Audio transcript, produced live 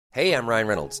Hey, I'm Ryan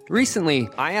Reynolds. Recently,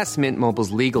 I asked Mint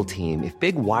Mobile's legal team if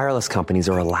big wireless companies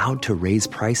are allowed to raise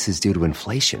prices due to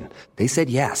inflation. They said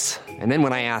yes. And then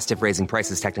when I asked if raising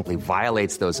prices technically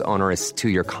violates those onerous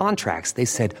two-year contracts, they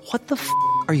said, "What the f***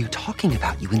 are you talking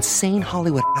about, you insane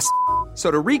Hollywood ass?" So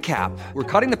to recap, we're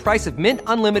cutting the price of Mint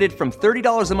Unlimited from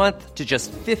 $30 a month to just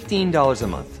 $15 a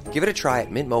month. Give it a try at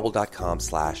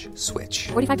mintmobile.com/switch.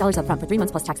 $45 up front for 3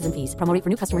 months plus taxes and fees. Promo rate for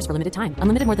new customers for limited time.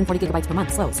 Unlimited more than 40 gigabytes per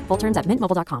month. Slows full terms at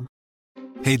mintmobile.com.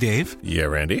 Hey, Dave. Yeah,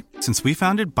 Randy. Since we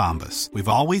founded Bombas, we've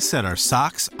always said our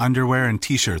socks, underwear, and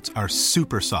T-shirts are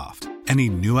super soft. Any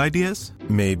new ideas?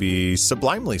 Maybe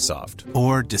sublimely soft.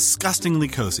 Or disgustingly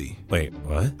cozy. Wait,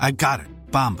 what? I got it.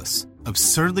 Bombas.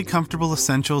 Absurdly comfortable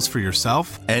essentials for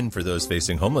yourself and for those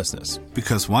facing homelessness.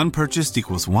 Because one purchased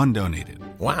equals one donated.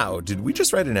 Wow, did we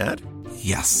just write an ad?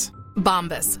 Yes.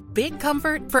 Bombas. Big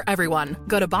comfort for everyone.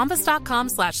 Go to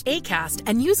bombas.com/ACAST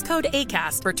and use code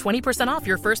ACAST for 20% off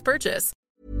your first purchase.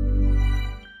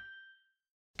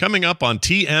 Coming up on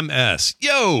TMS.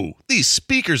 Yo, these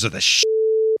speakers are the shit.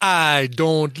 I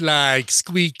don't like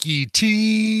squeaky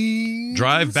tees.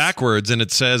 Drive backwards and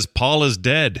it says Paul is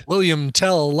dead. William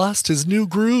Tell lost his new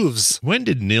grooves. When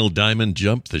did Neil Diamond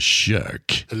jump the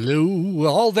shark? Hello,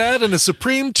 all that and a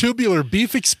supreme tubular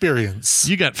beef experience.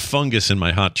 You got fungus in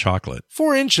my hot chocolate.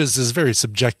 4 inches is very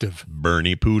subjective.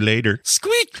 Bernie poo later.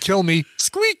 Squeak, kill me.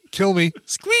 Squeak, kill me.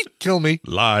 Squeak, kill me.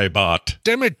 Lie bot.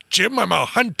 Damn it, Jim, I'm a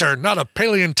hunter, not a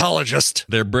paleontologist.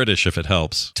 They're British if it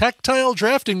helps. Tactile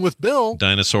drafting with Bill.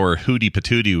 Dinosaur Hootie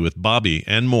Patootie with Bobby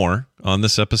and more on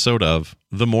this episode of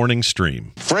The Morning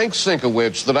Stream. Frank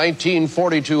Sienkiewicz, the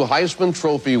 1942 Heisman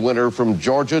Trophy winner from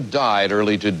Georgia, died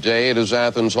early today at his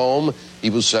Athens home. He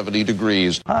was 70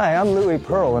 degrees. Hi, I'm Louis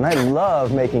Pearl, and I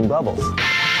love making bubbles.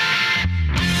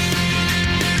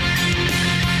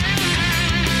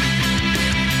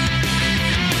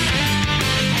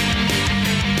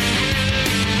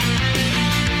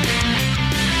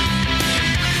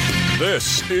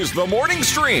 This is The Morning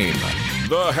Stream.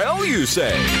 The hell you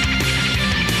say?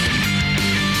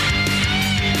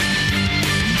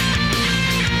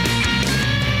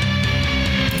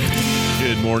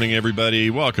 Good morning,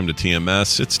 everybody. Welcome to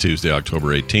TMS. It's Tuesday,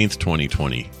 October 18th,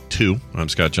 2022. I'm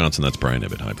Scott Johnson. That's Brian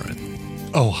Ibbett. Hi, Brian.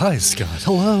 Oh, hi, Scott.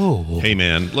 Hello. Hey,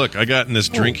 man. Look, I got in this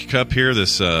drink cup here,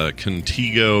 this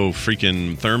Contigo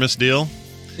freaking thermos deal.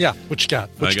 Yeah, what you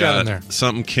got? What you got in there?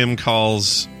 Something Kim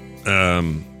calls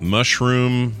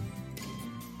mushroom.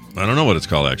 I don't know what it's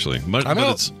called, actually. I'm out.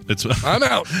 I'm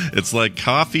out. It's like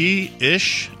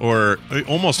coffee-ish or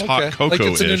almost hot cocoa-ish.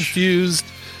 Like it's an infused.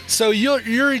 So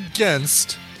you're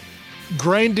against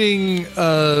grinding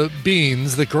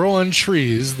beans that grow on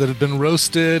trees that have been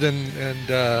roasted and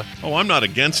Oh, I'm not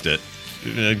against it.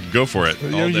 Go for it.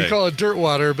 You call it dirt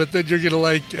water, but then you're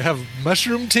gonna have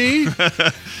mushroom tea.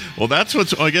 Well, that's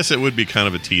what's. I guess it would be kind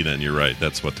of a tea then. You're right.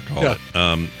 That's what to call it.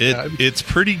 It's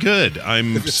pretty good.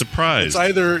 I'm surprised.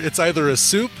 It's either a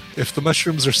soup if the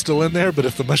mushrooms are still in there, but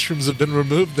if the mushrooms have been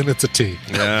removed, then it's a tea.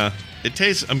 Yeah, it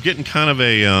tastes. I'm getting kind of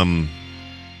a I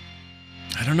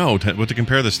don't know what to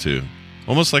compare this to.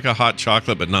 Almost like a hot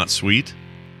chocolate, but not sweet.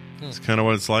 It's kind of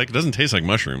what it's like. It doesn't taste like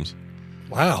mushrooms.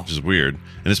 Wow. Which is weird.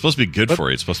 And it's supposed to be good for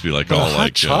you. It's supposed to be like all hot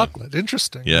like chocolate.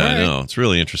 Interesting. Yeah, right. I know. It's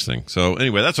really interesting. So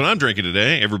anyway, that's what I'm drinking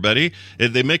today, everybody.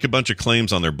 They make a bunch of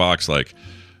claims on their box like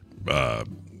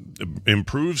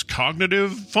improves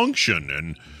cognitive function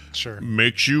and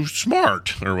makes you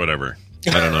smart or whatever.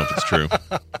 I don't know if it's true.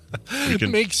 It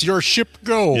makes your ship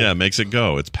go. Yeah, it makes it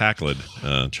go. It's Packlid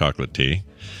chocolate tea.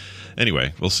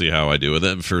 Anyway, we'll see how I do with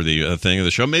it for the thing of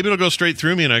the show. Maybe it'll go straight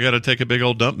through me and I got to take a big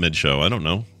old dump mid-show. I don't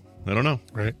know.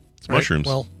 Right. It's mushrooms.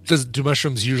 Well, do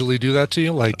mushrooms usually do that to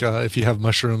you? Like if you have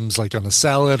mushrooms like on a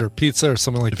salad or pizza or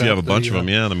something like that? If you have a bunch of them,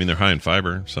 yeah. I mean, they're high in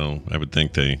fiber, so I would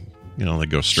think they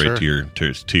go straight to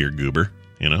your goober,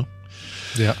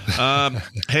 Yeah.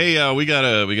 Hey, we got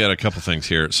a couple things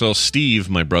here. So Steve,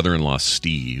 my brother-in-law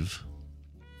Steve.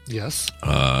 Yes.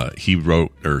 He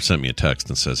wrote or sent me a text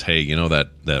and says, "Hey,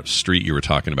 that street you were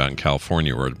talking about in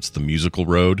California, where it's the musical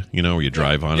road, where you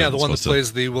drive on it." Yeah, the one that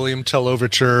plays the William Tell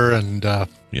overture and.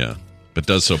 Yeah, but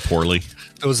does so poorly.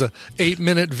 It was a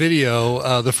 8-minute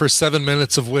video. The first 7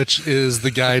 minutes of which is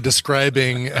the guy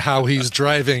describing how he's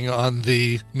driving on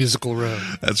the musical road.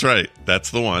 That's right. That's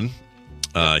the one.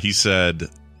 He said.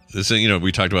 This,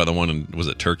 we talked about the one in, was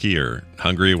it Turkey or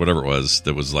Hungary, whatever it was,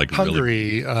 that was like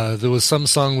Hungary. Really, there was some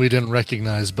song we didn't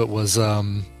recognize, but was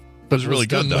really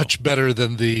good, though. Much better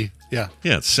than the Yeah,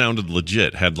 it sounded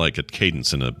legit. Had like a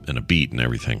cadence and a beat and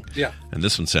everything. Yeah, and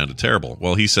this one sounded terrible.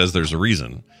 Well, he says there's a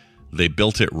reason. They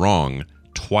built it wrong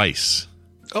twice.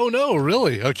 Oh, no,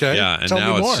 really? Okay. Yeah, and Tell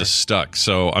now me it's more. just stuck.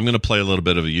 So I'm going to play a little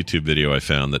bit of a YouTube video I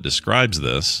found that describes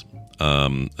this.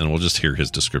 And we'll just hear his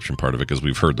description part of it because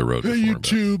we've heard the road Hey, before.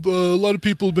 YouTube, a lot of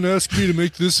people have been asking me to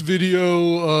make this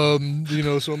video,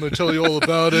 so I'm going to tell you all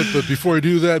about it. But before I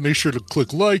do that, make sure to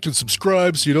click like and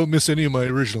subscribe so you don't miss any of my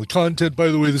original content. By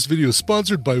the way, this video is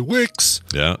sponsored by Wix.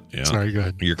 Yeah. Sorry, go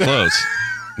ahead. You're close.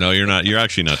 No, you're not. You're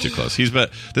actually not too close.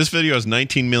 This video has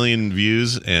 19 million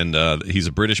views, and he's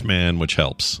a British man, which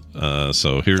helps.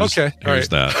 So here's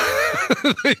that.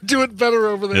 They do it better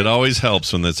over there. It always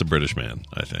helps when it's a British man,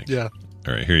 I think. Yeah.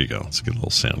 All right, here you go. Let's get a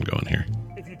little sound going here.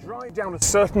 If you drive down a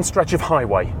certain stretch of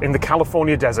highway in the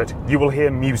California desert, you will hear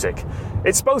music.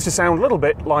 It's supposed to sound a little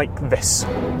bit like this.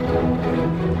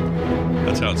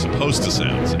 That's how it's supposed to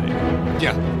sound, see?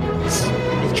 Yeah.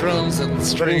 With drums and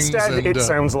strings. But instead, it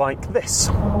sounds like this.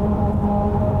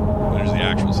 There's the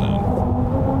actual sound.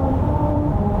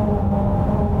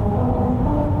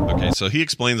 Okay, so he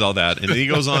explains all that, and he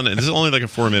goes on, and this is only like a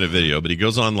 4-minute video, but he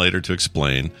goes on later to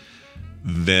explain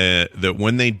that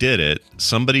when they did it,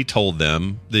 somebody told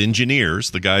them, the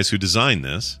engineers, the guys who designed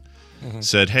this,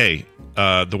 said, hey,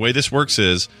 the way this works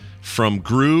is from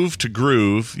groove to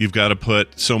groove, you've got to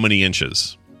put so many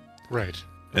inches. Right.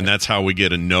 And that's how we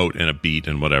get a note and a beat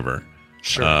and whatever.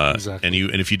 Sure, exactly.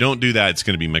 And if you don't do that, it's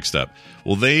going to be mixed up.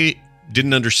 Well, they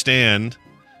didn't understand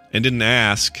and didn't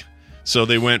ask, so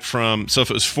they went from... So if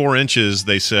it was 4 inches,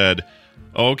 they said,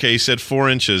 okay, he said 4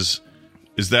 inches.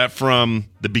 Is that from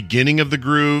the beginning of the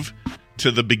groove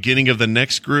to the beginning of the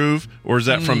next groove? Or is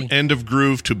that from end of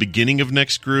groove to beginning of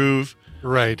next groove?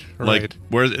 Right. Like,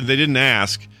 where they didn't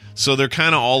ask... So they're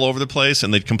kind of all over the place,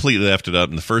 and they completely left it up.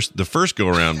 And the first go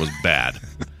around was bad.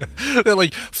 There are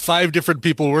like 5 different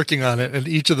people working on it, and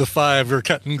each of the 5 are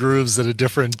cutting grooves at a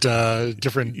different.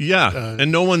 Yeah,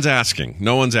 and no one's asking.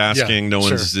 No one's asking. No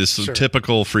one's this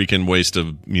typical freaking waste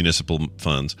of municipal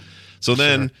funds. So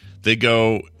then they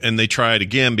go and they try it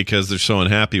again because they're so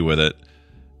unhappy with it,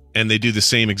 and they do the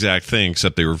same exact thing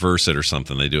except they reverse it or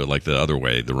something. They do it like the other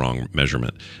way, the wrong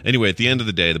measurement. Anyway, at the end of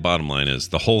the day, the bottom line is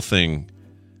the whole thing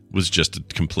was just a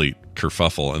complete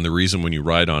kerfuffle, and the reason when you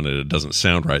ride on it doesn't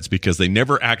sound right is because they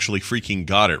never actually freaking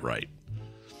got it right.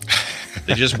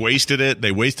 They just wasted it.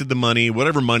 They wasted the money,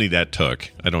 whatever money that took.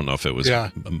 I don't know if it was,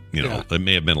 it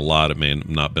may have been a lot, it may have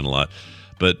not been a lot,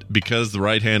 but because the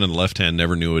right hand and the left hand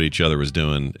never knew what each other was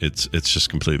doing, it's just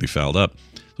completely fouled up.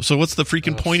 So what's the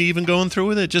freaking point of even going through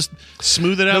with it? Just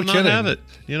smooth it out and not have it,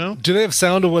 you know? Do they have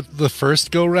sound of what the first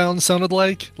go-round sounded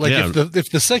like? Like if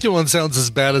the second one sounds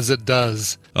as bad as it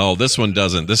does. Oh, this one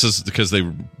doesn't. This is because they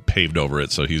paved over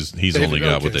it, so he's only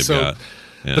got what they've got.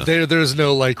 Yeah. But there's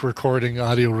no like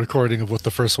audio recording of what the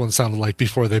first one sounded like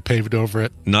before they paved over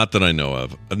it. Not that I know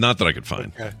of. Not that I could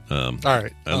find. Okay. All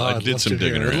right. I did some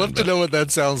digging around. I'd love to know what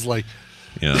that sounds like.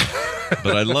 Yeah.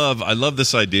 But I love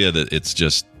this idea that it's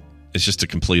just a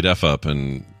complete F up,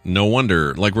 and no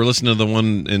wonder. Like we're listening to the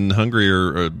one in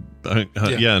Hungary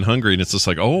in Hungary, and it's just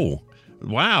like, oh,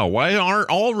 wow, why aren't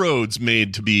all roads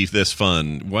made to be this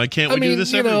fun? Why can't we do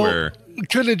this everywhere?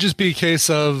 Couldn't it just be a case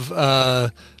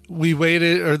of we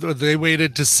waited, or they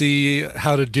waited to see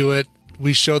how to do it?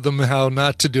 We showed them how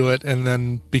not to do it, and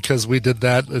then because we did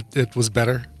that, it was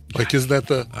better. Like, is that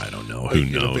the... I don't know. Who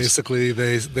knows? Basically,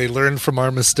 they learned from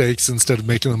our mistakes instead of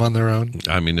making them on their own.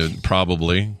 I mean,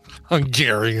 probably.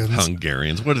 Hungarians.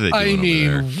 What are they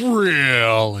doing over there?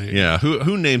 Really? Yeah.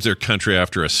 Who names their country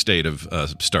after a state of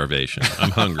starvation?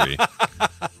 I'm hungry.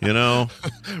 You know?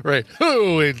 Right.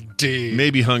 Oh, indeed.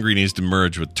 Maybe Hungary needs to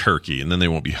merge with Turkey, and then they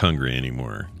won't be hungry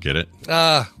anymore. Get it?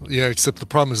 Yeah, except the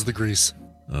problem is the grease.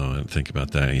 Oh, I didn't think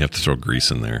about that. You have to throw grease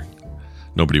in there.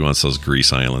 Nobody wants those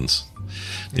grease islands.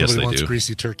 Yes, they do.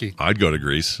 Greasy turkey. I'd go to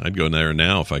Greece. I'd go there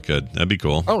now if I could. That'd be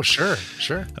cool. Oh, sure.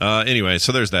 Anyway,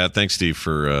 so there's that. Thanks, Steve,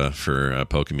 for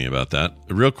poking me about that.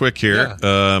 Real quick here,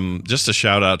 just a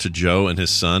shout out to Joe and his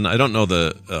son. I don't know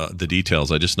the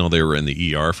details. I just know they were in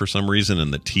the ER for some reason,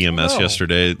 and the TMS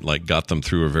yesterday got them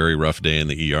through a very rough day in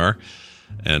the ER.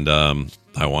 And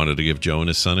I wanted to give Joe and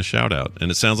his son a shout out.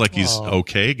 And it sounds like he's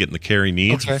okay, getting the care he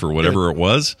needs for whatever it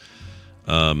was.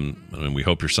 And we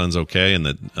hope your son's okay and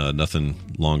that nothing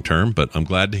long term, but I'm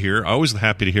glad to hear. Always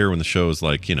happy to hear when the show is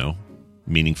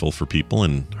meaningful for people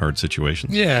in hard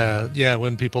situations. Yeah.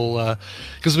 When people,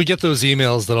 because we get those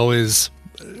emails that always,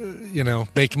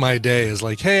 make my day is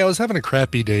like, hey, I was having a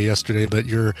crappy day yesterday, but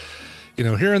you're,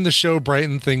 hearing the show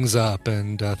brighten things up,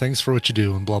 and thanks for what you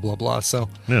do, and blah, blah, blah. So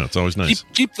yeah, it's always nice.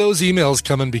 Keep those emails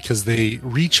coming because they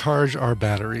recharge our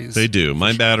batteries. They do.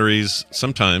 My batteries,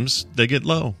 sometimes they get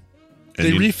low.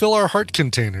 They refill our heart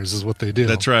containers is what they do.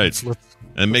 That's right.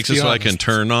 And makes it so I can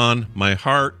turn on my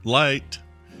heart light.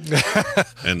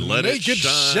 And let Make it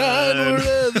shine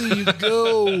wherever you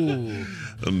go.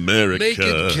 America. Make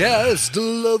it cast a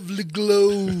lovely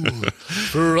glow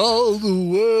for all the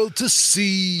world to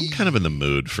see. I'm kind of in the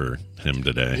mood for him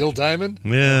today. Neil Diamond?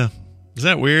 Yeah. Is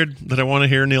that weird that I want to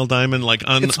hear Neil Diamond? Like,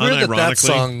 it's weird unironically? that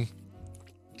song,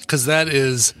 because that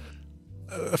is,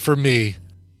 for me,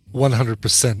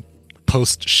 100%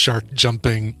 post-shark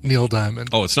jumping Neil Diamond.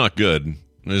 Oh, it's not good.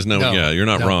 There's yeah, you're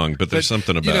not wrong, but there's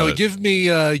something about it. Give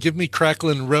me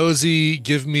Cracklin' Rosie,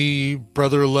 give me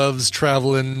Brother Love's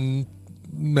Traveling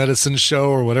Medicine Show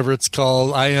or whatever it's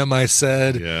called. I Am, I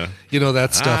Said. Yeah.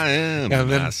 That stuff. I Am, and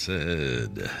then, I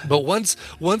Said. But once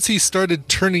he started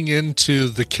turning into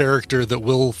the character that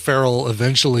Will Ferrell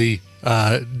eventually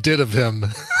did of him,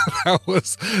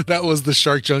 that was the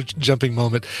shark jumping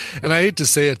moment. And I hate to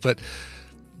say it, but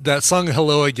that song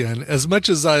 "Hello Again," as much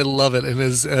as I love it and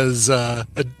as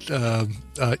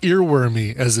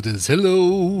earwormy as it is,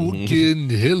 "Hello again,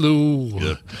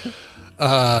 hello,"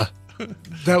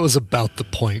 that was about the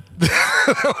point.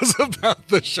 That was about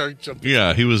the shark jumping.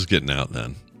 Yeah, he was getting out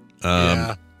then.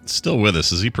 Still with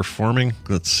us? Is he performing?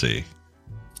 Let's see.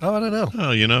 Oh, I don't know.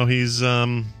 Oh, he's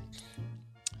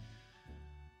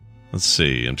Let's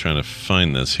see. I'm trying to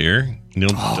find this here. Neil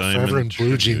Diamond. Forever in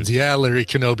Blue Jeans. Yeah, Larry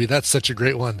Kenobi. That's such a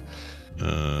great one.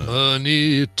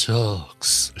 Money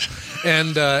talks.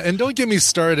 And don't get me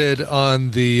started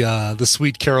on the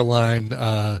Sweet Caroline.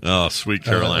 Sweet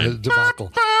Caroline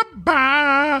debacle.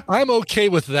 I'm okay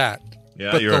with that.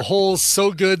 Yeah, but the whole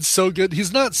so good.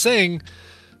 He's not saying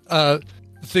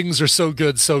things are so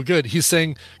good. He's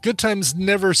saying good times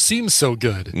never seem so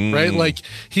good, right? Like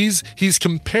he's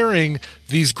comparing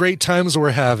these great times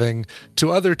we're having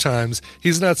to other times.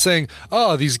 He's not saying,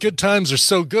 oh, these good times are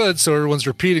so good, so everyone's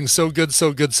repeating so good.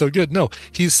 No,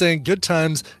 he's saying good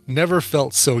times never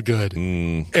felt so good.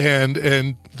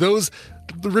 And those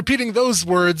repeating those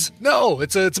words, no,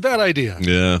 it's a bad idea.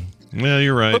 Yeah. Yeah,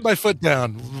 you're right. Put my foot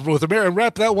down with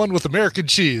wrap that one with American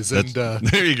cheese, and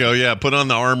there you go. Yeah, put on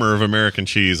the armor of American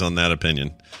cheese on that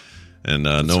opinion, and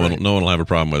no one will have a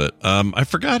problem with it. I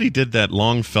forgot he did that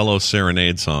Longfellow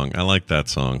Serenade song. I like that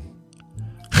song.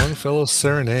 Longfellow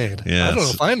Serenade. Yeah, I don't know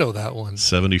if I know that one.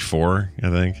 74, I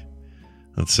think.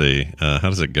 Let's see. How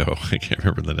does it go? I can't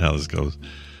remember how this goes.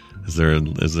 Is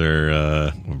there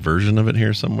a version of it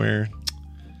here somewhere?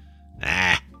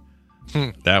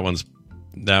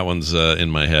 That one's in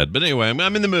my head. But anyway,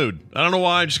 I'm in the mood. I don't know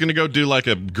why. I'm just going to go do like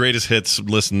a greatest hits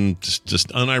listen, just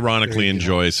unironically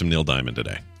enjoy some Neil Diamond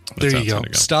today. There you go.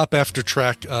 Stop after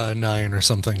track 9 or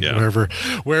something. Yeah.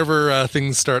 Wherever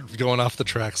things start going off the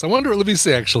tracks. I wonder, let me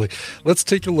see actually. Let's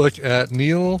take a look at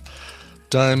Neil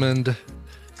Diamond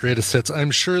greatest hits.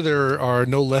 I'm sure there are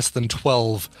no less than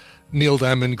 12 Neil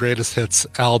Diamond greatest hits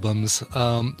albums.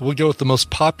 We'll go with the most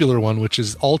popular one, which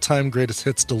is All Time Greatest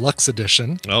Hits Deluxe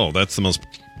Edition. Oh, that's the most.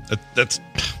 That's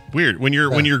weird. When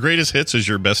your greatest hits is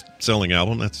your best selling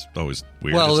album, that's always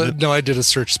weird. Well, no, I did a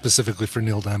search specifically for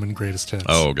Neil Diamond greatest hits.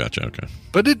 Oh, gotcha. Okay,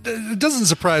 but it doesn't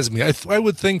surprise me. I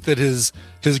would think that his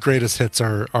greatest hits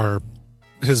are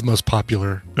his most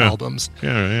popular albums.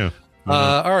 Yeah.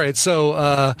 All right,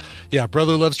 so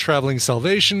Brother Love's Traveling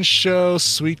Salvation Show,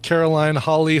 Sweet Caroline,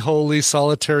 Holly Holy,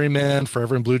 Solitary Man,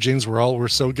 Forever in Blue Jeans. We're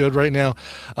so good right now.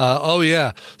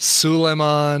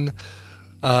 Suleiman,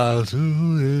 I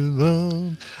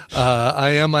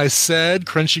Am, I Said,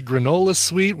 Crunchy Granola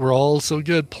Sweet. We're all so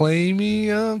good. Play Me,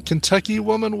 Kentucky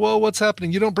Woman. Whoa, what's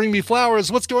happening? You don't bring me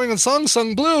flowers. What's going on? Song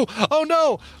Sung Blue. Oh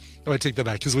no. Oh, I take that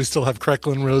back because we still have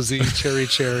Cracklin' Rosie, Cherry,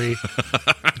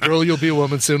 Girl, You'll Be a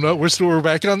Woman Soon. No, we're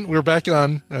back on.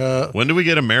 When do we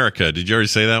get America? Did you already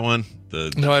say that one?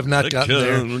 No, I've not gotten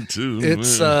there.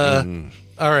 It's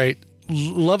all right.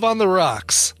 Love on the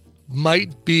Rocks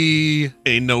might be.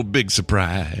 Ain't no big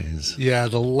surprise. Yeah,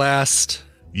 the last.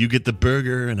 You get the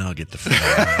burger and I'll get the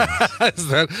fries.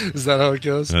 Is that how it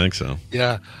goes? I think so.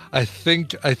 Yeah, I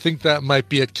think that might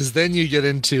be it because then you get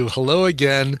into Hello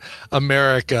Again,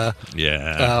 America.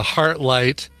 Yeah.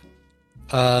 Heartlight,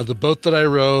 The Boat That I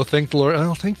Row. Thank the Lord.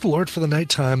 Oh, thank the Lord for the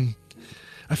Nighttime.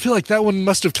 I feel like that one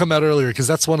must have come out earlier because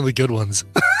that's one of the good ones.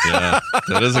 Yeah,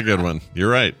 that is a good one. You're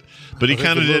right. But he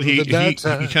kind of did. He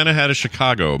kind of had a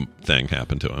Chicago thing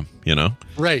happen to him.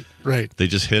 Right. They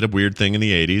just hit a weird thing in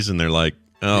the '80s, and they're like,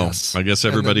 "Oh, yes. I guess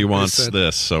everybody wants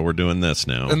this, so we're doing this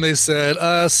now." And they said,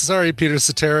 "Sorry, Peter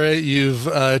Cetera, you've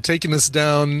taken us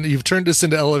down. You've turned us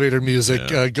into elevator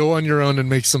music. Yeah. Go on your own and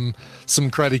make some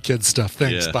Karate Kid stuff.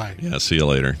 Thanks. Yeah. Bye. Yeah. See you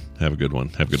later. Have a good one.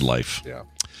 Have a good life." Yeah.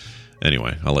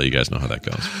 Anyway, I'll let you guys know how that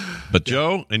goes. But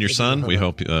Joe and your son, we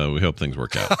hope things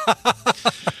work out.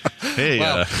 Hey,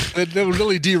 wow. It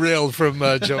really derailed from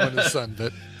Joe and his son,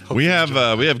 but We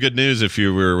have good news if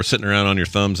you were sitting around on your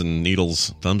pins and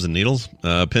needles,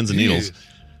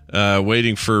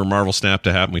 waiting for Marvel Snap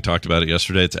to happen. We talked about it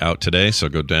yesterday. It's out today, so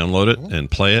go download it and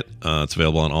play it. It's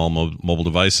available on all mobile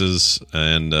devices.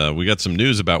 And we got some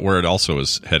news about where it also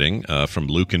is heading from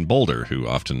Luke in Boulder, who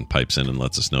often pipes in and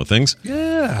lets us know things.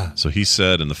 Yeah. So he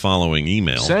said in the following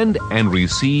email. Send and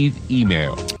receive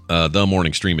email.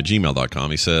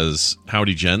 themorningstream@gmail.com. He says,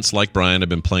 howdy, gents. Like Brian, I've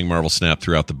been playing Marvel Snap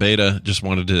throughout the beta. Just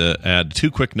wanted to add 2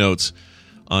 quick notes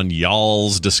on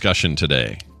y'all's discussion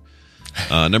today.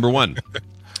 Number 1.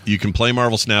 You can play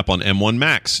Marvel Snap on M1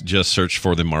 Max. Just search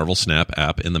for the Marvel Snap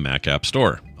app in the Mac App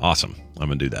Store. Awesome. I'm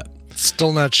going to do that.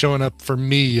 Still not showing up for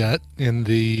me yet in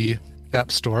the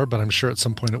App Store, but I'm sure at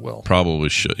some point it will. Probably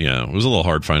should. Yeah, it was a little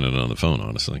hard finding it on the phone,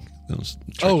 honestly. It was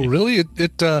tricky. Oh, really?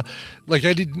 It like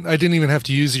I didn't even have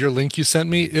to use your link you sent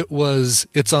me.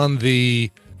 It's on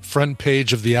the front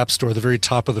page of the App Store, the very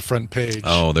top of the front page.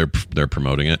 Oh, they're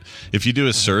promoting it. If you do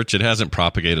a search, it hasn't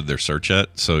propagated their search yet.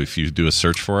 So if you do a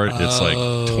search for it, it's like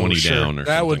 20 down or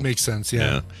that something. would make sense.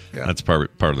 Yeah. That's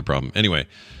part of the problem. Anyway,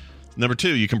 number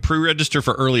 2, you can pre-register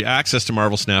for early access to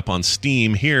Marvel Snap on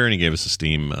Steam here, and he gave us a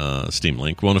Steam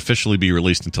link. Won't officially be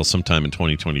released until sometime in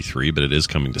 2023, but it is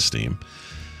coming to Steam.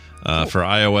 For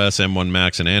iOS, M1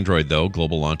 Max, and Android, though,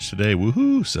 global launch today.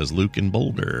 Woohoo, says Luke in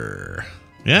Boulder.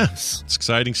 Yeah, it's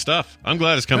exciting stuff. I'm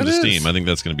glad it's coming to Steam. I think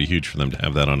that's going to be huge for them to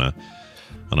have that on a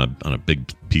big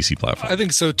PC platform. I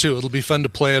think so too. It'll be fun to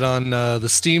play it on the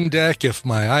Steam Deck if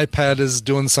my iPad is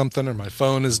doing something or my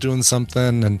phone is doing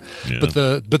something.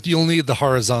 But you'll need the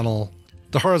horizontal.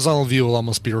 The horizontal view will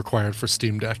almost be required for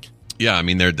Steam Deck. Yeah, I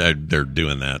mean they're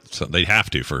doing that, so they have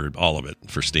to for all of it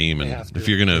for Steam. And if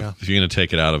you're gonna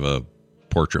take it out of a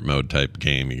portrait mode type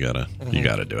game, you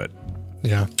gotta do it.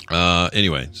 Yeah.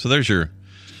 Anyway, so there's your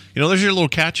little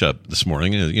catch up this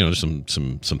morning. There's some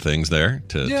things there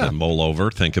to mull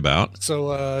over, think about. So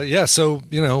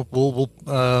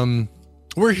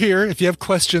we're here. If you have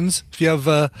questions, if you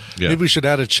have, maybe we should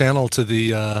add a channel to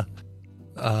the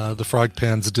Frog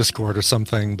Pans Discord or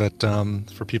something, but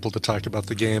for people to talk about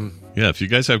the game. Yeah, if you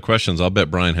guys have questions, I'll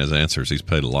bet Brian has answers. He's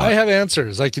played a lot. I have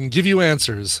answers. I can give you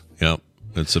answers. Yeah.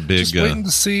 It's a big... Just waiting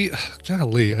to see...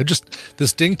 Golly,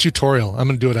 this dang tutorial, I'm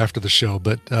going to do it after the show,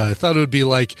 but I thought it would be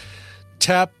like,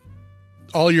 tap,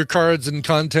 all your cards and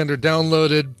content are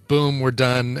downloaded, boom, we're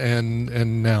done,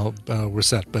 and now we're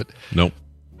set. But nope.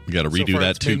 You got to redo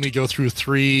that too. Made me go through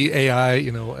 3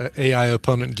 AI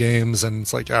opponent games, and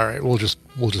it's like, all right, we'll just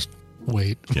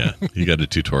wait. Yeah, you got to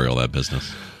tutorial that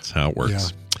business. That's how it works. Yeah.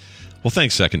 Well,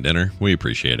 thanks, Second Dinner. We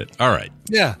appreciate it. All right.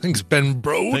 Yeah, thanks, Ben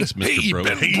Brode. Thanks, Mr. Brode.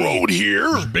 Ben Brode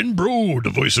here. Ben Brode,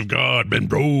 the voice of God, Ben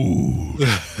Brode.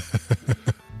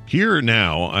 Here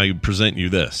now, I present you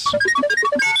this.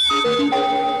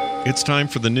 It's time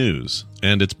for the news,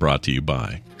 and it's brought to you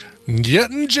by...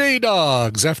 Getting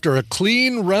J-Dogs after a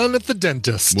clean run at the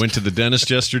dentist. Went to the dentist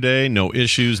yesterday. No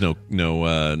issues, no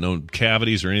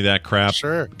cavities or any of that crap.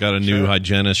 Sure. Got a new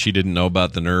hygienist. She didn't know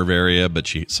about the nerve area, but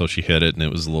she hit it, and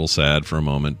it was a little sad for a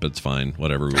moment, but it's fine.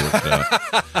 Whatever, we worked it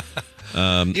out.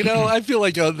 I feel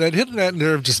like that hitting that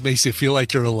nerve just makes you feel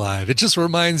like you're alive. It just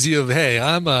reminds you of, hey,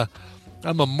 I'm a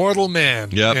mortal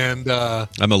man. Yep. And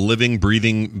I'm a living,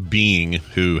 breathing being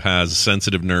who has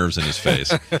sensitive nerves in his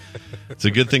face. It's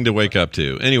a good thing to wake up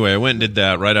to. Anyway, I went and did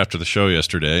that right after the show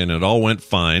yesterday, and it all went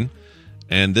fine.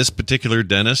 And this particular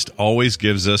dentist always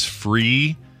gives us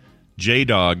free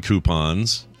J-Dog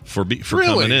coupons for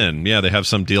coming in. Yeah, they have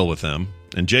some deal with them.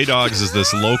 And J-Dogs is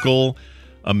this local,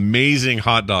 amazing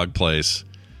hot dog place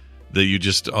that you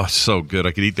just, so good.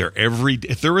 I could eat there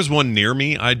if there was one near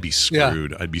me, I'd be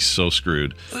screwed. Yeah. I'd be so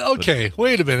screwed. Okay,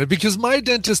 wait a minute, because my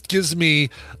dentist gives me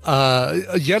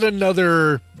yet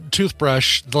another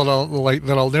toothbrush that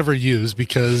I'll never use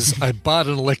because I bought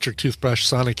an electric toothbrush,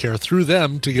 Sonicare, through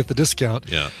them to get the discount.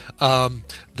 Yeah.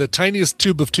 The tiniest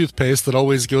tube of toothpaste that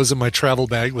always goes in my travel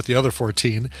bag with the other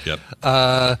 14.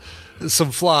 Yep.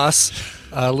 Some floss,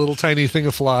 a little tiny thing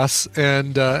of floss,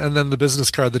 and then the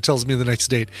business card that tells me the next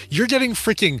date. You're getting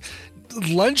freaking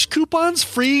lunch coupons,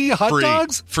 free hot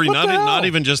dogs? Free, not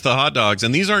even just the hot dogs.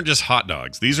 And these aren't just hot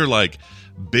dogs. These are like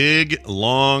big,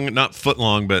 long, not foot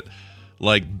long, but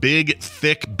like big,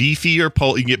 thick, beefy you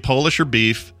can get Polish or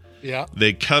beef. Yeah.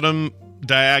 They cut them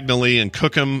diagonally and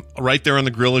cook them right there on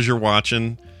the grill as you're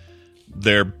watching.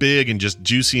 They're big and just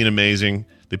juicy and amazing.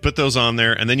 They put those on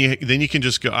there, and then you can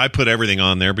just go. I put everything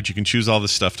on there, but you can choose all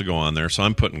this stuff to go on there. So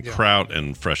I'm putting kraut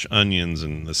and fresh onions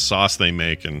and the sauce they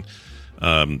make and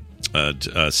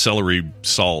celery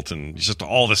salt and just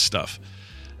all this stuff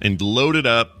and load it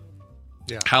up.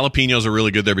 Yeah. Jalapenos are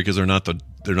really good there because they're not the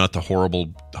the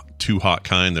horrible too hot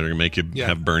kind that are gonna make you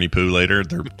have Bernie poo later.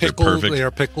 They're perfect. They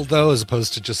are pickled though, as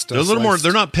opposed to just they're a little more.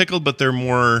 They're not pickled, but they're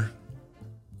more.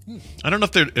 I don't know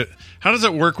if they're. How does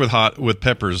it work with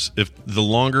peppers? If the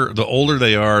older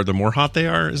they are, the more hot they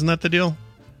are. Isn't that the deal?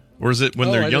 Or is it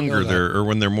when they're younger, or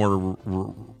when they're more?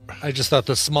 I just thought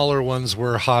the smaller ones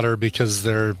were hotter because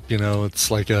they're,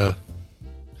 it's like a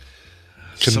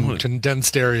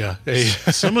condensed area.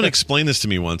 Someone explained this to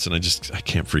me once, and I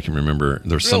can't freaking remember.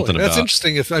 There's something about. That's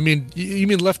interesting. You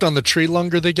mean left on the tree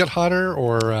longer, they get hotter,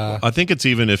 or? I think it's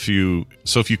even if you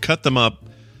cut them up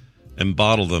and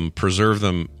bottle them, preserve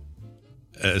them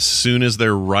as soon as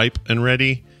they're ripe and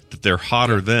ready, that they're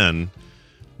hotter then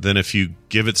than if you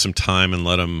give it some time and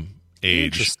let them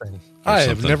age. Interesting. I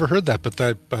have never heard that, but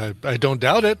I don't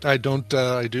doubt it. I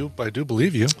do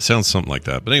believe you. Sounds something like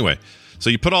that. But anyway,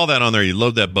 so you put all that on there, you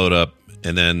load that boat up,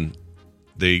 and then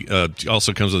they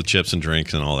also comes with chips and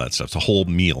drinks and all that stuff. It's a whole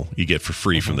meal you get for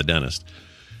free from the dentist.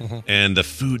 And the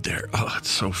food there, it's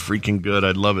so freaking good.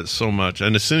 I love it so much.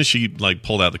 And as soon as she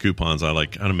pulled out the coupons, I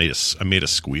made a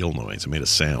squeal noise. I made a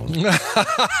sound.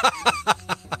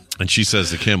 And she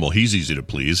says to Kim, "Well, he's easy to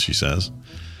please," she says.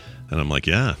 And I'm like,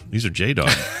 "Yeah, these are J-Dog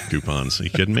coupons. Are you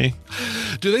kidding me?"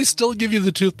 Do they still give you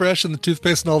the toothbrush and the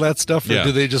toothpaste and all that stuff, or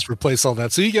do they just replace all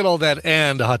that? So you get all that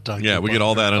and a hot dog. Yeah, we get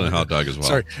all that and a hot dog as well.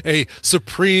 Sorry, a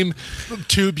supreme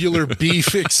tubular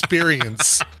beef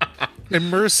experience.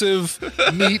 Immersive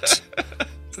meat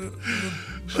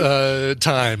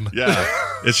time. Yeah,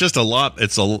 it's just a lot.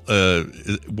 It's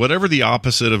whatever the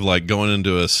opposite of going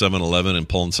into a 7-Eleven and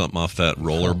pulling something off that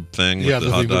roller thing with the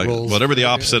hot dog. Rolls. Whatever the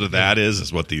opposite of that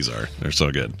is what these are. They're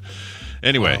so good.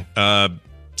 Anyway,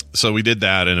 so we did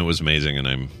that and it was amazing,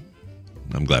 and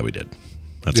I'm glad we did.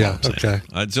 That's all I'm saying. Okay.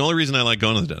 It's the only reason I like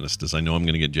going to the dentist is I know I'm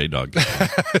going to get J-Dog.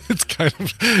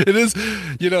 It is,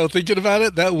 thinking about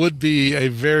it, that would be a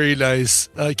very nice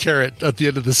carrot at the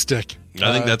end of the stick.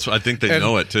 I think they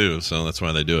know it too, so that's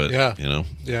why they do it. Yeah.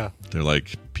 Yeah. They're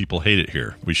like, people hate it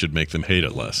here. We should make them hate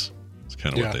it less. It's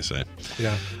kind of what they say.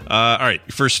 Yeah. All right.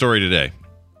 First story today.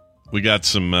 We got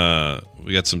some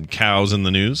cows in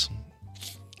the news.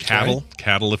 Cattle,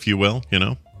 if you will,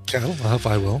 Cattle, if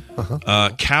I will.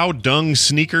 Cow dung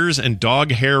sneakers and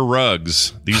dog hair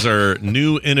rugs. These are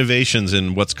new innovations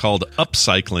in what's called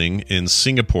upcycling in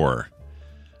Singapore.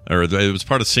 Or it was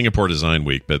part of Singapore Design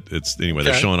Week, but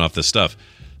they're showing off this stuff.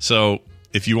 So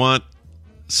if you want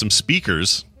some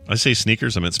speakers, I say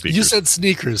sneakers, I meant speakers. You said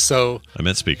sneakers, so I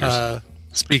meant speakers.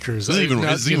 Speakers.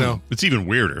 It's even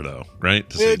weirder though, right?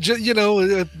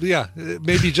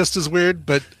 Maybe just as weird,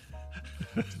 but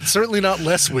certainly not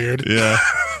less weird. Yeah.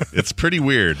 It's pretty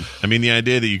weird. I mean, the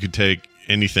idea that you could take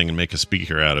anything and make a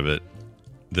speaker out of it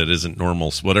that isn't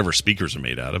normal, whatever speakers are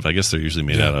made out of. I guess they're usually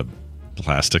made out of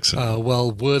plastics.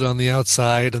 Wood on the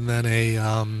outside, and then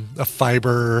a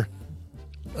fiber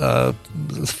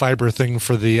thing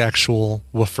for the actual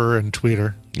woofer and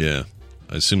tweeter. Yeah.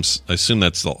 I assume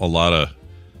that's a lot of,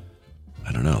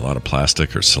 I don't know, a lot of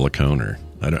plastic or silicone, or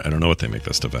I don't know what they make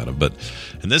that stuff out of. But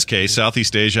in this case,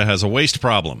 Southeast Asia has a waste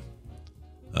problem.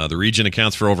 The region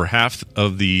accounts for over half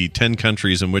of the 10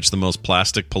 countries in which the most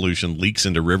plastic pollution leaks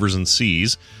into rivers and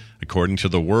seas, according to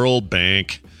the World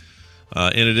Bank.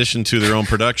 In addition to their own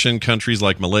production, countries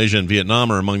like Malaysia and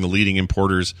Vietnam are among the leading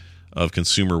importers of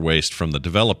consumer waste from the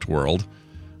developed world.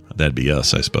 That'd be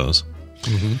us, I suppose.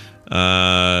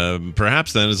 Mm-hmm.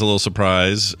 Perhaps then is a little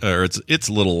surprise, or it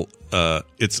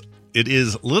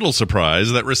is little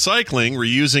surprise that recycling,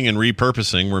 reusing, and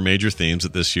repurposing were major themes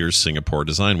at this year's Singapore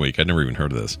Design Week. I'd never even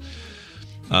heard of this.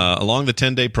 Along the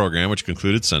 10-day program, which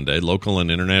concluded Sunday, local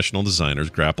and international designers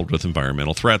grappled with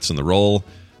environmental threats and the role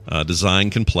design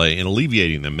can play in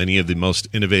alleviating them. Many of the most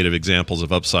innovative examples of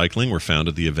upcycling were found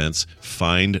at the event's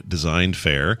Find Design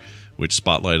Fair, which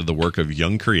spotlighted the work of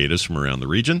young creatives from around the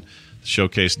region. The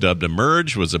showcase, dubbed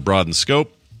Emerge, was a broad in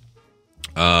scope,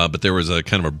 but there was a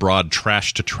kind of a broad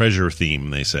trash to treasure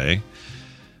theme, they say.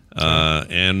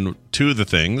 And two of the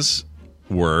things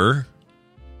were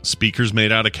speakers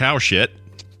made out of cow shit.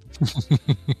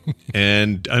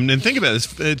 And think about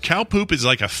this. Cow poop is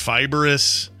like a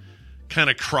fibrous, kind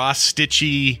of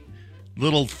cross-stitchy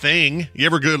little thing. You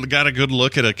ever got a good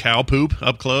look at a cow poop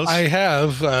up close? I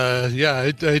have.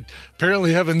 I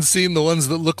apparently haven't seen the ones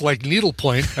that look like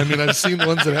needlepoint. I mean, I've seen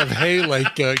ones that have hay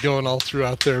going all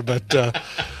throughout there, but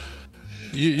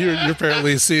you're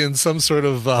apparently seeing some sort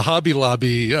of Hobby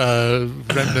Lobby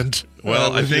remnant.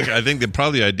 Well, I think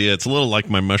probably the idea, it's a little like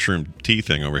my mushroom tea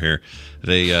thing over here.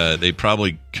 They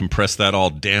probably compress that all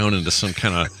down into some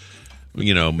kind of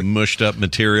mushed up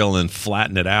material and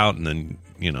flatten it out, and then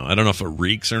I don't know if it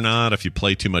reeks or not, if you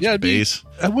play too much bass.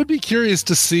 I would be curious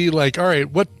to see, like, all right,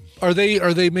 what are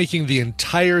they making the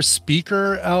entire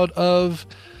speaker out of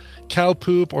cow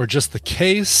poop or just the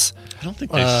case? I don't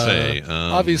think they say.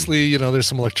 Obviously, there's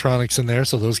some electronics in there,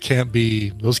 so those can't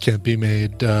be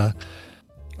made.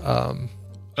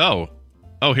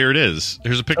 Oh, here it is.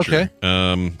 Here's a picture. Okay.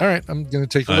 All right, I'm going to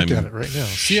take a look at it right now.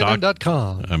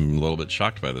 CNN.com. I'm a little bit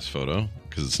shocked by this photo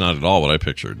because it's not at all what I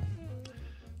pictured.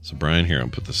 So, Brian, here, I'll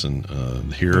put this in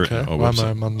here. Okay.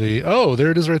 I'm on the... Oh, there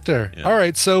it is right there. Yeah. All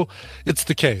right, so it's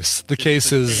the case. The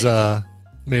case is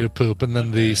made of poop, and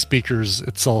then the speakers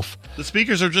itself. The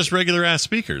speakers are just regular-ass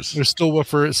speakers. They're still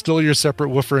woofer. It's still your separate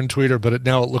woofer and tweeter, but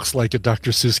now it looks like a Dr.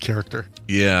 Seuss character.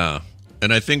 Yeah,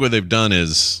 and I think what they've done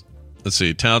is... Let's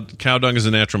see. Cow dung is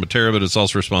a natural material, but it's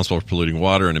also responsible for polluting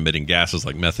water and emitting gases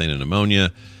like methane and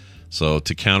ammonia. So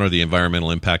to counter the environmental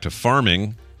impact of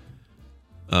farming,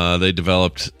 they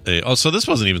developed so this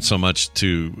wasn't even so much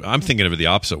to... I'm thinking of it the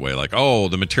opposite way. Like,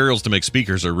 the materials to make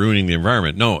speakers are ruining the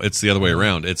environment. No, it's the other way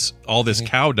around. It's all this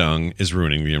cow dung is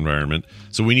ruining the environment.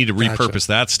 So we need to repurpose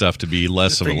that stuff to be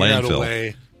less of a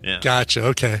landfill. Yeah. Gotcha.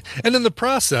 Okay. And in the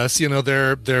process,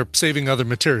 they're saving other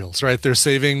materials, right? They're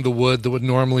saving the wood that would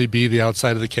normally be the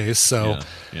outside of the case. So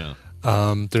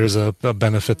there's a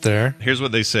benefit there. Here's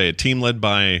what they say. A team led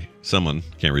by someone,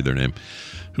 can't read their name,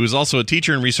 who is also a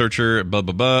teacher and researcher, blah,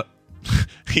 blah, blah.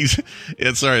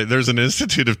 There's an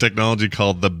institute of technology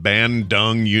called the Ban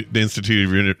Dung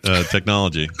Institute of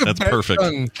Technology. That's perfect.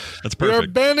 That's perfect. We are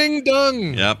banning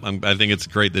dung. Yep. I think it's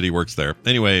great that he works there.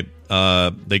 Anyway,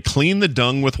 they clean the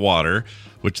dung with water,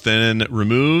 which then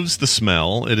removes the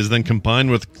smell. It is then combined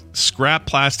with scrap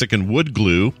plastic and wood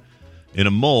glue in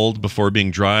a mold before being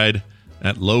dried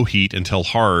at low heat until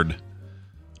hard.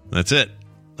 That's it.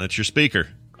 That's your speaker.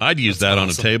 I'd use that awesome. On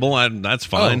a table. That's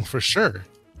fine. Oh, for sure.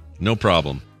 No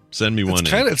problem. Send me one.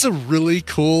 It's a really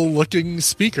cool looking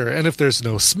speaker. And if there's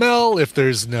no smell, if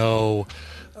there's no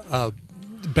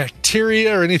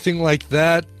bacteria or anything like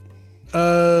that,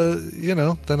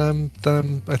 then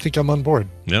I think I'm on board.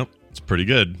 Yep. It's pretty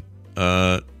good.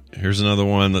 Here's another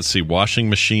one. Let's see. Washing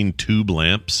machine tube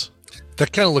lamps.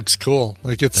 That kind of looks cool.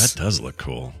 That does look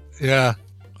cool. Yeah.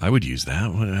 I would use that. I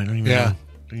don't even know.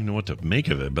 I don't even know what to make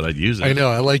of it, but I'd use it. I know.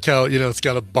 I like how, it's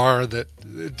got a bar that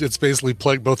it's basically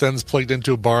both ends plugged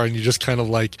into a bar, and you just kind of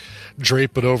like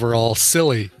drape it over all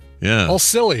silly. Yeah. All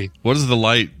silly. What is the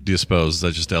light, do you suppose? Is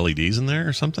that just LEDs in there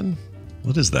or something?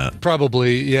 What is that?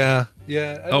 Probably, yeah.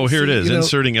 Yeah. Here it is.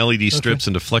 Inserting LED strips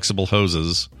into flexible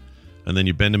hoses, and then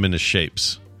you bend them into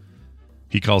shapes.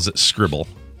 He calls it scribble.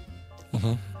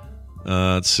 Uh-huh.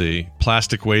 Let's see.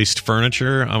 Plastic waste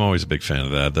furniture. I'm always a big fan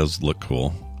of that. Those look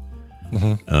cool.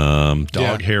 Mm-hmm.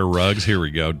 Dog hair rugs. Here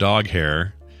we go. Dog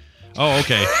hair. Oh,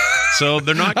 okay. So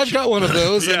they're not. I've got one of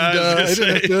those. Yeah,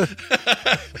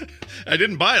 I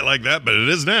didn't buy it like that, but it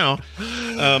is now.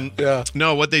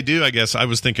 No, what they do, I guess, I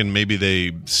was thinking maybe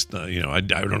they, I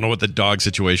don't know what the dog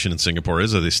situation in Singapore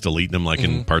is. Are they still eating them like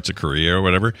in parts of Korea or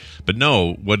whatever? But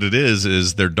no, what it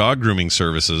is their dog grooming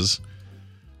services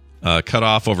cut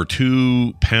off over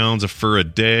 2 pounds of fur a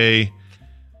day.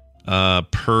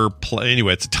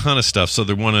 Anyway, it's a ton of stuff. So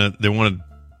they want to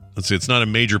let's see, it's not a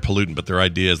major pollutant, but their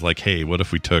idea is like, hey, what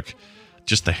if we took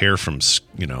just the hair from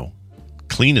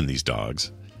cleaning these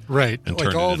dogs, right? And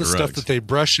like all the stuff that they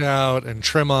brush out and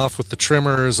trim off with the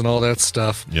trimmers and all that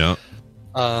stuff. Yeah.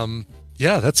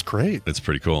 That's great. It's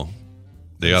pretty cool.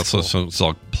 They also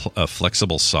sell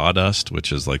flexible sawdust,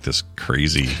 which is like this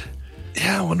crazy.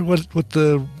 Yeah, I wonder what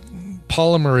the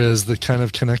polymer is that kind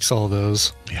of connects all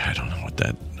those. Yeah, I don't know what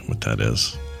that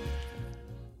is.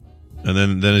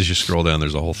 And then as you scroll down,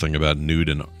 there's a whole thing about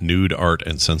nude art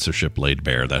and censorship laid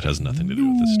bare. That has nothing to do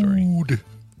with this story.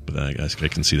 But I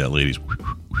can see that lady's. What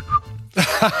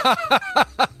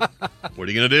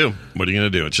are you gonna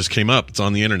do? It just came up. It's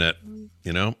on the internet.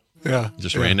 Yeah.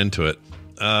 Just ran into it.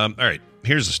 All right.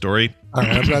 Here's the story. All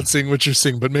right, I'm not seeing what you're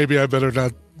seeing, but maybe I better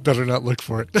not look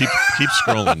for it. Keep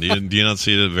scrolling. Do you not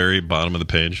see it at the very bottom of the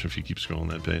page if you keep scrolling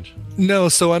that page? No,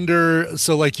 so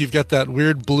you've got that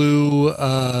weird blue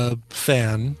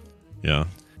fan. Yeah.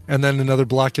 And then another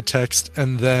block of text,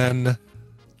 and then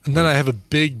I have a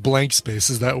big blank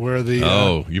space. Is that where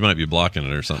the you might be blocking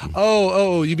it or something.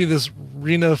 You mean this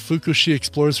Rina Fukushi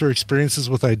explores her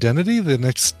experiences with identity? The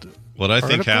next what I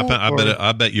think happened,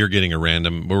 I bet you're getting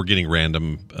we're getting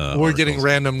random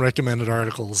recommended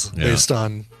articles based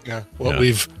on what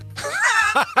we've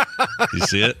you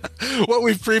see it? What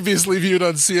we've previously viewed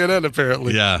on CNN,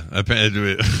 apparently.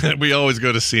 Yeah. We always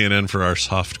go to CNN for our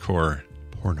softcore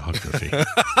pornography.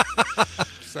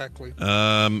 Exactly.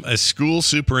 A school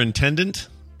superintendent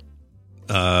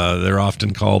They're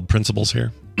often called principals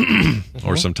here.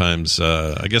 Or sometimes,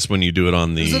 I guess when you do it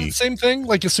on the... Is it the same thing?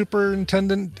 Like a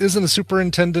superintendent? Isn't a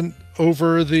superintendent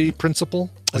over the principal?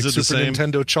 Like Is it the Super same?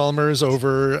 Nintendo Chalmers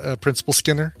over Principal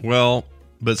Skinner? Well,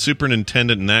 but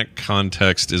superintendent in that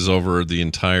context is over the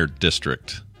entire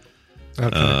district.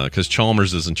 Okay. Because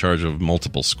Chalmers is in charge of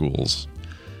multiple schools.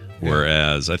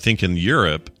 Whereas I think in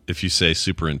Europe, if you say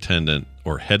superintendent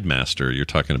or headmaster, you're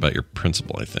talking about your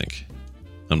principal, I think.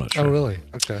 I'm not sure. Oh, really?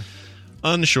 Okay.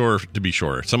 Unsure, to be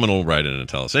sure. Someone will write in and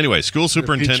tell us. Anyway, school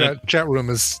superintendent. Chat room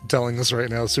is telling us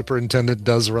right now superintendent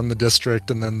does run the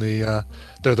district, and then they're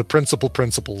the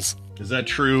principals. Is that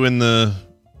true in the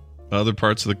other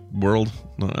parts of the world?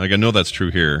 Like, I know that's true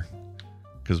here.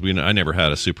 Because I never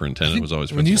had a superintendent. It was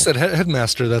always principal. When you said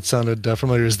headmaster, that sounded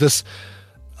familiar. Is this...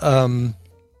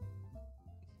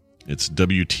 It's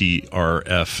WTRF.com.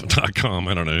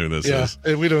 I don't know who this is.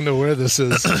 Yeah, we don't know where this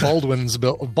is.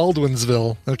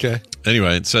 Baldwinsville. Okay.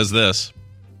 Anyway, it says this.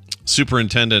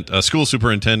 School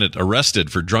superintendent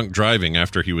arrested for drunk driving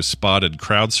after he was spotted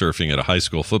crowd surfing at a high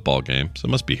school football game. So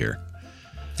it must be here.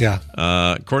 Yeah.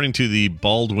 According to the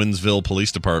Baldwinsville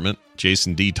Police Department,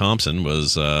 Jason D. Thompson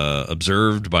was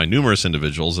observed by numerous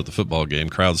individuals at the football game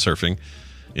crowd surfing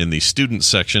in the student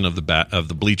section of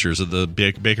the bleachers of the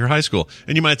Baker High School.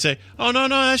 And you might say, oh, no,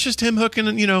 that's just him hooking,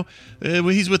 and,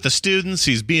 he's with the students.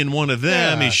 He's being one of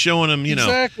them. Yeah, he's showing them,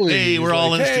 exactly. Hey, we're He's all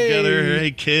like, in this hey. together.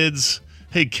 Hey, kids.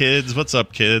 Hey, kids. What's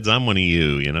up, kids? I'm one of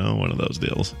you, one of those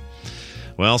deals.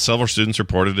 Well, several students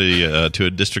reported to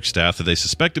a district staff that they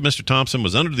suspected Mr. Thompson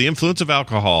was under the influence of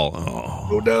alcohol.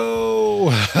 Oh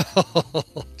no.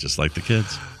 Just like the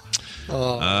kids.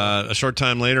 A short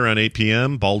time later, around 8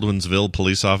 p.m., Baldwinsville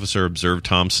police officer observed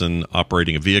Thompson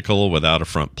operating a vehicle without a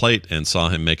front plate and saw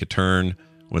him make a turn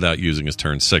without using his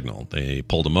turn signal. They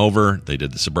pulled him over, they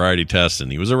did the sobriety test,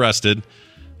 and he was arrested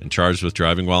and charged with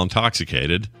driving while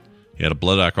intoxicated. He had a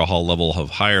blood alcohol level of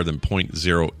higher than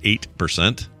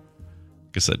 0.08%.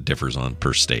 I guess that differs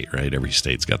per state, right? Every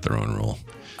state's got their own rule.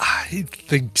 I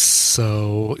think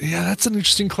so. Yeah, that's an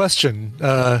interesting question.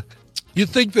 You'd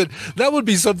think that would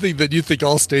be something that you think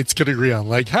all states could agree on.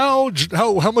 Like how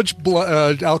much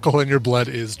alcohol in your blood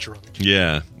is drunk?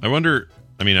 Yeah. I wonder,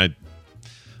 I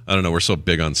don't know. We're so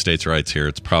big on states' rights here.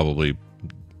 It's probably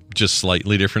just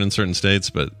slightly different in certain states,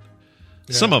 but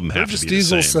some of them have to be the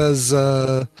same. Diesel says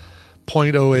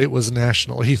 0.08 was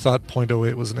national. He thought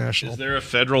 0.08 was national. Is there a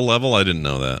federal level? I didn't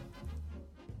know that.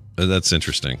 That's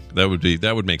interesting. That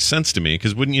would make sense to me,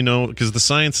 because wouldn't you know? Because the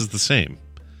science is the same.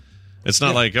 It's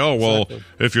not like, exactly.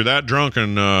 If you're that drunk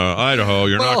in Idaho,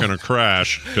 you're not going to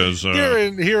crash. Because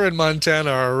here in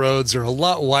Montana, our roads are a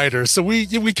lot wider, so we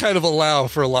kind of allow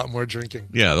for a lot more drinking.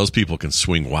 Yeah, those people can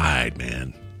swing wide,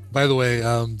 man. By the way,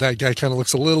 that guy kind of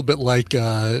looks a little bit like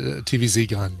TVZ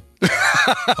Gun.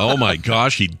 Oh my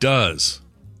gosh, he does.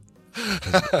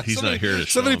 He's not here to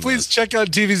show somebody please check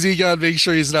out TVZ Gun. Make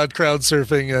sure he's not crowd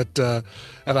surfing at a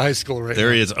high school right now.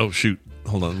 There he is. Oh shoot,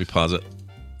 hold on, let me pause it.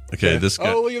 Okay, this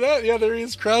guy. Oh, look at that. Yeah, there he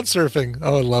is, crowd surfing.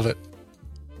 Oh, I love it.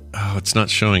 Oh, it's not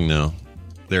showing now.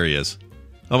 There he is.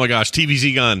 Oh my gosh,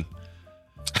 TVZ Gun.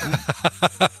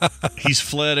 He's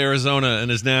fled Arizona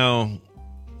and is now...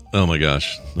 Oh my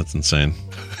gosh, that's insane.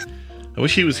 I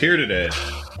wish he was here today.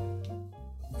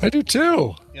 I do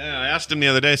too. Yeah, I asked him the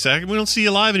other day, said, we don't see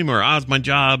you live anymore. It's my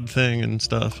job thing and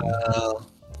stuff.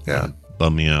 Yeah.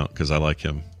 Bummed me out because I like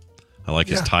him. I like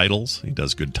his titles. He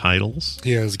does good titles.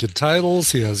 He has good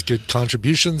titles. He has good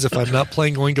contributions if I'm not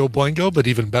playing Oingo Boingo, but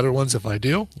even better ones if I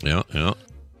do. Yeah.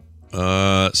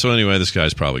 So anyway, this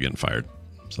guy's probably getting fired.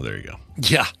 So there you go.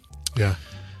 Yeah.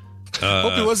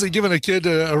 Hope he wasn't giving a kid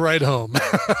a ride home.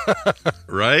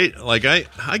 Right? Like,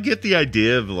 I get the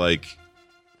idea of, like,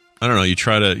 I don't know,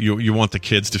 you want the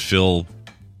kids to feel...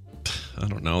 I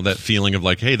don't know, that feeling of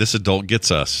like, hey, this adult gets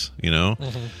us, or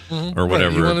whatever.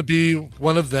 Right. You want to be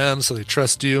one of them, so they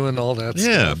trust you and all that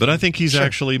stuff. Yeah, but I think he's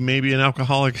actually maybe an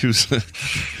alcoholic who's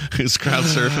crowd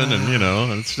surfing,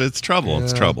 and it's trouble. Yeah.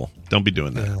 It's trouble. Don't be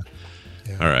doing that.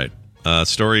 Yeah. All right.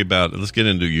 Story about, let's get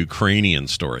into Ukrainian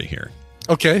story here.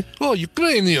 Okay. Well,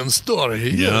 Ukrainian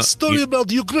story. Yeah. Story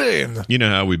about Ukraine. You know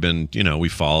how we've been, we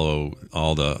follow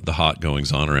all the hot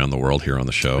goings on around the world here on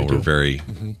the show. We're very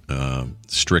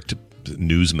strict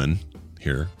newsman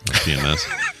here on TMS.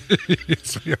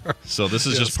 Yes, we are. So this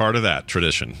is just part of that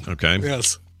tradition, okay?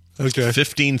 Yes. Okay.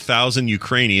 15,000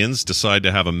 Ukrainians decide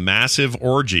to have a massive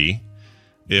orgy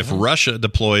if Russia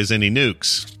deploys any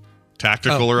nukes,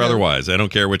 tactical or otherwise. I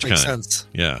don't care which Makes kind. Sense.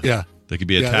 Yeah. They could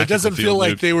be a tactical. It doesn't feel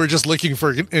like nuke. they were just looking for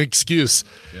an excuse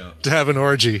to have an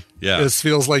orgy. Yeah. This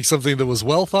feels like something that was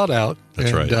well thought out.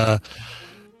 That's right.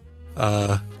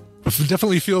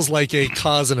 definitely feels like a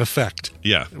cause and effect.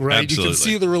 Yeah, right. absolutely. You can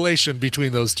see the relation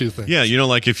between those two things. Yeah,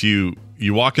 like if you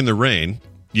walk in the rain,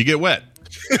 you get wet.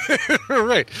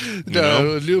 Right.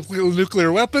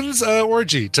 Nuclear weapons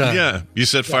orgy time. Yeah, you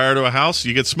set fire to a house,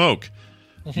 you get smoke.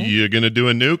 You're gonna do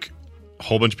a nuke, a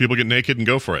whole bunch of people get naked and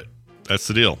go for it. That's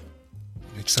the deal.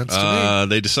 Makes sense to me.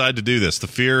 They decide to do this. The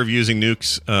fear of using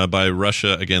nukes by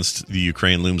Russia against the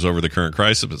Ukraine looms over the current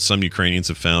crisis, but some Ukrainians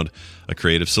have found a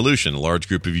creative solution. A large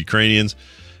group of Ukrainians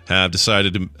have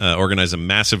decided to organize a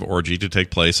massive orgy to take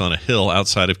place on a hill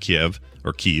outside of Kiev,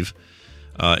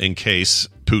 in case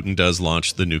Putin does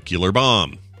launch the nuclear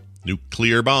bomb.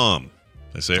 Nuclear bomb.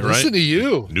 Did I say it right? Listen to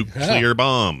you. Nuclear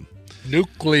bomb.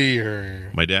 Nuclear.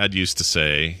 My dad used to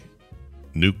say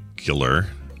nuclear.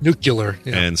 Nuclear.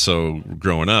 Yeah. And so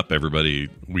growing up,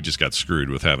 we just got screwed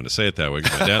with having to say it that way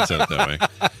because my dad said it that way.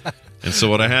 And so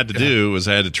what I had to do was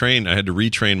I had to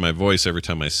retrain my voice every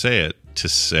time I say it to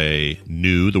say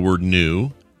the word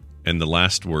new, and the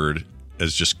last word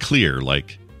as just clear,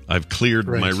 like I've cleared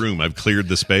my room, I've cleared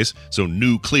the space. So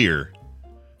nuclear.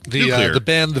 The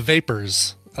band The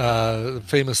Vapors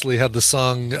famously had the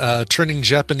song Turning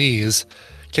Japanese.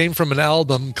 Came from an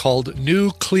album called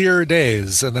New Clear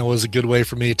Days, and that was a good way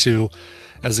for me to,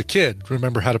 as a kid,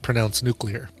 remember how to pronounce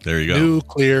nuclear. There you go. New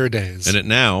Clear Days. And it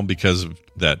now, because of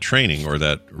that training or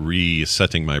that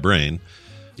resetting my brain,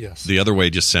 yes, the other way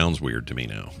just sounds weird to me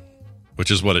now, which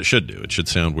is what it should do. It should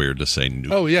sound weird to say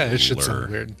nuclear. Oh, yeah, it should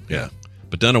sound weird. Yeah.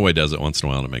 But Dunaway does it once in a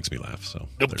while, and it makes me laugh. So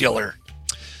nuclear.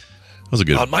 That was a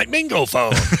good on my Mingo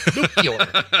phone. Nuclear.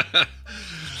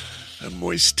 A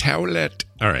moist towelette.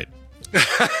 All right.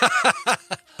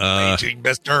 Aging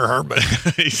Mr. Herman.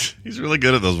 he's really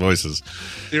good at those voices.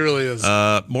 He really is.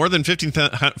 More than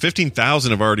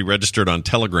 15,000 have already registered on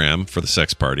Telegram for the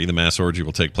sex party. The mass orgy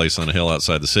will take place on a hill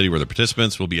outside the city, where the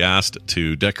participants will be asked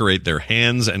to decorate their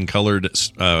hands and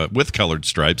with colored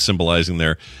stripes, symbolizing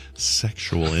their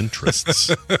sexual interests.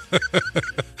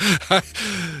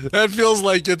 That feels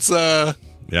like it's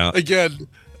again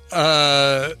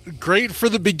great for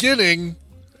the beginning.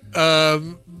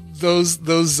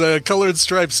 Those colored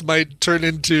stripes might turn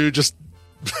into just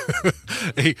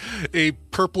a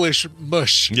purplish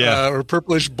mush, or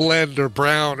purplish blend, or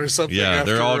brown, or something. Yeah,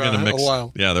 they're all going to mix.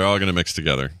 Yeah, they're all going to mix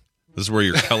together. This is where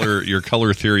your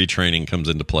color theory training comes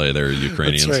into play. There,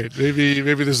 Ukrainians. That's right.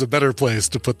 Maybe there's a better place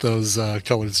to put those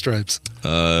colored stripes.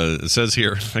 It says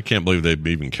here, I can't believe they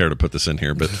even care to put this in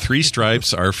here, but 3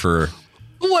 stripes are for.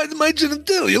 Why do my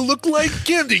genitalia look like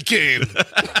candy cane?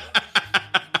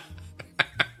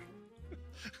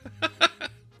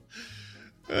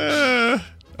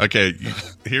 Okay,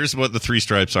 here's what the 3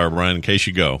 stripes are, Brian, in case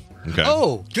you go. Okay.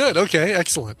 Oh, good. Okay,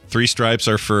 excellent. 3 stripes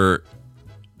are for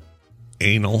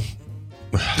anal.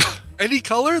 Any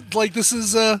color? Like this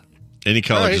is any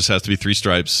color, right. Just has to be 3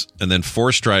 stripes, and then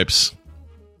 4 stripes.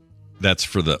 That's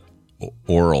for the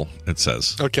oral. It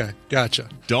says. Okay, gotcha.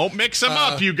 Don't mix them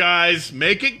up, you guys.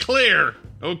 Make it clear,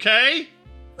 okay?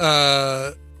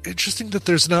 Interesting that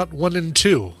there's not 1 and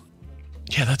 2.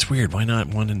 Yeah, that's weird. Why not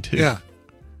 1 and 2? Yeah.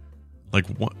 Like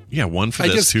 1 for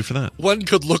this, 2 for that. 1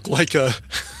 could look like a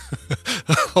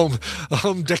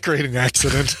home decorating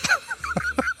accident.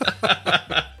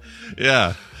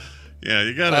 Yeah,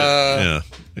 you gotta.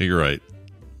 Yeah, you're right.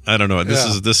 I don't know.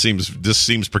 This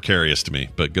seems precarious to me.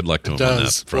 But good luck to him on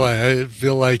that front. Boy, I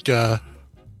feel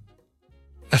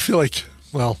like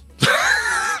well.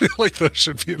 Like those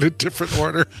should be in a different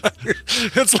order.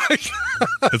 It's like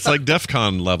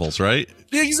DEFCON levels, right?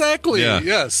 Exactly. Yeah.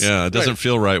 Yes. Yeah. It doesn't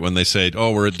feel right when they say,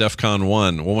 "Oh, we're at DEFCON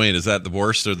 1." Well, wait, is that the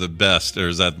worst or the best, or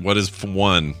is that what is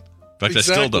 1? In fact, I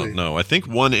still don't know. I think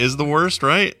 1 is the worst,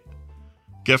 right?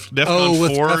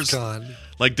 DEFCON 4 is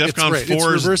like DEFCON 4 It's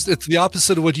reversed. It's the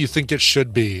opposite of what you think it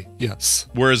should be. Yes.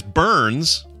 Whereas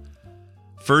burns,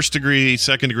 1st degree,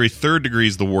 2nd degree, 3rd degree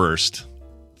is the worst.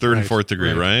 3rd and 4th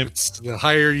degree, right? The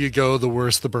higher you go, the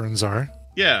worse the burns are.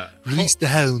 Yeah. Release the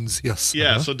hounds, yes.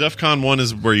 Yeah, so DEFCON 1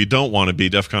 is where you don't want to be.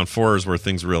 DEFCON 4 is where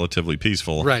things are relatively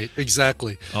peaceful. Right,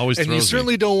 exactly. Always and you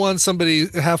certainly don't want somebody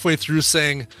halfway through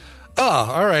saying,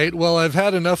 all right, well, I've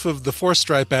had enough of the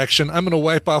 4-stripe action. I'm going to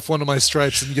wipe off one of my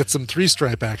stripes and get some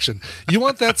 3-stripe action. You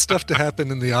want that stuff to happen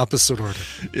in the opposite order.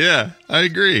 Yeah, I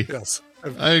agree. Yes.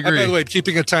 I agree. By the way,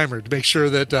 keeping a timer to make sure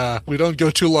that we don't go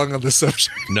too long on this subject.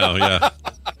 No, yeah.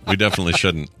 We definitely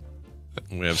shouldn't.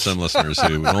 We have some listeners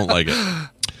who don't like it.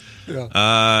 Yeah.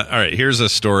 All right, here's a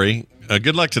story.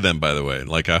 Good luck to them, by the way.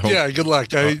 Like I hope. Yeah, good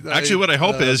luck. Actually, what I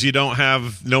hope is you don't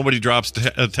have nobody drops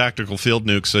a tactical field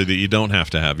nuke so that you don't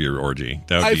have to have your orgy.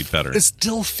 That would be better. I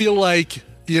still feel like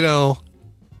if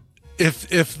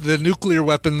the nuclear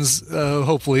weapons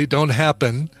hopefully don't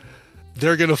happen,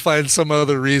 they're going to find some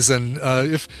other reason.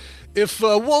 If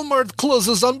Walmart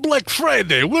closes on Black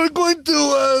Friday, we're going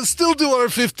to still do our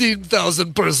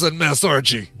 15,000 person mass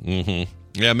orgy. Mm-hmm.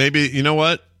 Yeah, maybe, you know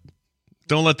what?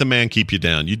 Don't let the man keep you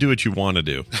down. You do what you want to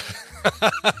do.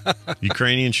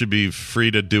 Ukrainians should be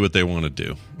free to do what they want to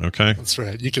do. Okay? That's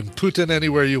right. You can Putin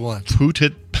anywhere you want.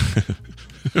 Putin.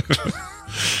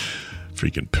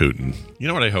 Freaking Putin. You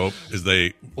know what I hope is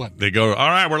they go, all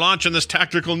right, we're launching this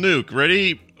tactical nuke.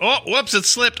 Ready? Oh, whoops, it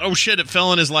slipped. Oh, shit, it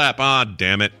fell in his lap. Ah,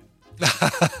 damn it.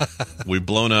 We've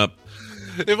blown up.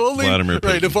 If only,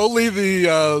 right? If only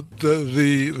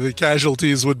the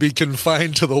casualties would be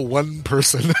confined to the one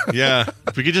person. Yeah,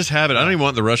 if we could just have it. I don't even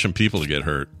want the Russian people to get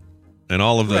hurt, and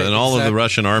all of the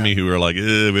Russian army who are like,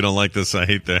 we don't like this. I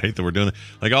hate that we're doing it.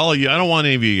 Like all of you, I don't want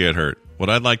any of you to get hurt. What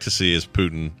I'd like to see is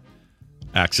Putin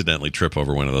accidentally trip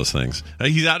over one of those things.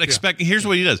 He's out expecting. Here's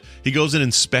what he does. He goes and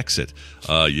inspects it.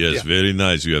 Yes, very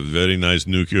nice. You have very nice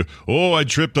nuclear. Oh, I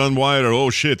tripped on wire. Oh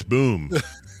shit! Boom.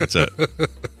 That's it.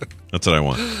 That's what I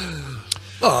want.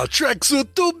 Oh,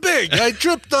 tracksuit too big. I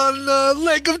tripped on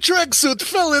leg of tracksuit,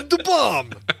 fell into bomb.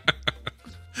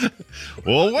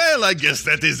 Oh, well, I guess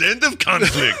that is end of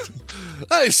conflict.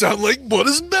 I sound like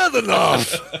Boris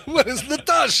Badenov. Where is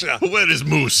Natasha? Where is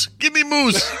Moose? Give me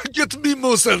Moose. Get me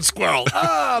Moose and Squirrel.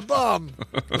 Bomb.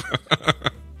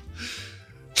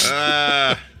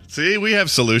 See, we have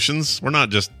solutions. We're not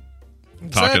just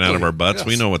talking out of our butts. Yes.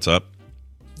 We know what's up.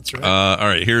 That's right. All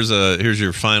right, here's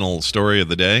your final story of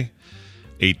the day.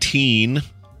 A teen,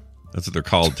 that's what they're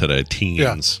called today,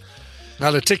 teens. Yeah.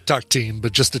 Not a TikTok teen,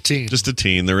 but just a teen. Just a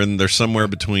teen. They're somewhere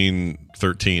between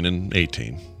 13 and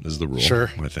 18 is the rule, sure.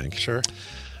 I think. Sure.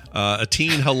 A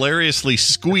teen hilariously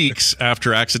squeaks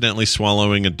after accidentally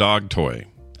swallowing a dog toy.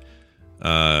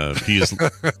 This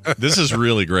is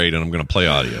really great, and I'm going to play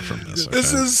audio from this. Okay?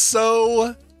 This is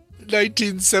so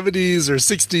 1970s or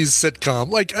 60s sitcom.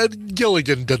 Like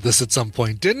Gilligan did this at some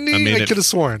point, didn't he? I could have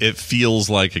sworn. It feels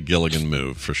like a Gilligan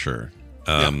move for sure.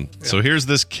 So here's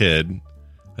this kid.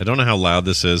 I don't know how loud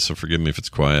this is, so forgive me if it's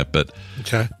quiet. But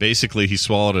basically, he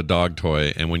swallowed a dog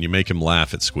toy, and when you make him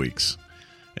laugh, it squeaks.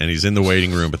 And he's in the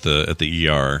waiting room at the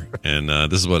ER, and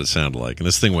this is what it sounded like. And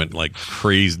this thing went like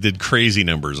crazy, did crazy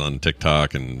numbers on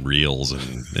TikTok and Reels and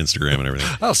Instagram and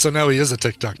everything. Oh, so now he is a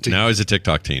TikTok teen. Now he's a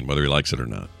TikTok teen, whether he likes it or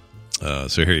not.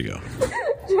 So here you go.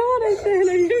 Jonathan,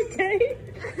 are you okay?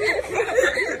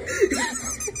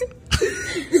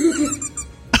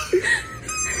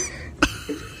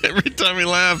 Every time he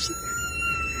laughs.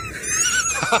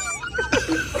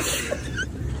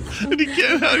 And he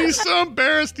can't out. He's so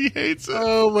embarrassed. He hates it.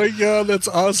 Oh my God, that's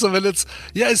awesome. And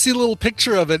I see a little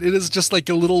picture of it. It is just like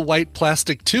a little white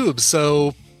plastic tube.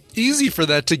 So easy for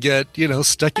that to get,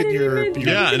 stuck in your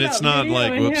yeah, and it's not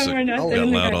like, whoops, it got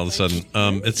loud all of a sudden.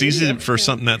 It's easy for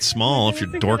something that small if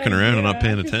you're dorking around and not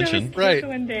paying attention. Right.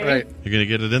 You're going to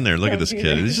get it in there. Look at this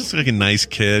kid. He's just like a nice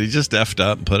kid. He just effed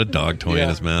up and put a dog toy in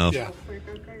his mouth. Yeah.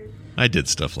 I did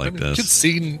stuff like this. You could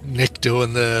see Nick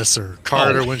doing this, or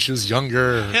Carter when she was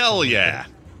younger. Hell yeah.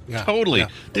 Totally. Yeah.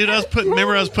 Dude, I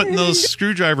was putting those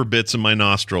screwdriver bits in my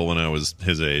nostril when I was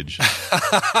his age.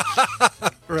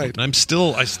 Right. I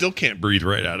still can't breathe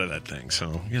right out of that thing,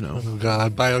 so, Oh,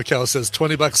 God. BioCow says,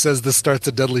 $20 says this starts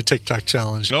a deadly TikTok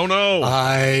challenge. Oh, no.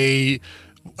 I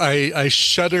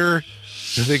shudder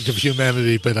to think of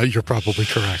humanity, but you're probably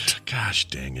correct. Gosh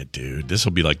dang it, dude. This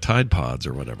will be like Tide Pods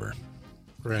or whatever.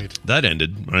 Right. That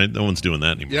ended, right? No one's doing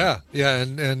that anymore. Yeah,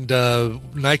 and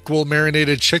NyQuil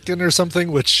marinated chicken or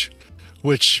something, which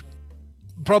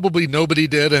probably nobody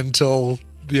did until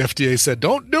the FDA said,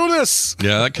 don't do this.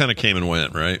 Yeah, that kind of came and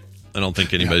went, right? I don't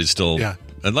think anybody's still... Yeah.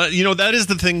 That is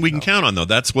the thing we can count on, though.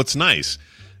 That's what's nice.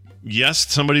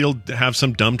 Yes, somebody will have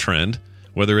some dumb trend,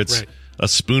 whether it's a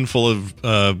spoonful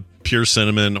of pure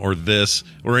cinnamon or this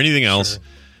or anything else. Sure.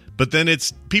 But then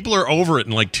people are over it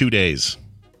in like 2 days.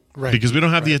 Right. Because we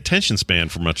don't have the attention span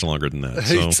for much longer than that.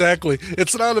 So. Exactly.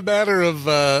 It's not a matter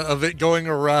of it going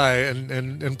awry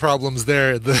and problems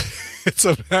there. It's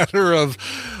a matter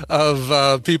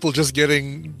of people just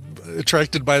getting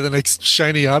attracted by the next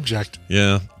shiny object.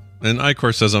 Yeah. And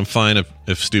Icor says, I'm fine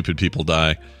if stupid people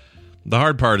die. The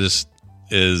hard part is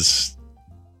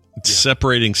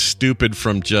separating stupid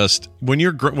from just... When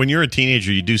you're a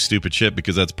teenager, you do stupid shit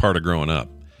because that's part of growing up.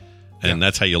 And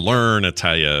that's how you learn. That's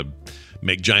how you...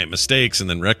 make giant mistakes and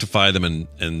then rectify them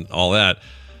and all that.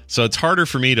 So it's harder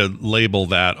for me to label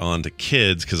that onto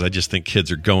kids because I just think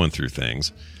kids are going through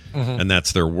things and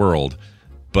that's their world.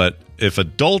 But if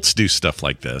adults do stuff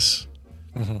like this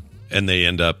and they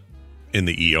end up in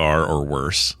the ER or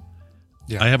worse,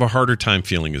 I have a harder time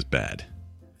feeling as bad.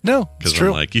 No, it's true.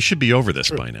 I'm like, you should be over this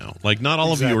by now. Like, not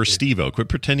all of you are Steve-O. Quit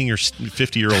pretending you're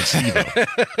 50-year-old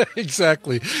Steve-O.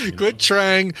 Exactly. Quit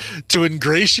trying to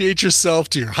ingratiate yourself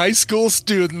to your high school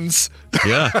students.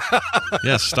 Yeah.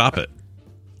 Yeah, stop it.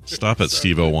 Stop it,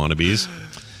 Steve-O wannabes.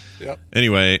 Yep.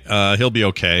 Anyway, he'll be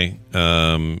okay.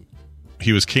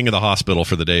 He was king of the hospital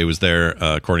for the day he was there,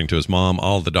 according to his mom.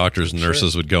 All the doctors and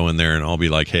nurses would go in there and all be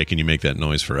like, hey, can you make that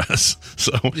noise for us?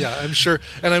 So yeah, I'm sure.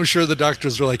 And I'm sure the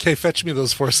doctors were like, hey, fetch me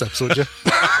those forceps, would you?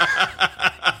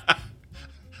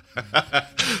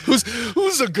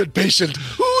 Who's a good patient?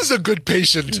 Who's a good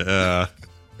patient?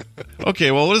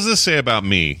 Okay, well, what does this say about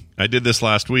me? I did this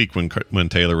last week when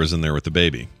Taylor was in there with the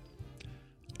baby.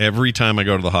 Every time I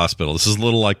go to the hospital, this is a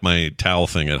little like my towel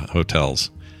thing at hotels.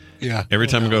 Yeah. Every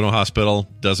time I go to a hospital,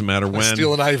 doesn't matter when.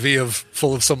 Steal an IV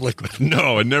full of some liquid.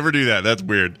 No, I never do that. That's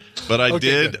weird. But I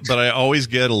did. Good. But I always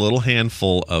get a little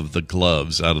handful of the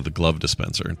gloves out of the glove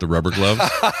dispenser, the rubber gloves.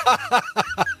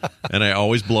 And I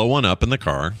always blow one up in the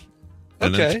car.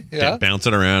 And then bounce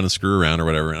it around and screw around or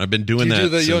whatever. And I've been doing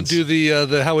that. You don't do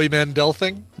the Howie Mandel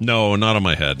thing? No, not on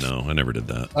my head. No, I never did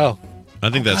that. Oh. I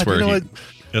think that's where he.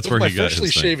 That's where he got his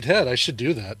freshly shaved head. I should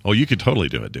do that. Oh, you could totally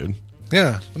do it, dude.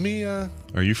 Yeah. Let me. Are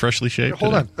you freshly shaved?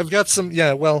 Hold on. I've got some.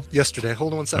 Yeah. Well, yesterday.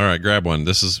 Hold on one second. All right, grab one.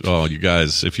 This is. Oh, you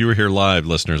guys, if you were here live,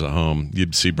 listeners at home,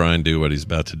 you'd see Brian do what he's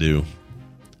about to do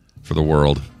for the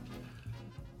world.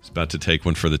 He's about to take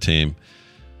one for the team.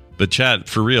 But Chad,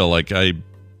 for real, like I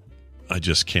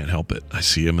just can't help it. I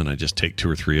see him and I just take 2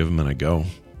 or 3 of them and I go.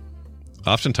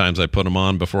 Oftentimes I put them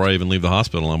on before I even leave the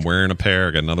hospital. I'm wearing a pair.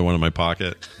 I got another one in my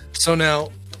pocket. So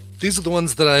now, these are the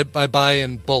ones that I buy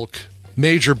in bulk,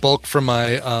 major bulk for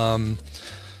my for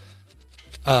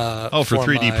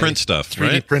 3D print stuff, 3D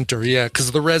right? 3D printer, yeah, because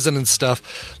of the resin and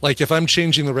stuff. Like if I'm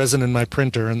changing the resin in my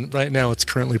printer, and right now it's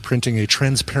currently printing a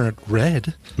transparent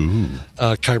red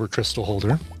kyber crystal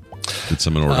holder. Did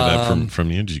someone order that from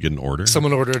you? Did you get an order?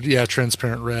 Someone ordered,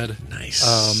 transparent red.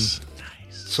 Nice.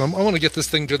 So I want to get this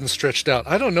thing good and stretched out.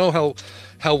 I don't know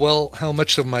how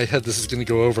much of my head this is going to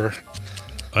go over.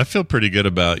 I feel pretty good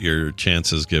about your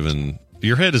chances given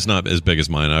your head is not as big as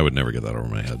mine. I would never get that over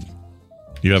my head.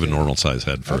 You have a normal size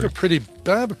head for I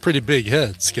have a pretty big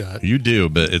head, Scott. You do,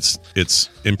 but it's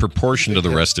in proportion to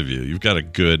the rest of you. You've got a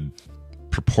good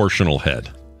proportional head.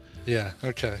 Yeah,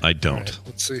 okay. I don't. All right,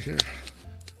 let's see here.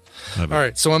 All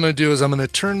right, so what I'm going to do is I'm going to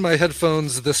turn my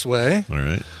headphones this way. All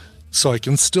right. So I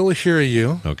can still hear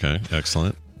you. Okay,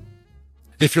 excellent.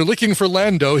 If you're looking for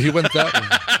Lando, he went that way.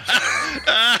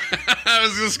 I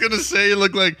was just going to say you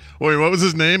look like... Wait, what was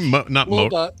his name?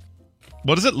 Lobot.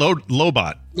 What is it?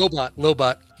 Lobot.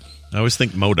 Lobot. I always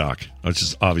think MODOK, which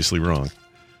is obviously wrong.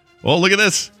 Oh, look at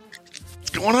this. What's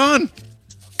going on?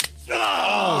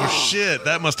 Oh, shit.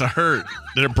 That must have hurt.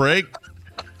 Did it break?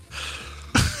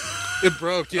 It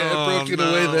broke. Yeah, it broke in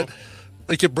a way that...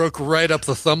 Like it broke right up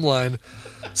the thumb line.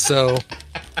 So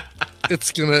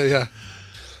it's going to... Yeah.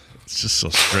 It's just so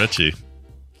stretchy.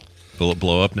 Will it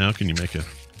blow up now? Can you make it?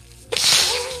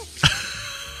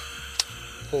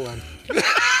 Hold on.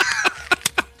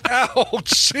 Ow,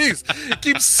 jeez. It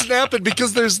keeps snapping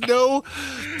because there's no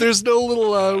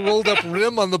little rolled up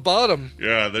rim on the bottom.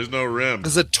 Yeah, there's no rim.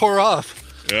 Because it tore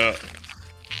off. Yeah.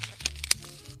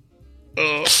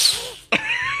 Oh.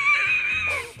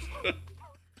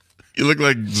 You look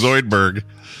like Zoidberg.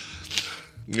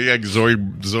 You got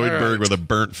Zoidberg with a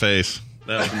burnt face.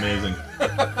 That was amazing.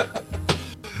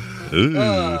 Ooh,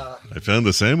 I found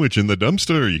the sandwich in the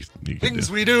dumpster. Things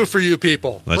we do for you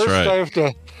people. That's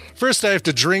right. First, I have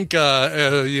to drink,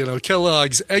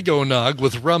 Kellogg's Eggonog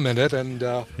with rum in it, and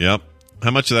yep.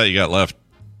 How much of that you got left?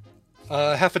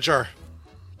 Half a jar.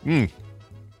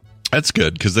 That's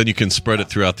good because then you can spread it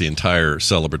throughout the entire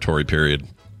celebratory period.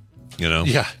 You know.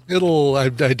 Yeah, I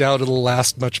doubt it'll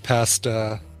last much past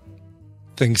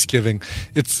Thanksgiving.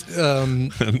 It's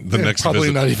the next probably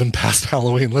visit. Not even past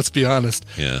Halloween. Let's be honest.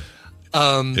 Yeah.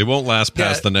 It won't last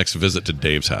past the next visit to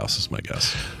Dave's house, is my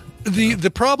guess.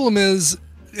 The problem is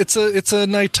it's a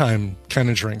nighttime kind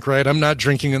of drink, right? I'm not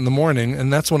drinking it in the morning,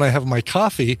 and that's when I have my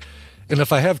coffee. And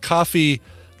if I have coffee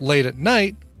late at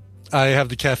night, I have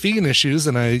the caffeine issues,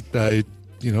 and I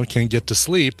can't get to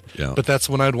sleep. Yeah. But that's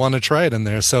when I'd want to try it in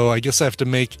there. So I guess I have to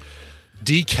make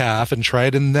decaf and try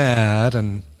it in that.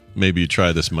 And maybe you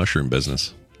try this mushroom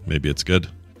business. Maybe it's good.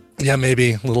 Yeah,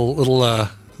 maybe little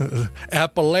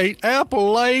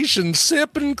Appalachian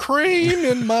sipping cream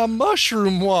in my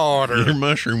mushroom water. Your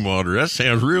mushroom water. That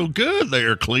sounds real good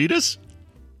there, Cletus.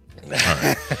 All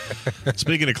right.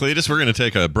 Speaking of Cletus, we're going to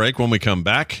take a break. When we come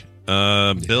back,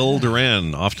 Bill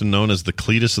Duran, often known as the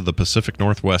Cletus of the Pacific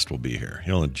Northwest, will be here.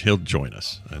 He'll join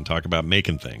us and talk about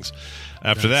making things.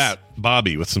 After that,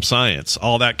 Bobby with some science.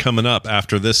 All that coming up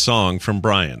after this song from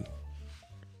Brian.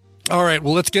 All right,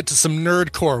 well, let's get to some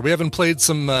nerdcore. We haven't played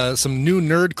some new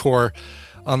nerdcore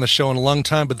on the show in a long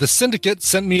time, but the Syndicate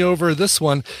sent me over this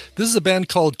one. This is a band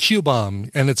called Q-Bomb,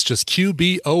 and it's just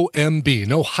Q-B-O-M-B.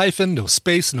 No hyphen, no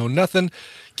space, no nothing.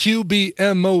 Q-B-O-M-B.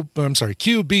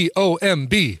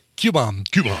 Q-Bomb.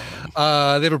 Q-Bomb.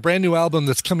 They have a brand new album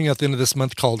that's coming out at the end of this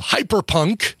month called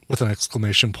Hyperpunk, with an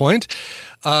exclamation point.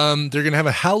 They're going to have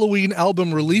a Halloween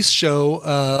album release show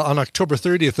on October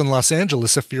 30th in Los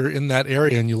Angeles. If you're in that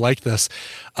area and you like this,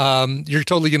 you're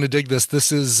totally going to dig this.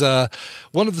 This is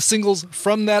one of the singles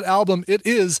from that album. It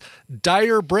is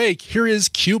Dire Break. Here is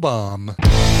Q-Bomb.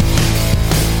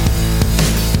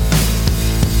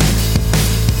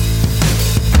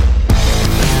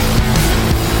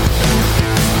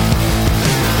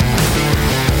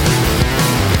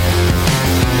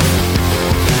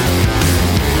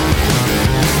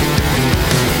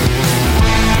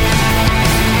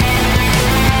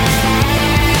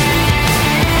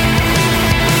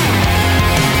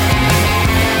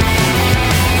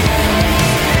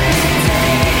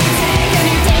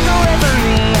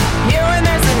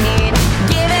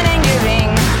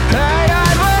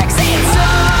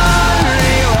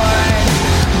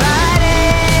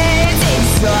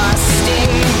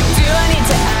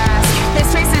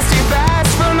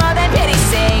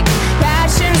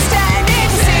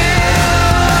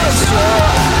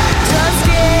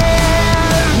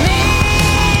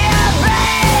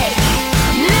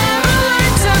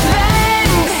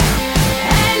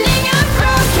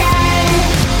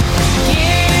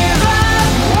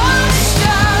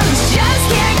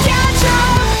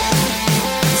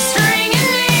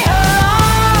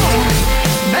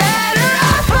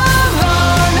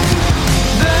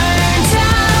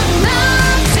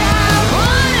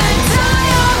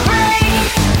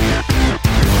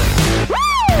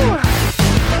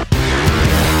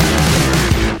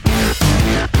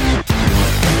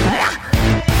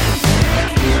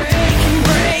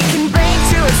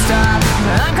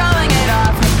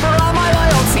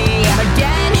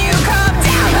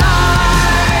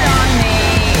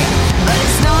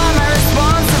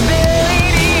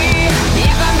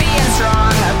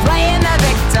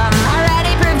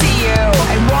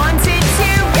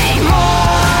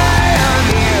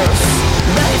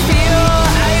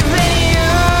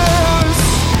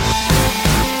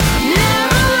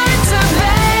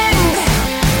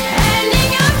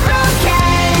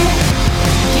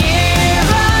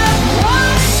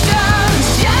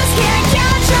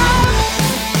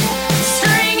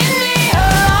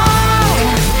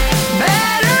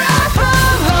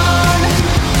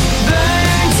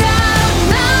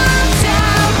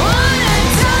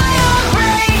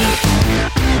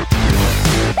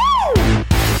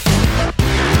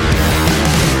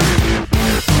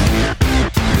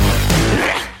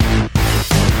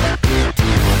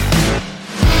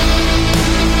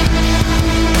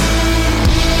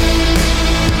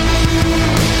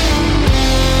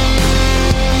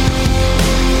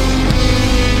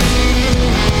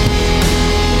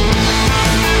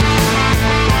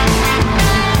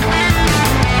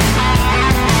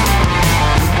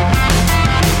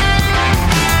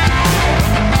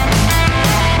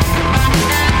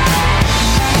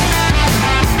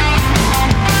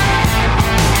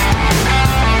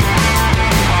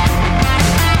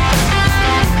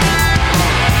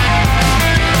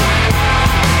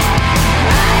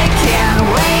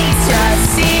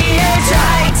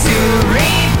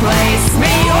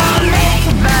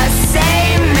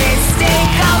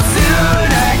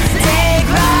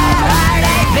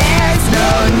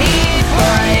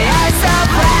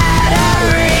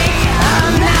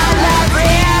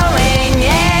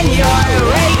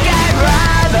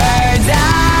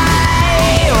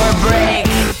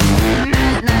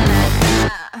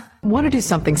 Want to do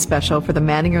something special for the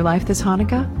man in your life this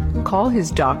Hanukkah? Call his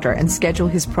doctor and schedule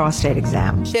his prostate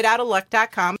exam.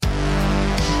 Shitoutaluck.com.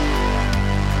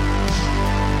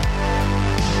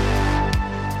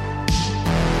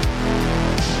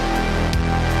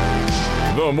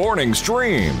 The Morning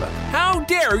Stream. How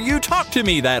dare you talk to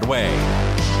me that way?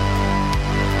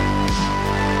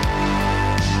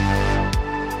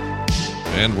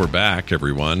 And we're back,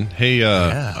 everyone. Hey,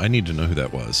 I need to know who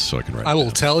that was so I can write it I will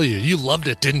down. tell you. You loved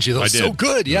it, didn't you? That was I did. so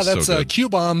good. Yeah, that's so good.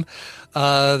 Q-Bomb. They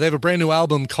have a brand new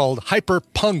album called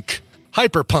Hyperpunk.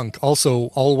 Hyperpunk, also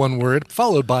all one word,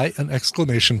 followed by an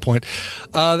exclamation point.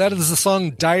 That is the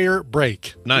song Dire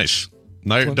Break. Nice.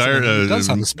 Dire Dire does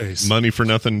have the space. Money for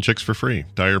nothing, chicks for free.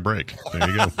 Dire Break. There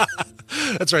you go.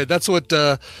 That's right. That's what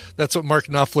Mark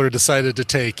Knopfler decided to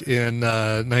take in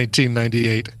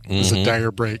 1998. It was a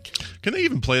dire break. Can they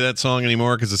even play that song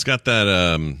anymore? Because it's got that.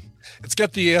 It's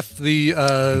got the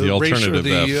alternative racial,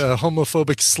 the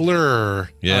homophobic slur.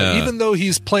 Yeah. Even though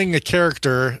he's playing a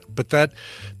character, but that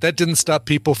didn't stop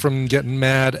people from getting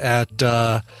mad at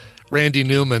Randy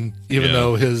Newman, even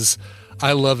though his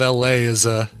 "I Love L.A." is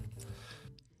a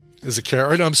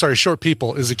character. No, I'm sorry, Short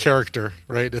People is a character,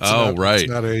 right? It's right. It's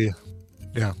not a.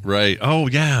 Yeah. Right. Oh,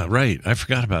 yeah. Right. I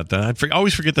forgot about that. I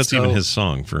always forget that's even his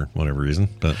song for whatever reason.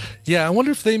 But yeah, I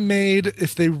wonder if they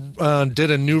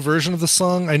did a new version of the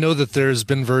song. I know that there's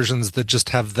been versions that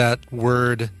just have that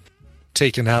word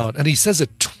taken out, and he says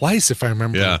it twice, if I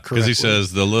remember. Yeah, correctly. because he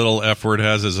says the little F word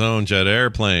has his own jet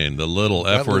airplane. The little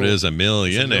F word is a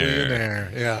millionaire.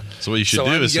 Yeah. So what you should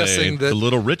do is say the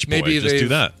little rich boy. Just do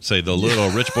that. Say the little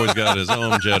rich boy's got his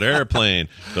own jet airplane.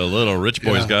 The little rich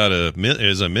boy's got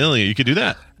is a million. You could do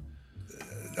that.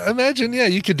 Imagine,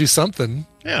 you could do something.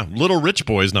 Yeah, little rich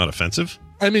boy is not offensive.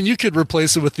 I mean, you could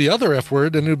replace it with the other F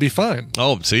word, and it would be fine.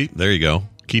 Oh, see, there you go.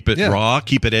 Keep it raw,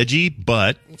 keep it edgy,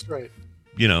 but that's right.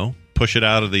 Push it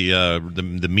out of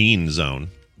the mean zone.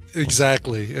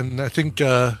 Exactly, and I think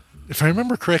if I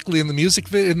remember correctly, in the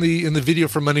music in the video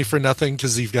for Money for Nothing,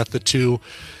 because you've got the two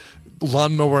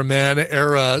Lawnmower Man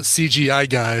era CGI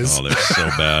guys. Oh, they're so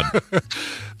bad.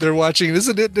 They're watching.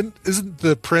 Isn't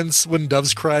the Prince When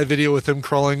Doves Cry video with him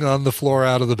crawling on the floor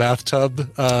out of the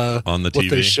bathtub on the TV? What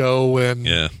they show when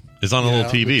it's on a little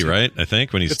TV, right? I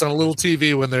think when it's on a little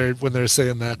TV when they're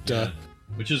saying that.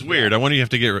 Which is weird. I wonder, do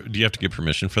you have to get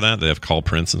permission for that? They have to call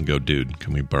Prince and go, dude,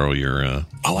 can we borrow your I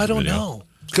don't video? know.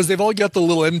 Because they've all got the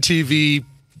little MTV,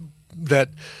 that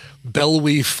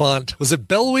Bellwee font. Was it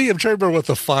Bellwee? I'm trying to remember what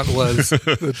the font was.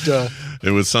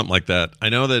 It was something like that. I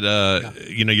know that,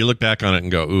 you look back on it and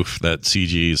go, oof, that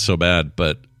CG is so bad.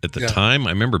 But at the time, I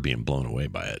remember being blown away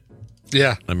by it.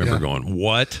 Yeah. I remember going,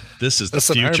 what? This is the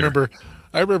future.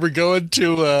 I remember going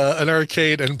to an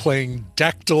arcade and playing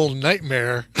Dactyl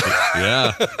Nightmare.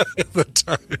 Yeah. At the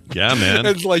time. Yeah, man.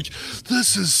 And like,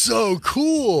 this is so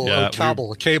cool. Yeah,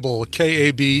 Cable, Kabel.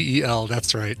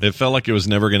 That's right. It felt like it was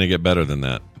never going to get better than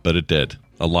that, but it did.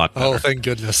 A lot better. Oh, thank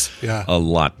goodness. Yeah. A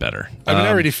lot better. I mean, I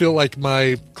already feel like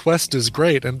my Quest is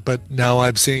great, but now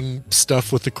I'm seeing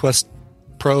stuff with the Quest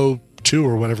Pro 2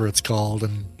 or whatever it's called.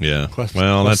 And Quest,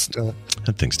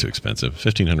 that thing's too expensive.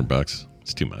 $1,500.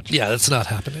 It's too much. Yeah, that's not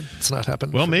happening. It's not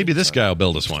happening. Well, maybe this guy will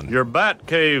build us one. Your bat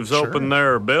cave's open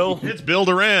there, Bill. It's Bill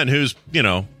Duran, who's,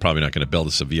 probably not going to build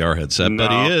us a VR headset,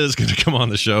 but he is going to come on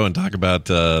the show and talk about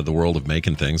the world of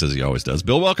making things, as he always does.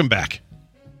 Bill, welcome back.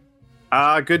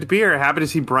 Good to be here. Happy to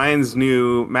see Brian's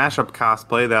new mashup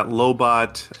cosplay. That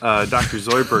Lobot Dr.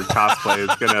 Zoidberg cosplay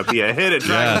is going to be a hit at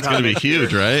Dragon. Yeah, it's going to be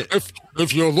huge, right?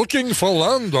 If you're looking for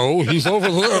Lando, he's over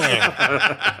there.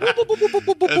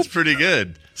 That's pretty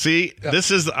good. See,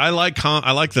 this is I like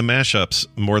the mashups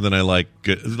more than I like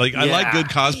good. I like good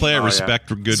cosplay. I respect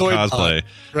good cosplay.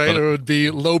 Right? It would be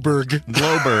Loberg.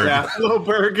 Yeah,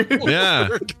 Loberg.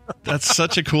 Yeah, that's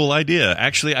such a cool idea.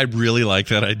 Actually, I really like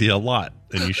that idea a lot,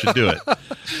 and you should do it.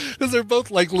 Because they're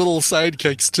both like little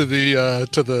sidekicks to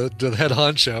the head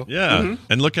honcho. Yeah,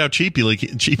 and look how cheaply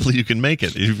you can make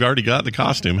it. You've already got the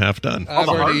costume half done. All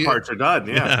the hard parts are done.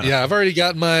 Yeah. I've already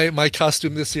got my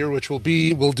costume this year, which we'll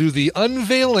do the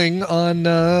unveiling on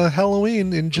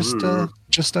Halloween in just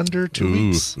under 2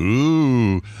 weeks.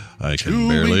 Ooh, I can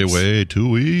barely wait 2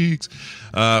 weeks.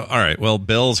 All right, well,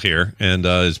 Bill's here, and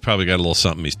he's probably got a little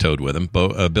something he's towed with him. Bill,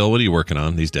 what are you working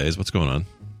on these days? What's going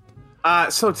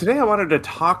on? So today I wanted to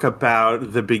talk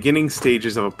about the beginning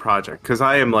stages of a project, because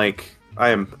I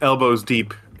am elbows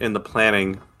deep in the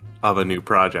planning of a new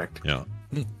project. Yeah.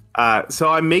 So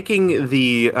I'm making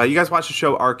the. You guys watch the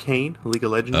show Arcane, League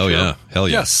of Legends? Oh show? yeah, hell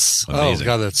yeah! Yes. Amazing.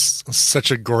 Oh god, that's such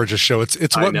a gorgeous show.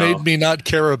 It's what made me not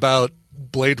care about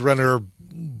Blade Runner,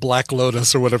 Black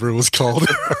Lotus, or whatever it was called.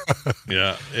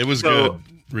 Yeah, it was good,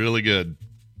 really good.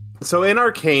 So in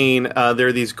Arcane, there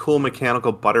are these cool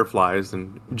mechanical butterflies,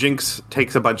 and Jinx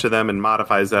takes a bunch of them and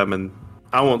modifies them, and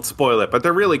I won't spoil it, but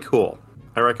they're really cool.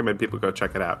 I recommend people go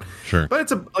check it out. Sure. But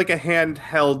it's like a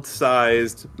handheld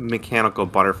sized mechanical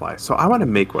butterfly. So I want to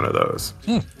make one of those.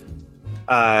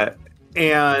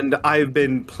 And I've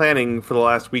been planning for the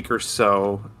last week or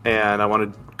so, and I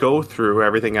want to go through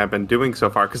everything I've been doing so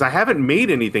far, because I haven't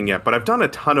made anything yet, but I've done a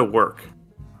ton of work.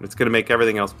 It's going to make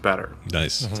everything else better.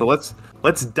 Nice. So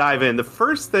let's dive in. The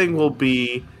first thing will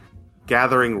be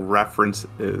gathering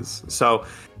references. So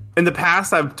in the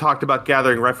past, I've talked about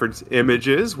gathering reference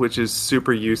images, which is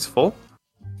super useful.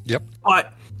 Yep.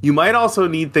 But You might also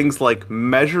need things like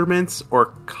measurements or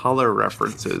color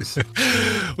references.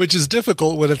 Which is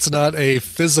difficult when it's not a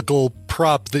physical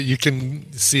prop that you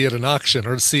can see at an auction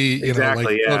or see,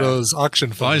 photos, auction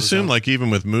photos. Well, I assume like even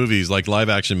with movies, like live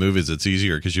action movies, it's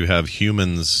easier because you have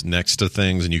humans next to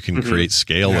things and you can create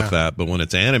scale with that. But when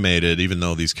it's animated, even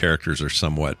though these characters are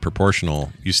somewhat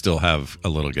proportional, you still have a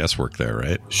little guesswork there,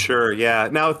 right? Sure, yeah.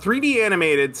 Now, 3D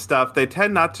animated stuff, they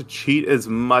tend not to cheat as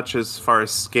much as far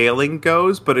as scaling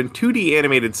goes, but in 2D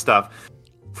animated stuff,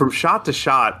 from shot to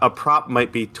shot, a prop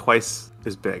might be twice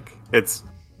as big. It's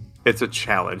a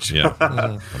challenge. Yeah,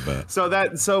 I bet.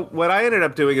 So what I ended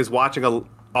up doing is watching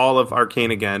all of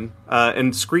Arcane again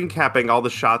and screen capping all the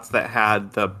shots that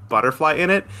had the butterfly in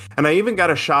it, and I even got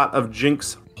a shot of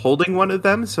Jinx holding one of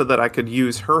them so that I could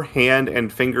use her hand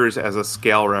and fingers as a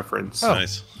scale reference. Oh,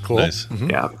 nice, cool. Nice.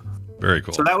 Yeah. Very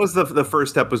cool. So that was the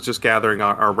first step, was just gathering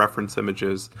our reference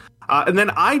images. And then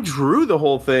I drew the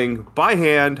whole thing by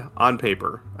hand on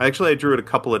paper. I drew it a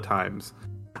couple of times.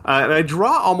 And I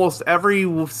draw almost every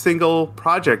single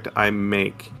project I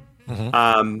make.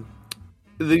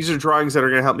 These are drawings that are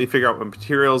going to help me figure out what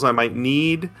materials I might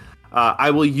need. I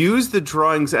will use the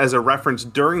drawings as a reference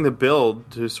during the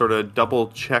build to sort of double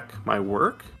check my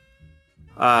work.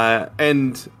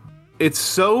 And it's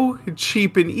so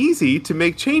cheap and easy to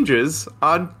make changes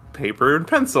on paper and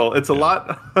pencil. It's a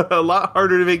lot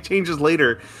harder to make changes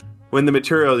later when the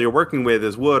material you're working with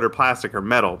is wood or plastic or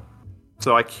metal.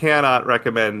 So I cannot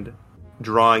recommend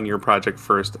drawing your project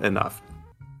first enough.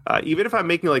 Even if I'm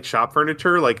making like shop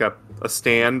furniture, like a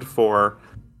stand for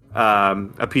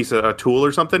a piece of a tool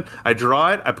or something, I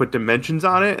draw it, I put dimensions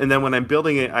on it, and then when I'm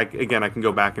building it, I can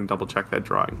go back and double check that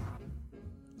drawing.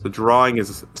 So drawing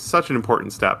is such an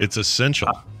important step. It's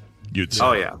essential. You'd say.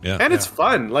 Oh yeah. And it's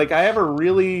fun. Like I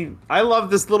love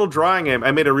this little drawing.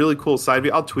 I made a really cool side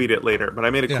view. I'll tweet it later, but I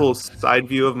made a cool side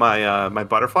view of my my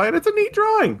butterfly, and it's a neat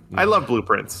drawing. I love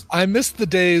blueprints. I miss the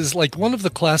days, like one of the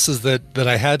classes that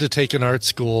I had to take in art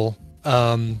school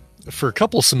for a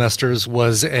couple semesters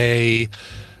was a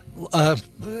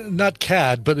not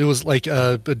CAD, but it was like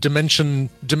a dimension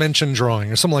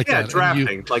drawing or something like that.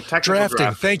 Drafting, like technical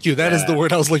drafting. Thank you. That is the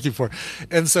word I was looking for.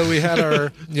 And so we had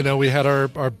our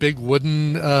our big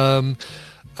wooden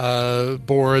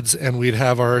boards, and we'd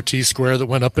have our T-square that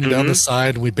went up and down the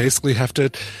side, and we basically have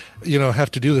to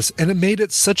do this. And it made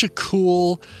it such a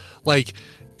cool,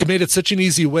 it made it such an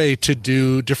easy way to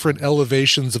do different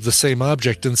elevations of the same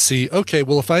object and see, okay,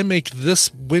 well, if I make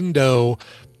this window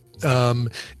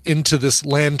into this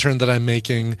lantern that I'm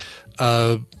making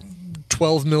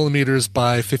 12 millimeters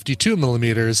by 52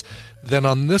 millimeters, then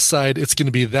on this side it's going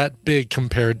to be that big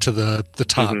compared to the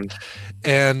top.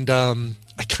 And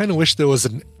I kind of wish there was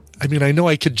I know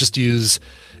I could just use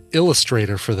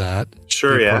Illustrator for that.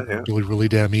 Sure, Really, really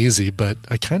damn easy, but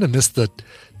I kind of miss the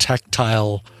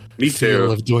tactile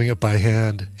feel of doing it by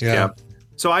hand. Yeah.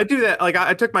 So I do that. Like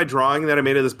I took my drawing that I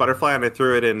made of this butterfly and I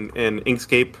threw it in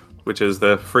Inkscape, which is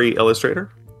the free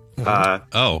Illustrator. I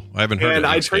haven't heard of it. And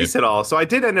I trace it all. So I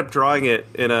did end up drawing it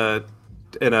in a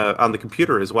on the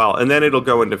computer as well. And then it'll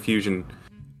go into Fusion.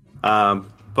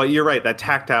 But you're right, that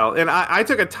tactile. And I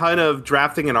took a ton of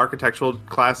drafting and architectural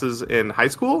classes in high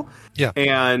school. Yeah.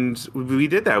 And we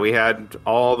did that. We had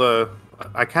all the...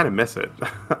 I kind of miss it.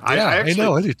 I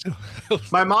know, I do too.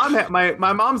 my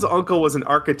mom's uncle was an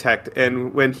architect,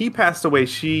 and when he passed away,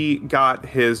 she got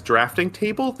his drafting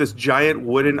table, this giant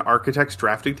wooden architect's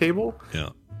drafting table. Yeah.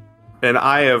 And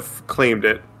I have claimed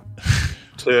it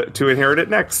to inherit it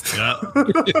next. Yeah.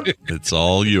 It's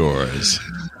all yours.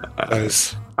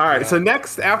 Nice. All right, so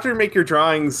next, after you make your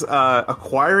drawings,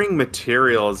 acquiring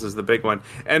materials is the big one.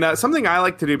 And something I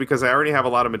like to do, because I already have a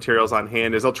lot of materials on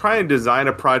hand, is I'll try and design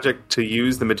a project to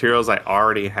use the materials I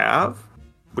already have,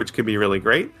 which can be really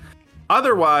great.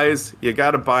 Otherwise, you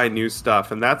got to buy new stuff,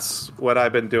 and that's what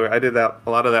I've been doing. I did a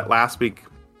lot of that last week.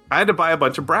 I had to buy a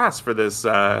bunch of brass for this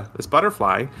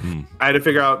butterfly. I had to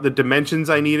figure out the dimensions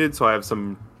I needed, so I have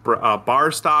some bar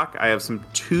stock. I have some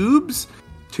tubes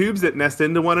that nest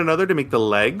into one another to make the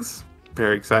legs.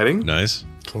 Very exciting. Nice.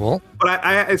 Cool. But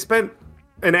I spent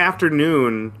an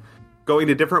afternoon going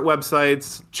to different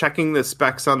websites, checking the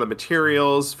specs on the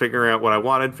materials, figuring out what I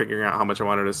wanted, figuring out how much I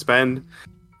wanted to spend.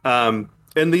 And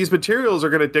these materials are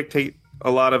going to dictate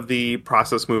a lot of the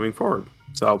process moving forward.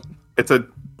 So it's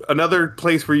another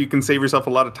place where you can save yourself a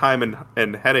lot of time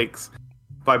and headaches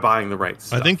by buying the right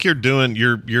stuff. I think you're doing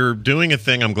a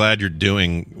thing I'm glad you're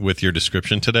doing with your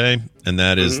description today, and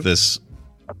that is this.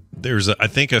 There's I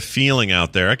think a feeling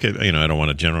out there. I don't want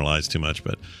to generalize too much,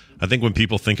 but I think when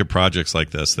people think of projects like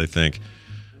this, they think,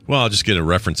 well, I'll just get a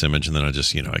reference image and then I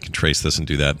just I can trace this and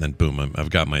do that, and then boom,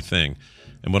 I've got my thing.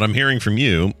 And what I'm hearing from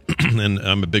you, and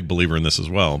I'm a big believer in this as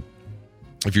well,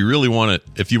 if you really want it,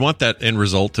 if you want that end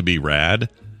result to be rad,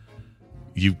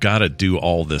 you've got to do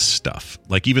all this stuff.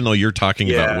 Like, even though you're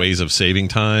talking about ways of saving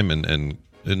time and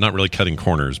not really cutting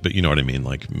corners, but you know what I mean,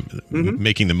 like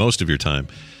making the most of your time,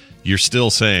 you're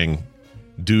still saying,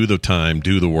 do the time,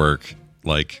 do the work.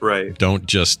 Like, don't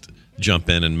just jump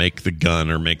in and make the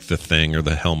gun or make the thing or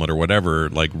the helmet or whatever.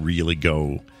 Like, really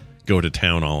go to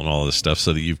town on all this stuff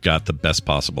so that you've got the best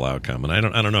possible outcome. And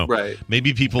I don't know. Right.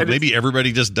 Maybe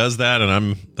everybody just does that, and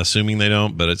I'm assuming they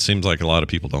don't, but it seems like a lot of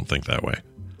people don't think that way.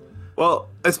 Well,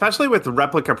 especially with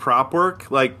replica prop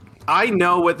work, like, I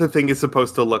know what the thing is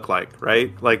supposed to look like,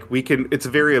 right? Like, it's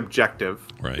very objective.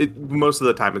 Right. Most of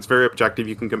the time, it's very objective.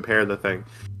 You can compare the thing.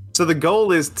 So the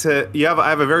goal is I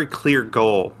have a very clear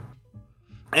goal.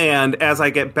 And as I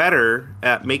get better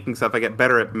at making stuff, I get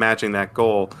better at matching that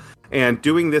goal. And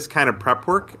doing this kind of prep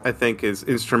work, I think, is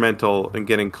instrumental in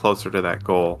getting closer to that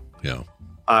goal. Yeah.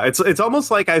 It's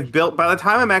almost like by the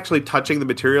time I'm actually touching the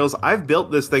materials, I've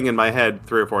built this thing in my head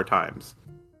 3 or 4 times.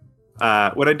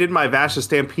 When I did my Vasha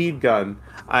Stampede gun,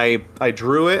 I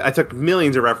drew it. I took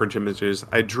millions of reference images.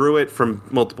 I drew it from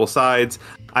multiple sides.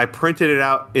 I printed it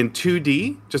out in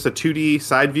 2D, just a 2D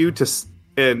side view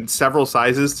in several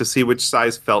sizes to see which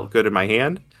size felt good in my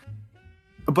hand.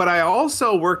 But I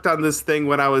also worked on this thing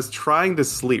when I was trying to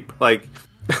sleep. Like,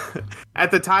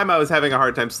 at the time, I was having a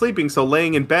hard time sleeping, so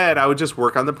laying in bed, I would just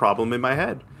work on the problem in my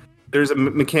head. There's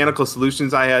mechanical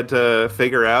solutions I had to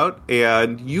figure out,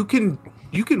 and you can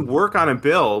work on a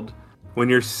build when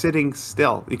you're sitting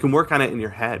still. You can work on it in your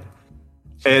head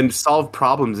and solve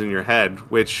problems in your head,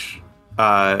 which,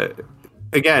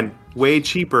 again, way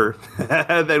cheaper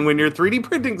than when you're 3D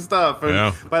printing stuff.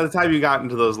 Yeah. By the time you got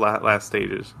into those last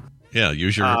stages. Yeah,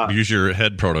 use your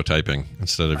head prototyping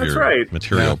instead of your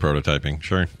material prototyping.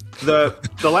 Sure. The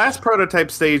last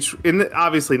prototype stage,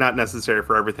 obviously not necessary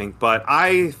for everything, but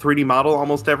I 3D model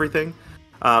almost everything.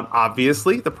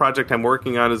 Obviously, the project I'm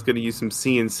working on is going to use some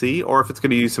CNC, or if it's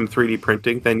going to use some 3D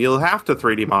printing, then you'll have to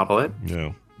 3D model it.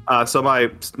 Yeah. So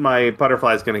my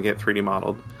butterfly is going to get 3D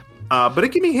modeled. But it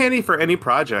can be handy for any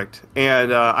project.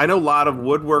 And I know a lot of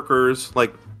woodworkers,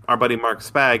 like our buddy Mark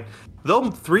Spag,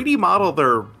 they'll 3D model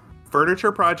their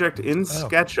furniture project in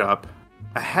SketchUp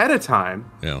ahead of time,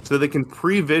 so they can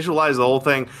pre-visualize the whole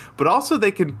thing, but also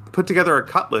they can put together a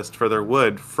cut list for their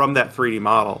wood from that 3D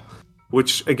model,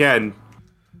 which again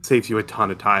saves you a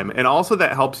ton of time, and also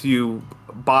that helps you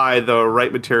buy the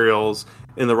right materials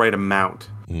in the right amount.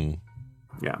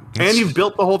 Yeah, and you've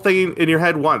built the whole thing in your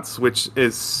head once, which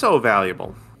is so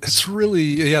valuable. It's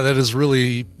really, that is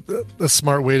really a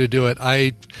smart way to do it.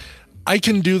 I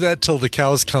can do that till the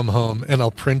cows come home, and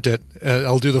I'll print it.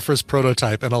 I'll do the first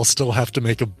prototype, and I'll still have to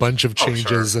make a bunch of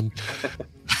changes. And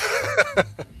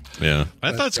yeah,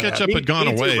 I thought SketchUp had gone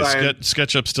away. Is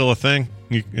SketchUp still a thing?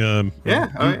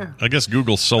 I guess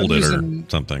Google sold it or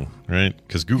something, right?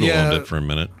 Because Google owned it for a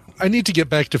minute. I need to get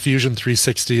back to Fusion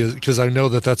 360 because I know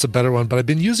that's a better one. But I've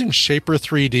been using Shaper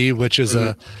 3D, which is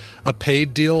a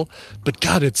paid deal. But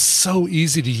God, it's so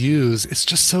easy to use. It's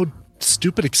just so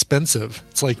stupid expensive.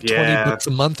 It's like $20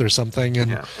 a month or something,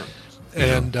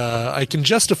 and I can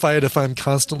justify it if I'm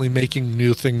constantly making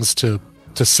new things to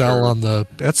sell on the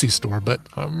Etsy store, but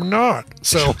I'm not.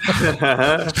 So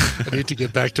I need to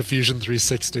get back to Fusion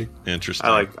 360. Interesting.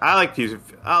 I like Fusion,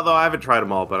 although I haven't tried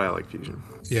them all, but I like Fusion.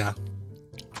 Yeah.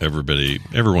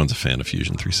 Everyone's a fan of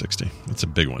Fusion 360. It's a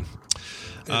big one.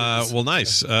 Well,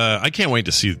 nice. I can't wait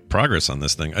to see progress on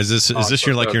this thing. Is this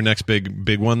your next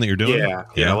big one that you're doing?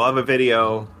 Yeah. We'll have a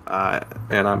video,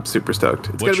 and I'm super stoked.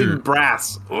 It's going to be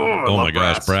brass. Oh my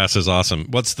gosh, brass is awesome.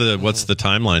 What's the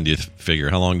timeline? Do you figure?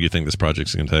 How long do you think this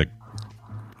project's going to take?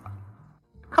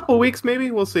 A couple weeks, maybe.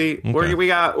 We'll see. Okay.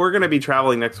 We're going to be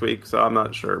traveling next week, so I'm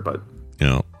not sure, but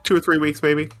 2 or 3 weeks,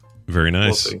 maybe. Very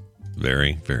nice. We'll see.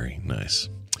 Very, very nice.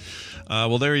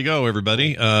 Well, there you go,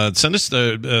 everybody. Send us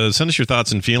your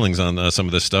thoughts and feelings on some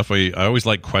of this stuff. I always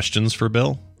like questions for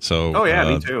Bill. So,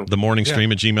 me too.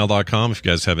 themorningstream@gmail.com. If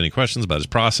you guys have any questions about his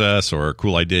process or a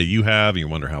cool idea you have, and you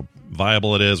wonder how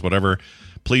viable it is, whatever,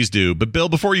 please do. But Bill,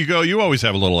 before you go, you always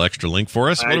have a little extra link for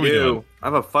us. What are we doing? I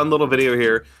have a fun little video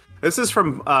here. This is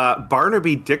from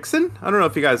Barnaby Dixon. I don't know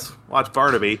if you guys watch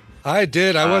Barnaby. I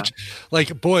did. I watched, in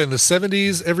the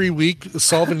 70s, every week,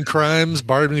 solving crimes,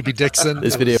 Barnaby Dixon.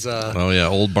 This video.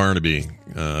 Old Barnaby.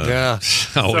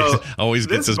 Always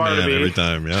gets his Barnaby, man every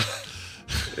time, yeah.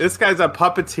 This guy's a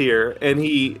puppeteer, and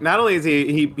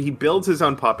he builds his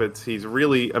own puppets. He's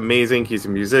really amazing. He's a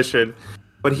musician.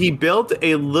 But he built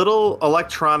a little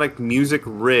electronic music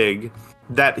rig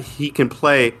that he can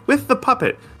play with the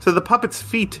puppet. So the puppet's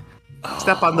feet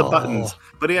step on the buttons.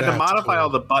 But he had to modify cool. all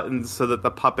the buttons so that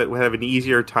the puppet would have an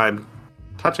easier time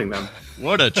touching them.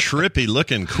 What a trippy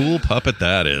looking cool puppet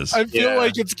that is. I feel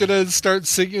like it's gonna start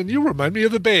singing "You Remind Me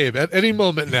of the Babe" at any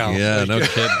moment now. Yeah, no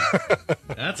kidding.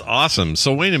 That's awesome.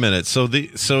 So wait a minute. So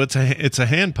it's a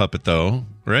hand puppet though,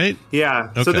 right?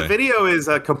 Yeah. So the video is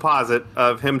a composite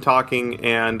of him talking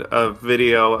and a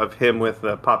video of him with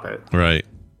the puppet. Right.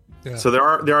 Yeah. So there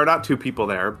are not two people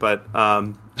there, but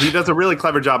he does a really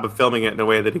clever job of filming it in a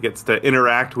way that he gets to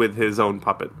interact with his own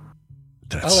puppet.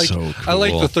 That's so cool. I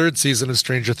like the third season of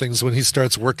Stranger Things when he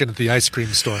starts working at the ice cream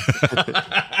store.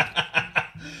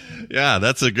 Yeah,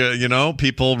 that's a good,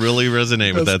 people really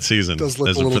resonate with that season. Does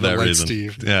look a little bit like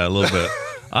Steve. Yeah, a little bit.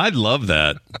 I love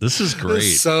that. This is great. This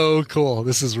is so cool.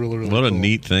 This is really, really cool. What a cool.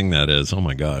 neat thing that is. Oh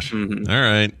my gosh. Mm-hmm. All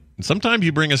right. Sometimes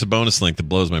you bring us a bonus link that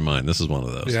blows my mind. This is one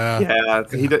of those. Yeah.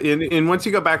 And once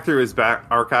you go back through his back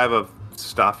archive of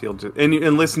stuff, you'll just and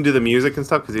listen to the music and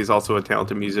stuff because he's also a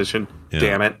talented musician. Yeah.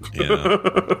 Damn it.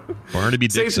 Yeah. Barnaby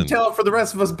Dixon. Save some talent for the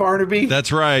rest of us, Barnaby.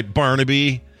 That's right,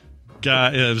 Barnaby.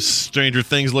 Guy, Stranger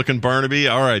Things looking Barnaby.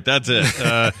 All right, that's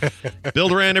it. Bill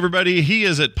Duran, everybody. He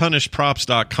is at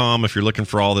punishedprops.com if you're looking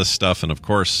for all this stuff. And of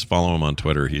course, follow him on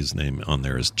Twitter. His name on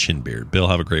there is Chinbeard. Bill,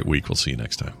 have a great week. We'll see you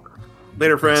next time.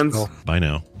 Later, friends. Bye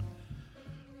now.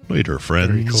 Later,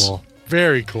 friends. Very cool.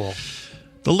 Very cool.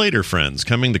 The Later Friends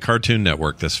coming to Cartoon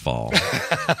Network this fall.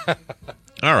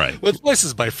 All right. With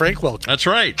voices by Frank Welker. That's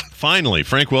right. Finally,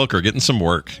 Frank Welker getting some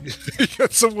work. He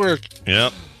got some work.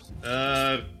 Yep.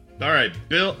 All right,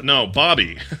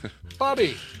 Bobby.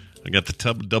 Bobby. I got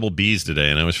the double B's today,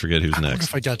 and I always forget who's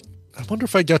next. I wonder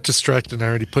if I got distracted and I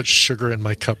already put sugar in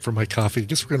my cup for my coffee. I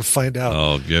guess we're going to find out.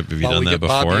 Oh, have you done that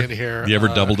before? Have you ever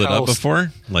doubled it up before?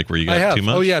 Like where you got too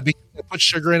much? Oh, yeah. I put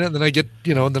sugar in it, and then I get,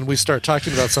 and then we start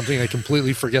talking about something. I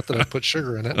completely forget that I put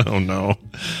sugar in it. Oh, no.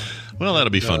 Well, that'll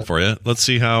be fun for you. Let's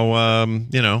see how,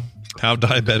 how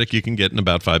diabetic you can get in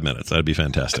about 5 minutes. That'd be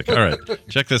fantastic. All right.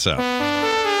 Check this out.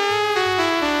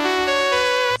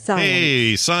 Science.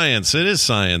 Hey, science. It is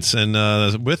science. And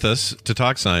with us to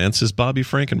talk science is Bobby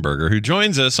Frankenberger, who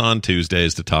joins us on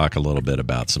Tuesdays to talk a little bit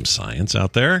about some science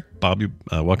out there. Bobby,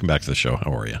 welcome back to the show.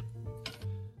 How are you?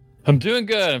 I'm doing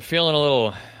good.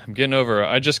 I'm getting over.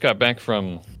 I just got back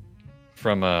from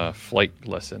a flight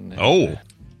lesson. Oh,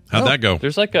 how'd that go?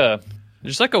 There's like a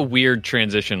weird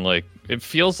transition. Like it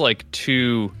feels like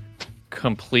two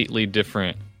completely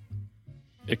different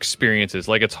experiences.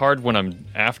 Like it's hard when I'm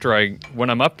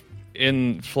up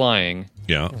in flying.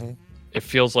 Yeah. Mm-hmm. It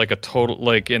feels like a total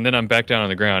and then I'm back down on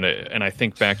the ground and I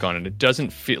think back on it. It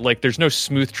doesn't feel like there's no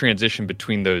smooth transition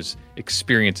between those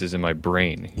experiences in my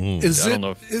brain. Is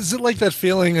it like that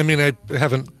feeling? I mean, I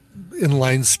haven't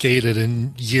inline skated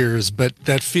in years, but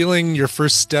that feeling your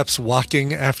first steps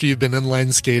walking after you've been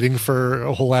inline skating for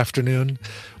a whole afternoon,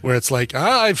 where it's like,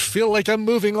 I feel like I'm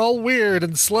moving all weird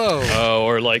and slow. Oh,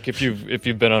 or like if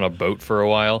you've been on a boat for a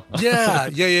while. Yeah.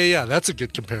 That's a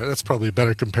good comparison. That's probably a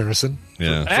better comparison.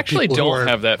 Yeah. I actually don't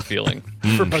have that feeling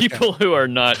for people who are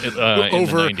not in the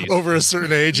 90s. Over a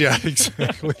certain age. Yeah,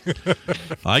 exactly.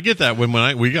 I get that when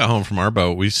we got home from our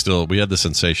boat, we had the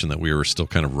sensation that we were still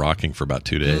kind of rocking for about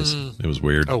 2 days. It was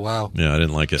weird. Oh, wow. Yeah, I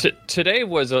didn't like it. Today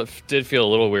did feel a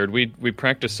little weird. We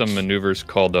practiced some maneuvers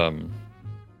called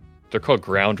they're called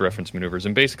ground reference maneuvers,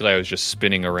 and basically I was just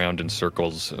spinning around in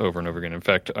circles over and over again. In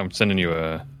fact, I'm sending you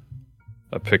a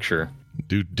picture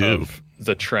of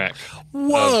the track.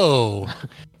 Whoa!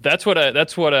 That's what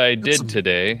I did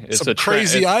today. It's some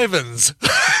crazy Ivans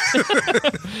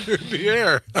in the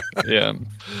air.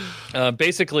 Yeah.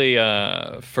 Basically,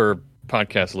 for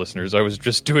podcast listeners, I was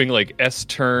just doing like S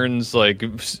turns, like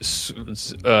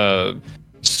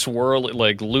swirl,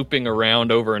 like looping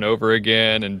around over and over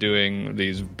again and doing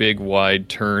these big wide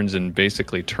turns and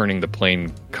basically turning the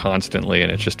plane constantly,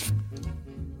 and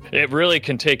it really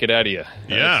can take it out of you.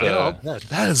 Yeah.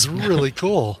 That is really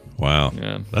cool. Wow.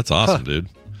 Yeah. That's awesome, dude.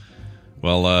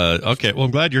 Well, okay. Well,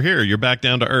 I'm glad you're here. You're back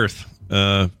down to earth.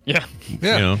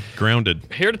 Grounded.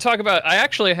 Here to talk about, I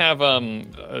actually have a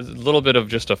little bit of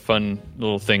just a fun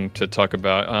little thing to talk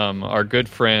about. Our good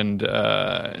friend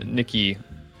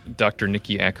Dr.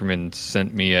 Nikki Ackerman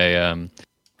sent me a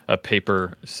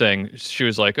paper saying, she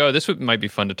was like, "Oh, this might be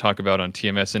fun to talk about on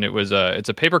TMS," and it's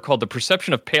a paper called "The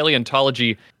Perception of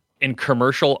Paleontology in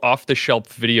Commercial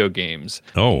Off-the-Shelf Video Games."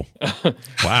 Oh,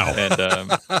 wow!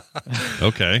 And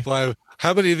okay. Wow.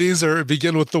 How many of these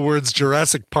begin with the words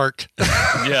Jurassic Park?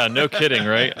 Yeah, no kidding,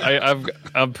 right?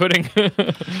 I'll put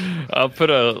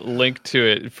a link to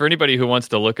it for anybody who wants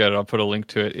to look at it. I'll put a link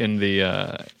to it in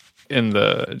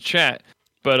the chat.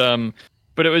 But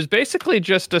it was basically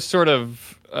just a sort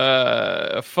of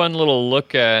a fun little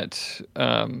look at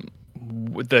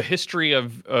the history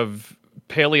of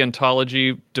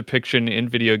paleontology depiction in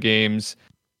video games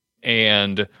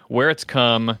and where it's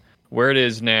come, where it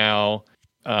is now,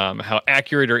 how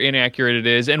accurate or inaccurate it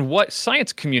is, and what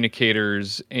science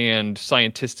communicators and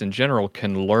scientists in general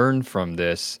can learn from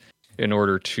this in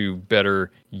order to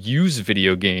better use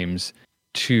video games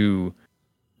to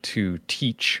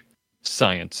teach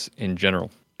science in general.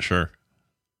 Sure.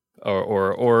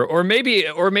 Or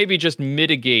maybe just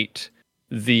mitigate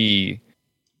the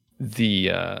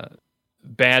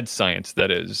bad science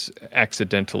that is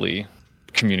accidentally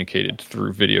communicated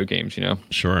through video games,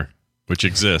 Sure. Which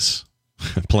exists.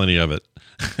 Plenty of it.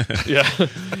 Yeah.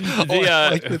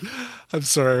 I'm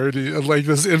sorry, I already like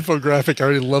this infographic. I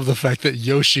already love the fact that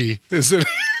Yoshi is in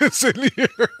here.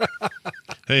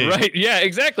 Hey. Right, yeah,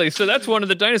 exactly. So that's one of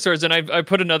the dinosaurs, and I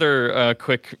put another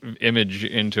quick image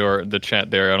into the chat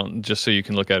there. Just so you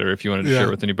can look at it if you wanted to share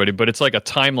it with anybody. But it's like a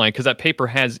timeline, because that paper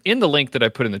has, in the link that I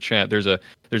put in the chat, there's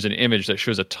an image that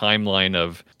shows a timeline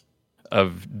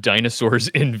of dinosaurs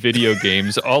in video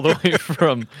games, all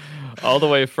the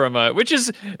way from which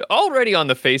is already on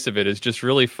the face of it is just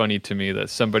really funny to me that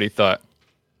somebody thought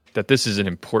that this is an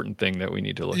important thing that we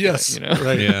need to look at. Yes,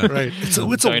 right, yeah. Right. It's a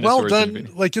well done,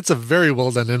 like it's a very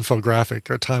well done infographic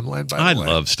or timeline. By the way,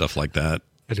 I love stuff like that.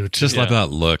 I do too. Just love how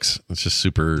it looks. It's just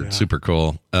super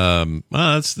cool.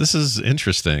 This is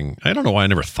interesting. I don't know why I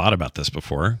never thought about this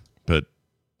before, but.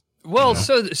 Well,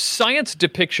 so science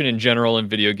depiction in general in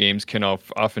video games can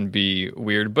often be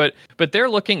weird, but they're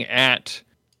looking at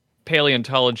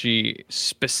paleontology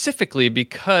specifically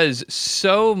because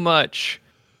so much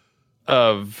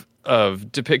of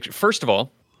depiction. First of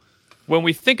all, when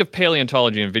we think of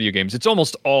paleontology in video games, it's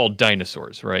almost all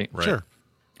dinosaurs, right? Sure.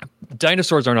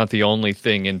 Dinosaurs are not the only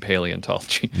thing in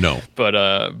paleontology. No. But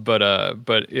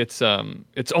it's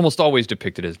almost always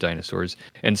depicted as dinosaurs,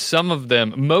 and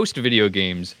most video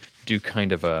games do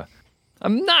kind of a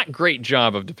not great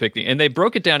job of depicting, and they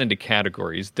broke it down into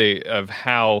categories of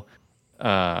how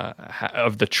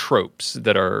of the tropes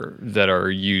that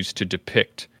are used to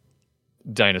depict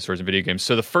dinosaurs in video games.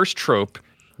 So the first trope,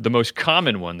 the most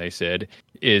common one, they said,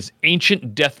 is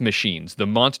ancient death machines, the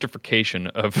monstrification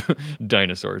of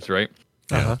dinosaurs, right?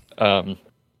 Uh-huh.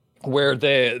 Where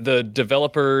the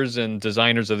developers and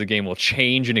designers of the game will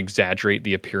change and exaggerate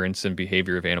the appearance and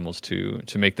behavior of animals to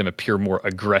make them appear more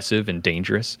aggressive and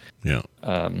dangerous. Yeah.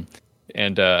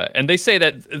 And they say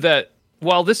that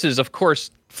while this is, of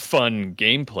course, fun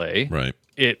gameplay, right,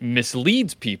 it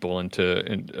misleads people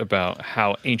about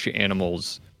how ancient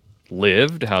animals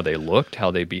lived, how they looked,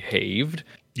 how they behaved.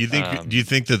 Do you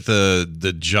think that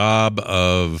the job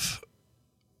of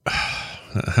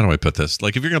how do I put this?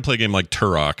 Like, if you're going to play a game like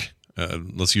Turok,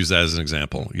 let's use that as an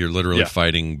example. You're literally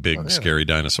fighting big, scary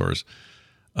dinosaurs.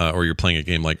 Or you're playing a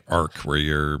game like Ark, where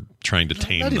you're trying to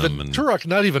tame them. And Turok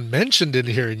not even mentioned in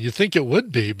here, and you think it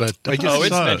would be, but I guess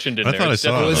it's mentioned in there. I thought I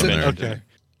saw it. Okay.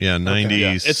 Yeah, 90s. Okay.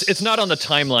 Yeah. It's not on the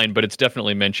timeline, but it's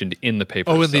definitely mentioned in the paper.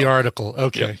 Oh, in the article.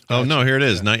 Okay. Yeah. Gotcha. Oh, no, here it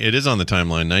is. It is on the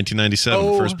timeline.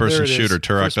 1997, first-person shooter,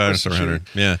 Turok Dinosaur Hunter.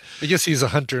 Yeah. I guess he's a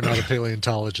hunter, not a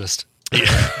paleontologist.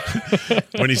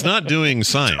 When he's not doing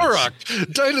science.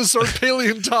 Turok, dinosaur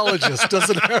paleontologist,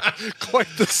 doesn't have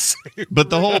quite the same. But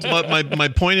the whole my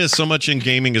point is, so much in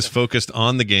gaming is focused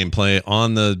on the gameplay,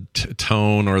 on the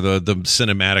tone or the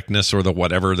cinematicness or the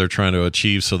whatever they're trying to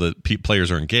achieve, so that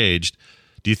players are engaged.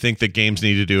 Do you think that games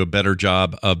need to do a better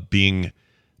job of being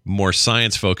more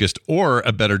science focused, or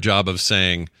a better job of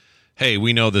saying, "Hey,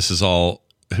 we know this is all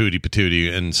hooty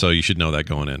patooty, and so you should know that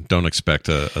going in. Don't expect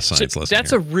a science lesson."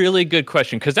 That's a really good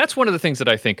question, because that's one of the things that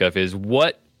I think of is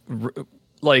what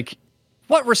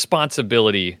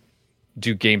responsibility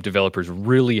do game developers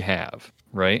really have,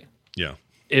 right? Yeah.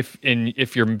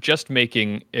 If you're just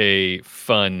making a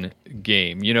fun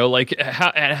game,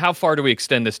 how far do we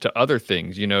extend this to other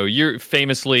things? You're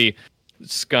famously,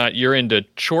 Scott, you're into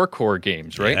chorecore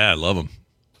games, right? Yeah, I love them.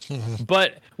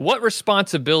 But what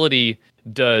responsibility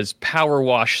does Power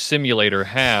Wash Simulator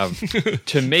have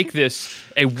to make this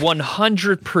a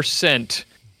 100%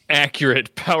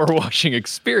 accurate power washing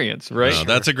experience, right?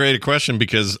 That's a great question,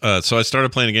 because so I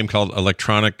started playing a game called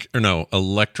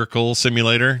Electrical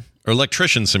Simulator, or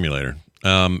Electrician Simulator,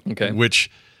 which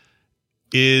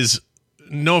is,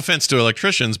 no offense to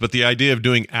electricians, but the idea of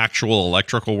doing actual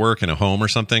electrical work in a home or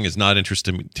something is not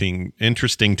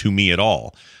interesting to me at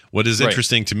all. What is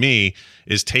interesting to me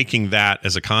is taking that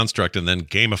as a construct and then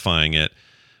gamifying it,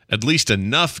 at least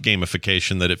enough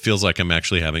gamification that it feels like I'm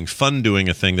actually having fun doing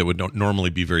a thing that would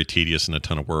normally be very tedious and a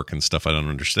ton of work and stuff I don't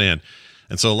understand.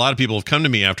 And so a lot of people have come to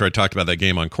me after I talked about that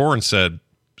game on Core and said,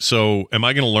 so am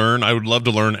I going to learn? I would love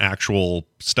to learn actual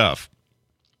stuff.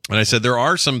 And I said, there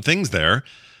are some things there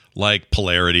like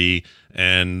polarity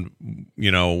and,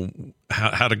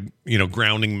 how to,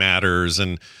 grounding matters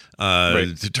and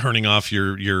turning off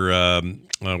your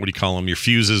what do you call them? Your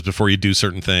fuses before you do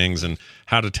certain things, and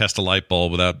how to test a light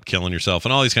bulb without killing yourself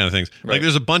and all these kind of things. Right. Like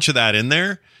there's a bunch of that in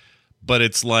there, but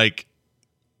it's like,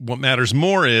 what matters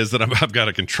more is that I've got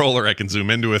a controller. I can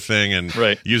zoom into a thing, and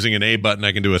using an A button,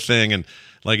 I can do a thing. And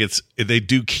like they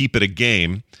do keep it a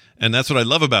game. And that's what I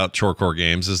love about Chorecore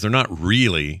games is they're not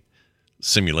really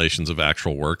simulations of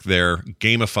actual work. They're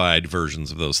gamified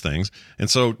versions of those things. And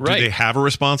so do they have a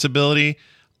responsibility?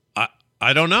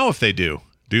 I don't know if they do.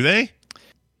 Do they?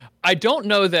 I don't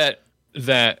know that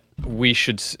we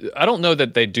should. I don't know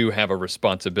that they do have a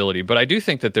responsibility, but I do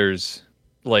think that there's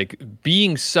like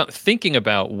thinking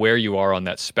about where you are on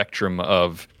that spectrum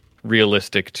of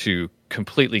realistic to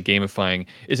completely gamifying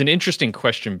is an interesting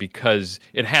question because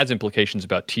it has implications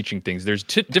about teaching things. There's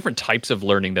different types of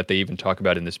learning that they even talk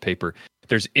about in this paper.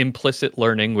 There's implicit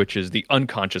learning, which is the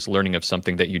unconscious learning of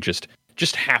something that you just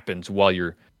happens while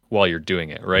you're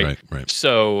doing it, right? Right.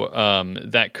 So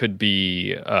that could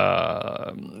be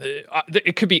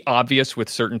it could be obvious with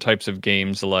certain types of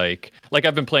games, like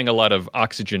I've been playing a lot of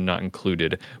Oxygen Not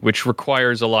Included, which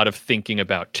requires a lot of thinking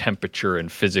about temperature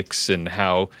and physics and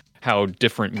how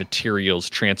different materials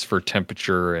transfer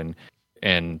temperature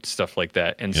and stuff like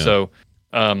that. And so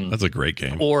that's a great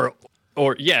game.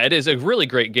 Or it is a really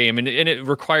great game, and it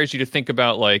requires you to think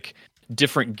about like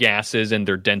different gases and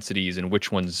their densities and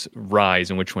which ones rise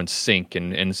and which ones sink,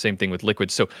 and same thing with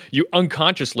liquids. So you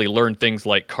unconsciously learn things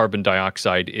like carbon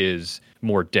dioxide is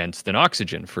more dense than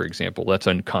oxygen, for example. That's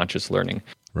unconscious learning.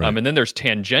 Right. And then there's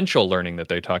tangential learning that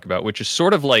they talk about, which is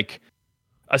sort of like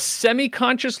a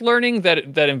semi-conscious learning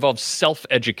that involves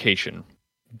self-education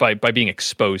by being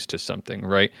exposed to something,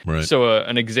 right? So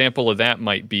an example of that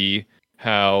might be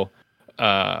how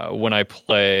when I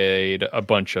played a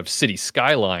bunch of City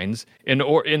Skylines,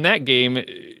 in that game,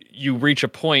 you reach a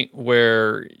point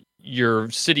where your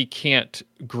city can't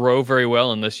grow very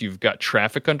well unless you've got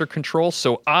traffic under control.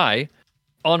 So I,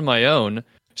 on my own,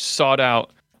 sought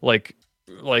out like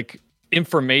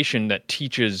information that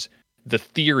teaches the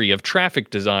theory of traffic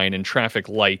design and traffic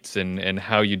lights and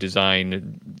how you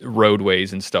design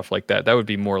roadways and stuff like that. That would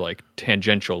be more like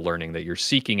tangential learning that you're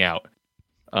seeking out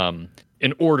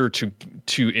in order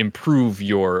to improve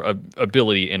your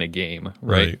ability in a game,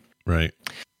 right? Right.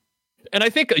 And I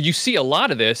think you see a lot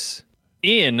of this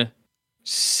in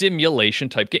simulation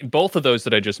type game. Both of those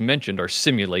that I just mentioned are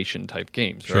simulation type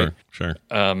games, right? Sure.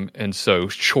 And so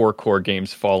Chorecore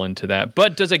games fall into that.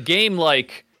 But does a game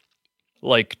like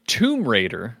Tomb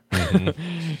Raider, have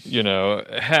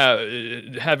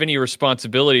any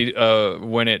responsibility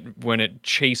when it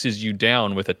chases you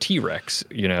down with a T-Rex,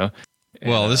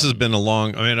 Well, this has been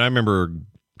I remember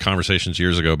conversations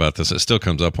years ago about this. It still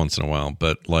comes up once in a while,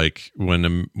 but like when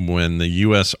the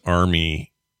U.S.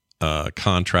 Army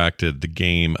contracted the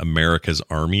game America's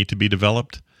Army to be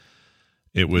developed,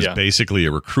 it was basically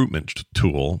a recruitment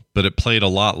tool, but it played a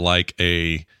lot like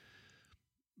a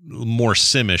more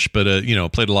simish, but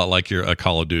played a lot like a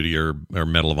Call of Duty or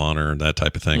Medal of Honor, that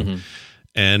type of thing.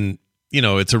 And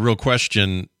it's a real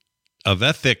question of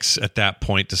ethics at that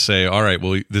point to say, all right,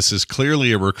 well, this is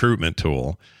clearly a recruitment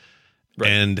tool,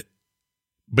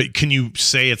 but can you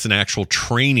say it's an actual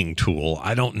training tool?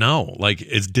 I don't know. Like,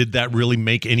 did that really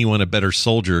make anyone a better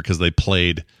soldier because they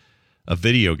played a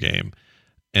video game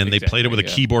and they played it with a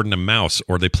keyboard and a mouse,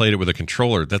 or they played it with a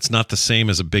controller? That's not the same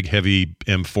as a big, heavy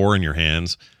M4 in your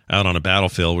hands out on a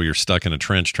battlefield where you're stuck in a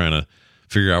trench trying to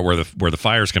figure out where the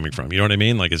fire's coming from. You know what I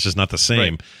mean? Like, it's just not the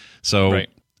same. So,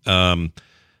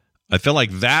 I feel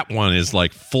like that one is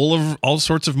like full of all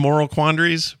sorts of moral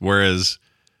quandaries, whereas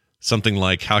something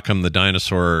like how come the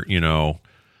dinosaur,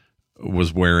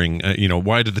 was wearing,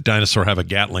 why did the dinosaur have a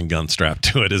Gatling gun strapped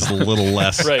to it is a little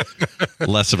less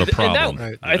less of a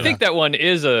problem. I think that one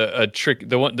is a trick.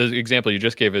 The example you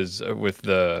just gave is with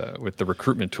the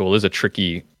recruitment tool is a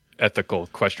tricky ethical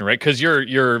question, right? Because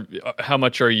you're how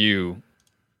much are you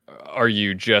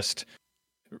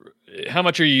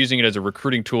using it as a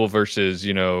recruiting tool versus,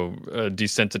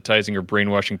 desensitizing or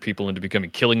brainwashing people into becoming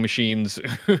killing machines?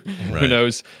 Who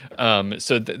knows?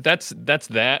 So that's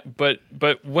that.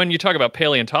 But when you talk about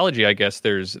paleontology, I guess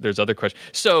there's other questions.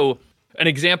 So an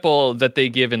example that they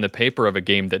give in the paper of a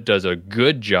game that does a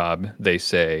good job, they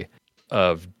say,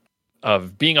 of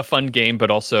being a fun game, but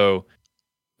also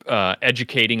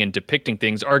educating and depicting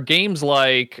things are games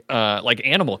like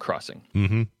Animal Crossing.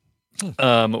 Mm-hmm.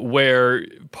 Where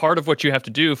part of what you have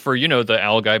to do for, the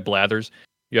algae blathers,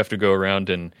 you have to go around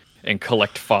and and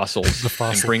collect fossils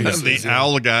and bring them. The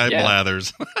owl guy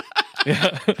Blathers.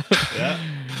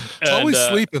 Always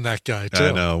sleeping, that guy too.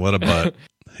 I know, what a butt.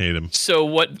 Hate him. So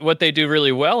what they do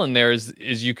really well in there is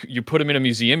you put them in a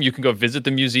museum. You can go visit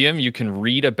the museum. You can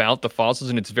read about the fossils,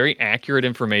 and it's very accurate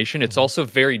information. It's also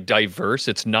very diverse.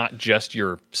 It's not just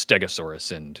your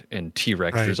Stegosaurus and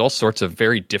T-Rex. Right. There's all sorts of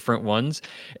very different ones,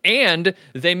 and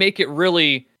they make it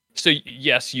really. So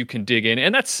yes, you can dig in,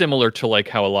 and that's similar to like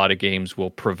how a lot of games will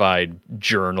provide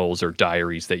journals or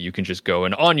diaries that you can just go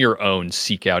and on your own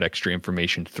seek out extra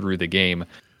information through the game.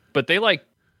 But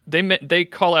they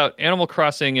call out Animal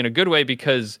Crossing in a good way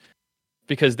because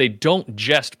they don't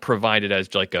just provide it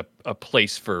as like a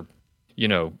place for,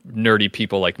 nerdy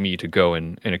people like me to go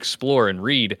and explore and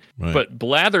read. Right. But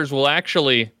Blathers will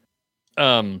actually,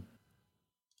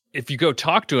 if you go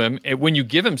talk to him, and when you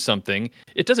give him something,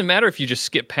 it doesn't matter if you just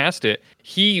skip past it.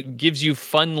 He gives you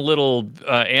fun little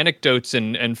anecdotes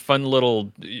and fun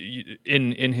little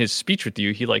in his speech with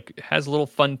you. He like has little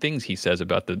fun things he says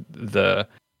about the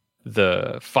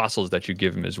fossils that you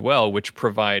give him as well, which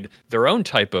provide their own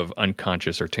type of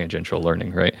unconscious or tangential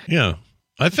learning, right? Yeah.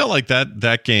 I feel like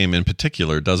that game in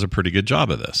particular does a pretty good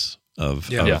job of this, of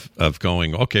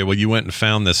going, okay, well, you went and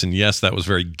found this, and yes, that was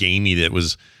very gamey. That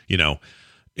was,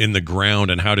 in the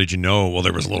ground, and how did you know? Well,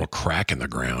 there was a little crack in the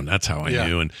ground. That's how I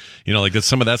knew. And like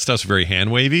some of that stuff's very hand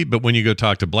wavy. But when you go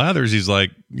talk to Blathers, he's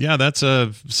like, "Yeah, that's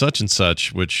a such and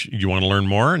such. Which you want to learn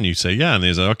more?" And you say, "Yeah." And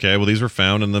he's like, "Okay, well, these were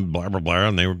found in the blah blah blah,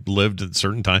 and they lived at a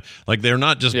certain time." Like they're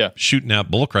not just shooting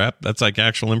out bullcrap. That's like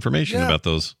actual information about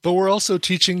those. But we're also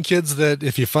teaching kids that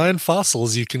if you find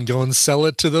fossils, you can go and sell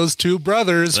it to those two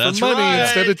brothers for money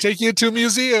instead of taking it to a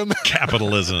museum.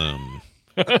 Capitalism.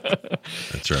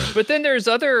 That's right. But then there's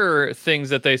other things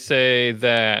that they say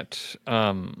that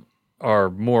are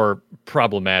more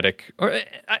problematic. Or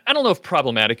I don't know if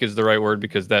problematic is the right word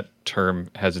because that term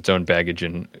has its own baggage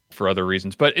and for other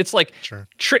reasons. But it's like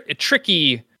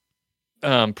tricky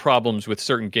problems with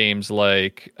certain games.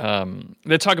 Like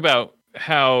they talk about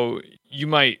how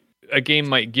a game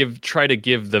might try to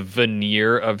give the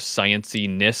veneer of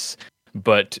sciency-ness,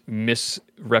 but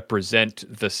misrepresent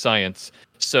the science.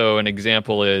 So an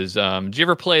example is, did you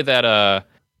ever play that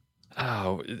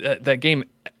that game?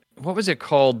 What was it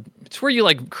called? It's where you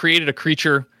like created a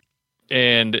creature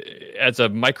and as a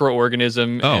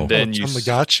microorganism, and then you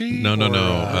Tamagotchi?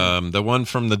 No. The one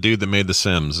from the dude that made The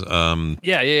Sims.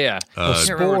 Yeah.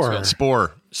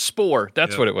 Spore.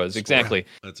 That's what it was. Exactly.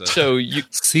 So you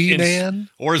C-Man,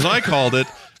 or as I called it,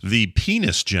 the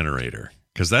penis generator,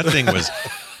 because that thing was.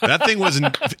 That thing was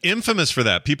infamous for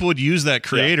that. People would use that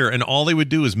creator, and all they would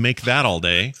do is make that all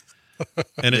day.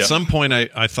 And at some point,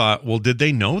 I thought, well, did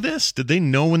they know this? Did they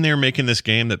know when they were making this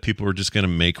game that people were just going to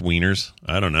make wieners?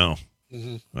 I don't know.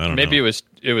 Maybe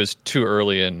it was too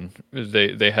early, and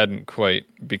they hadn't quite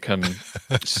become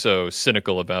so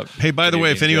cynical about. Hey, by the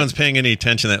way, if anyone's paying any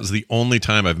attention, that was the only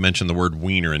time I've mentioned the word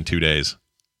wiener in 2 days.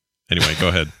 Anyway, go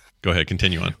ahead. Go ahead,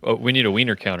 continue on. Oh, we need a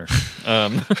wiener counter.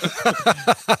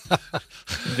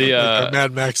 The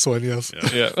Mad Max one, yes.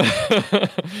 Yeah.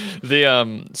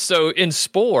 So in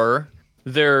Spore,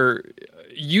 they're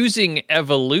using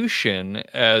evolution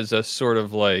as a sort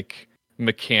of like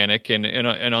mechanic, and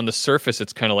on the surface,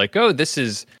 it's kind of like, oh, this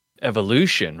is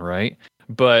evolution, right?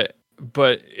 But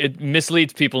it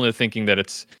misleads people into thinking that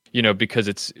it's because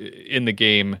it's in the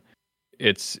game,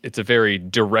 it's a very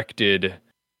directed,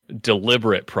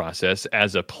 deliberate process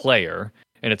as a player,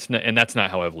 and that's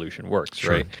not how evolution works,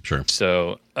 right? Sure.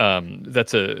 So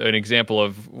that's an example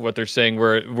of what they're saying,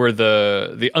 where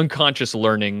the unconscious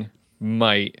learning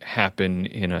might happen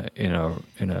in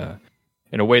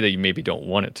a way that you maybe don't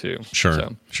want it to.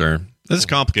 Sure. This is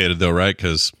complicated though, right?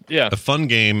 Because a fun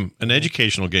game, an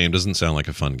educational game, doesn't sound like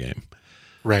a fun game.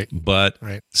 Right. But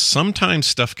sometimes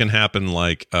stuff can happen.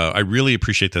 Like I really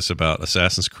appreciate this about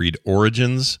Assassin's Creed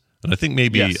Origins. And I think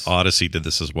maybe Odyssey did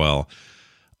this as well.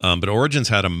 But Origins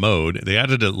had a mode. They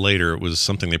added it later. It was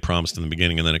something they promised in the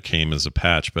beginning, and then it came as a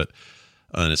patch.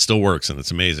 And it still works, and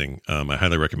it's amazing. I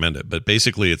highly recommend it. But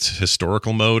basically, it's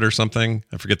historical mode or something.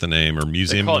 I forget the name, or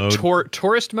museum mode.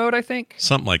 Tourist mode, I think.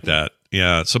 Something like that.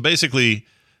 Yeah. So basically,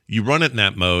 you run it in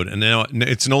that mode, and now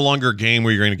it's no longer a game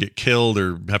where you're going to get killed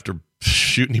or have to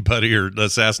shoot anybody or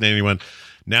assassinate anyone.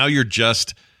 Now you're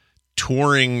just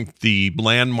touring the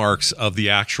landmarks of the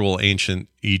actual ancient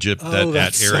Egypt,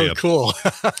 that area. So cool.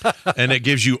 And it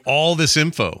gives you all this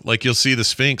info. Like you'll see the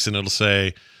Sphinx and it'll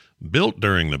say, built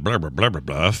during the blah, blah, blah, blah,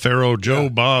 blah, Pharaoh Joe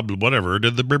Bob, whatever,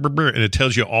 did the blah, blah, blah. And it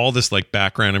tells you all this like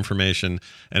background information.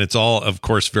 And it's all, of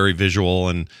course, very visual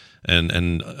and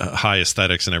high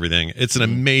aesthetics and everything. It's an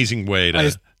amazing way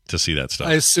to to see that stuff.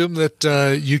 I assume that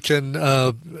you can,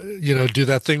 do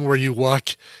that thing where you walk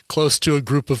close to a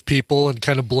group of people and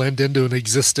kind of blend into an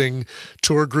existing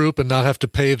tour group and not have to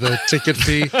pay the ticket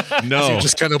fee. No, so you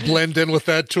just kind of blend in with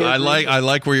that tour. I group.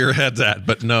 like where your head's at,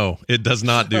 but no, it does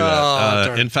not do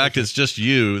that. In fact, it's just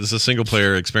you. It's a single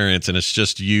player experience, and it's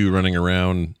just you running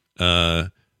around.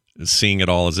 Seeing it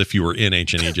all as if you were in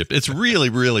ancient Egypt. It's really,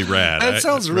 really rad. That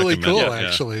sounds really cool, it.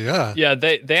 actually. Yeah. Yeah,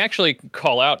 they actually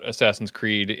call out Assassin's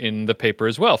Creed in the paper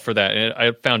as well for that. And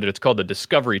I found it's called the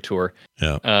Discovery Tour.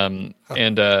 Yeah.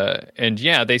 And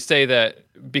yeah, they say that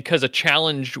because a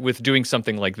challenge with doing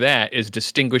something like that is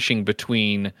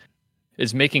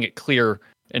making it clear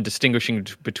and distinguishing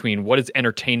between what is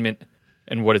entertainment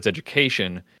and what is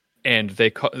education. And they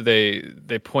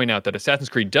point out that Assassin's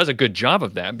Creed does a good job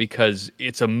of that because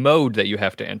it's a mode that you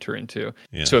have to enter into.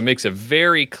 Yeah. So it makes a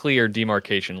very clear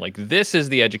demarcation. Like, this is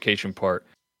the education part.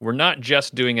 We're not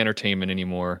just doing entertainment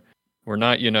anymore. We're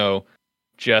not,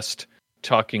 just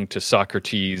talking to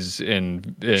Socrates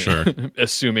and sure.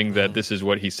 assuming that this is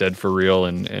what he said for real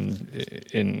and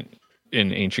in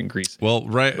ancient Greece. Well,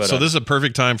 right. But, so this is a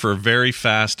perfect time for a very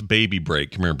fast baby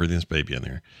break. Come here, bring this baby in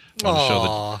here. I want to show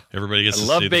that everybody gets to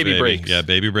see the baby breaks. Yeah,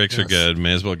 baby breaks are good.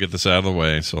 May as well get this out of the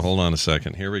way. So hold on a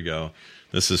second. Here we go.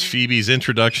 This is Phoebe's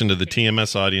introduction to the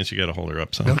TMS audience. You got to hold her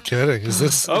up. Son. No kidding. Is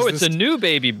this? It's a new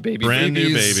baby. Brand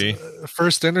new baby.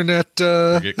 First internet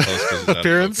get close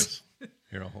appearance.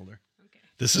 Here, I'll hold her. Okay.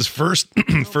 This is first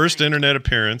internet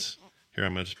appearance. Here,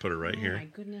 I'm going to just put her right here. Oh, my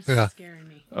goodness. Yeah. Scaring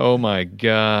me. Oh, my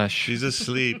gosh. She's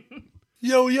asleep.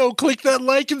 Yo, click that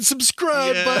like and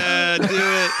subscribe button. Do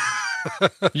it.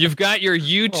 You've got your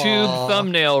YouTube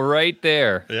thumbnail right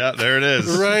there. Yeah, there it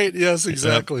is. Right. Yes,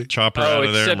 exactly. Yep. Chop her out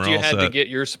of there. Except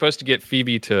you're supposed to get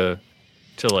Phoebe to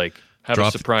like have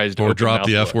a surprise or drop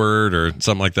the F word or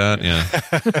something like that.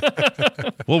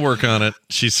 Yeah. We'll work on it.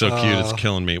 She's so cute. It's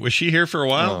killing me. Was she here for a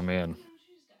while? Oh man.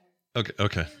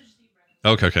 Okay.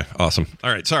 Awesome.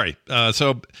 All right. Sorry.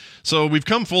 So we've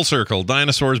come full circle.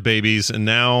 Dinosaurs, babies, and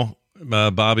now.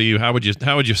 Bobby, how would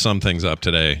you sum things up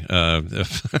today?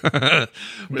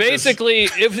 Basically,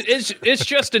 it's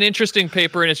just an interesting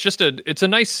paper, and it's a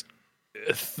nice,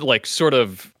 like, sort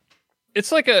of,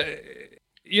 it's like a,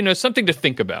 something to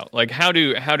think about. Like, how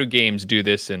do games do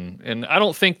this? And I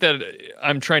don't think that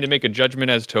I'm trying to make a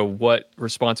judgment as to what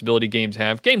responsibility games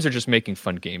have. Games are just making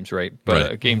fun games, right?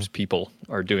 But games people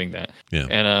are doing that. Yeah.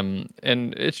 And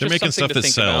it's they're just making stuff to that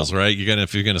think sells, about. right?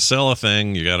 If you're gonna sell a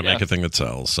thing, you got to make a thing that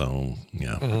sells. So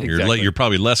yeah, Exactly. you're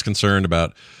probably less concerned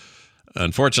about.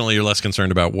 Unfortunately, you're less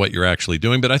concerned about what you're actually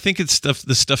doing. But I think it's stuff.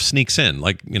 This stuff sneaks in.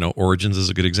 Like Origins is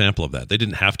a good example of that. They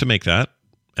didn't have to make that,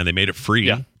 and they made it free.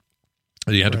 Yeah.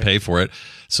 You had to pay for it.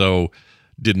 So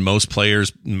did most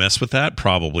players mess with that?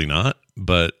 Probably not.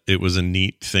 But it was a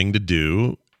neat thing to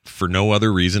do for no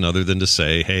other reason other than to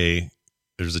say, hey,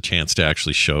 there's a chance to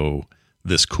actually show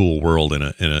this cool world in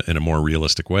a more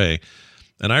realistic way.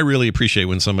 And I really appreciate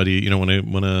when somebody,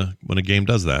 when a game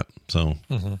does that. So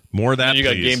more of that. And you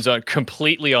got please. games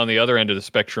completely on the other end of the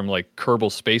spectrum, like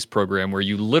Kerbal Space Program, where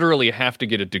you literally have to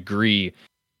get a degree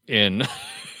in.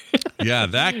 Yeah,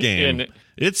 that game.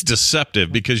 It's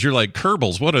deceptive because you're like,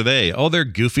 Kerbals, what are they? Oh, they're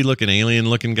goofy-looking,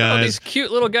 alien-looking guys. Oh, these cute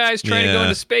little guys trying to go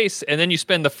into space, and then you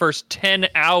spend the first 10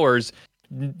 hours,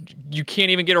 you can't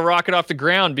even get a rocket off the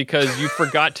ground because you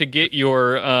forgot to get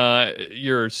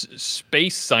your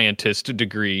space scientist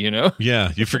degree,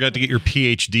 Yeah, you forgot to get your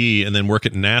PhD and then work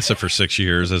at NASA for 6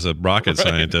 years as a rocket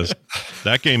scientist.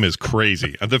 That game is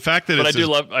crazy. The fact that I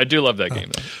do love that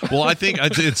game, though. Well, I think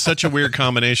it's such a weird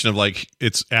combination of, like,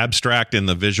 it's abstract in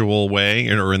the visual way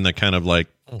or in the kind of like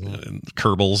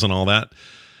Kerbals and all that.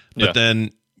 But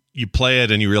then you play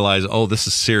it and you realize, oh, this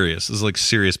is serious. This is like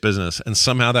serious business. And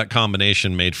somehow that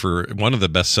combination made for one of the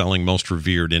best-selling, most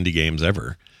revered indie games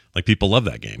ever. Like, people love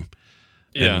that game.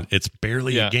 Yeah. And it's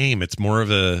barely a game. It's more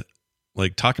of a,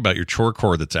 like, talk about your chore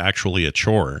core that's actually a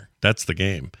chore. That's the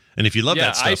game. And if you love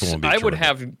that stuff, it won't be a chore. I would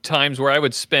have times where I'd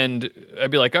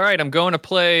be like, all right, I'm going to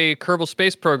play Kerbal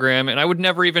Space Program, and I would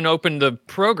never even open the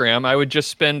program. I would just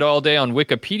spend all day on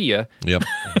Wikipedia. Yep.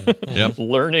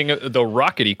 Learning the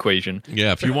rocket equation.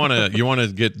 Yeah, if you want to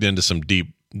get into some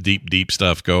deep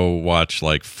stuff, go watch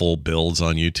like full builds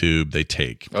on YouTube. They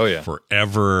take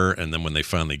forever, and then when they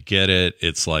finally get it,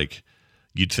 it's like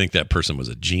you'd think that person was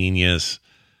a genius.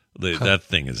 That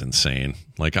thing is insane.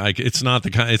 Like, it's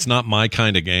not my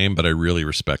kind of game, but I really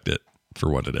respect it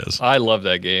for what it is. I love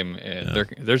that game, and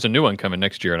there's a new one coming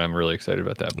next year, and I'm really excited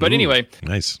about that. But anyway,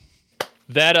 nice.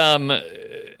 That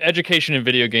education in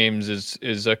video games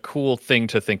is a cool thing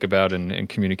to think about in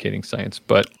communicating science.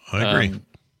 But I agree.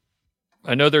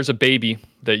 I know there's a baby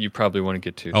that you probably want to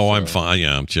get to. Oh, so. I'm fine.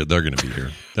 Yeah, they're going to be here.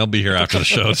 They'll be here after the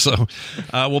show. So,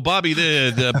 well, Bobby,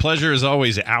 the pleasure is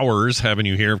always ours having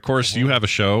you here. Of course, you have a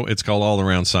show. It's called All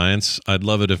Around Science. I'd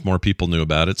love it if more people knew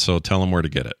about it. So tell them where to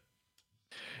get it.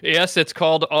 Yes, it's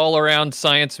called All Around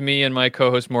Science. Me and my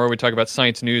co-host Maura, we talk about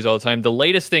science news all the time. The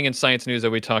latest thing in science news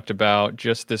that we talked about,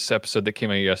 just this episode that came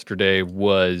out yesterday,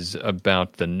 was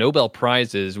about the Nobel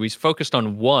Prizes. We focused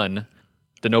on one,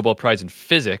 the Nobel Prize in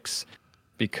Physics,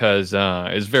 because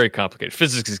it's very complicated.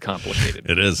 Physics is complicated.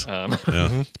 It is.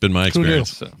 It's been my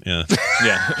experience. Who knew? Yeah.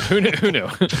 Yeah. Who knew? Who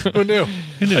knew?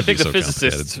 I think the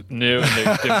physicists knew.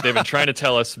 And they've been trying to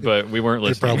tell us, but we weren't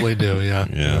listening. They probably knew.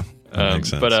 Yeah. That makes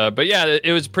sense. But yeah,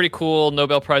 it was pretty cool.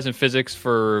 Nobel Prize in Physics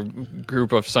for a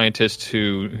group of scientists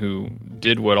who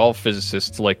did what all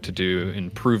physicists like to do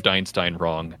and proved Einstein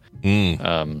wrong.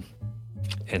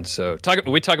 And so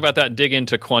we talk about that, dig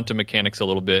into quantum mechanics a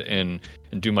little bit, and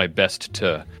do my best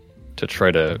to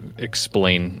try to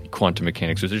explain quantum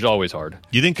mechanics, which is always hard.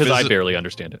 You think because I barely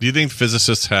understand it. Do you think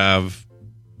physicists have?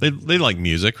 They like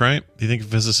music, right? Do you think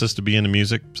physicists to be into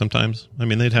music sometimes? I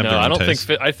mean, they'd have their own I don't taste.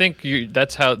 think. I think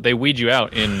that's how they weed you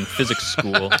out in physics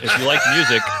school. If you like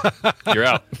music, you're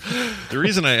out. The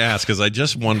reason I ask is I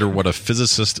just wonder what a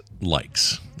physicist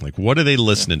likes. Like, what are they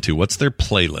listening to? What's their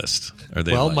playlist? Are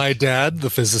they my dad, the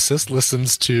physicist,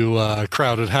 listens to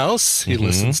Crowded House. He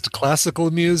listens to classical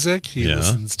music. He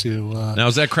listens to... Now,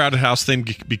 is that Crowded House thing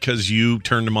because you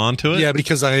turned him on to it? Yeah,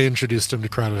 because I introduced him to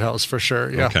Crowded House, for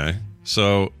sure. Yeah. Okay.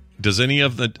 So, does any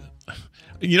of the...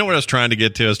 You know what I was trying to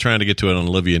get to? I was trying to get to it on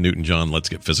Olivia Newton-John Let's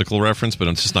Get Physical reference, but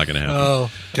it's just not going to happen. Oh,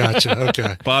 gotcha.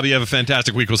 Okay. Bobby, you have a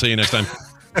fantastic week. We'll see you next time.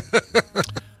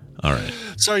 All right.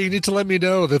 Sorry, you need to let me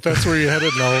know that that's where you're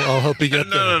headed, and I'll help you get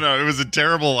there. No. It was a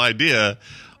terrible idea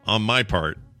on my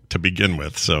part to begin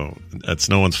with, so that's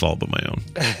no one's fault but my own.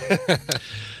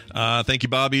 Thank you,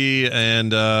 Bobby,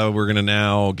 and we're going to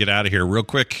now get out of here real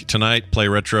quick. Tonight, Play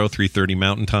Retro, 3:30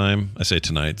 Mountain Time. I say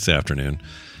tonight, it's the afternoon.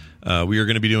 We are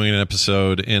going to be doing an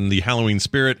episode in the Halloween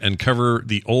spirit and cover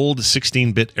the old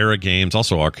 16-bit era games,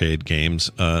 also arcade games,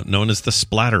 known as the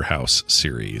Splatterhouse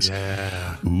series.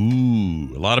 Yeah.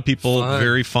 Ooh, a lot of people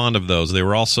very fond of those. They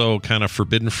were also kind of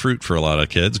forbidden fruit for a lot of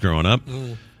kids growing up.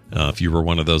 If you were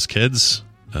one of those kids,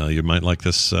 you might like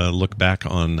this look back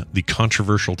on the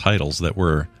controversial titles that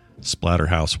were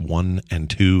Splatterhouse 1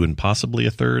 and 2 and possibly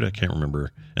a third. I can't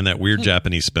remember. And that weird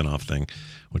Japanese spin-off thing,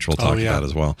 which we'll talk about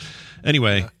as well.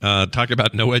 Anyway, talking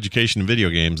about no education in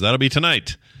video games, that'll be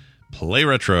tonight. Play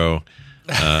Retro,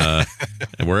 and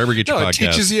wherever you get your podcast. It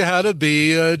teaches you how to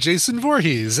be Jason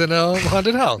Voorhees in a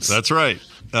haunted house. That's right.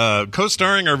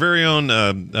 Co-starring our very own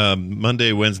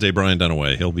Monday, Wednesday, Brian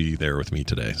Dunaway. He'll be there with me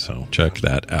today, so check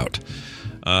that out.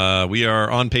 We are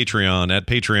on Patreon at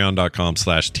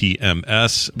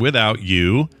patreon.com/TMS. Without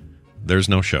you, there's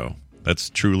no show.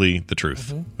 That's truly the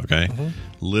truth. Okay,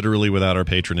 literally without our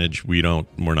patronage, we're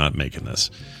not making this.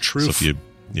 Truth. So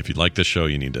if you like this show,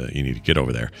 you need to get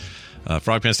over there.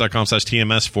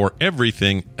 Frogpants.com/TMS for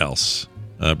everything else.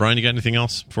 Brian, you got anything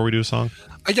else before we do a song?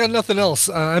 I got nothing else.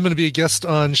 I'm going to be a guest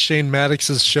on Shane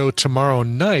Maddox's show tomorrow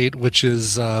night, which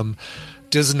is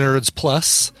Disney Nerds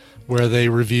Plus, where they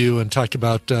review and talk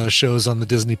about shows on the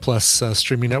Disney Plus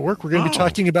streaming network. We're going to be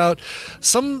talking about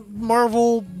some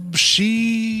Marvel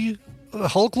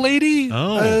Hulk lady?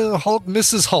 Hulk,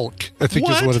 Mrs. Hulk, I think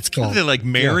is what it's called. Are they like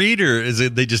married or is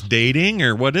it they just dating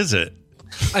or what is it?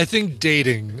 I think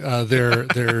dating. They're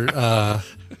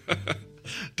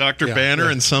Dr. Banner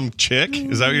and some chick?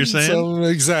 Is that what you're saying?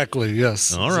 Exactly,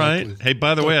 yes. All right. Hey,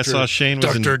 by the way, I saw Shane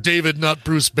was Dr. David, not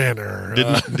Bruce Banner.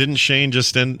 Didn't Shane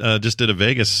just did a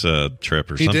Vegas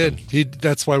trip or something? He did.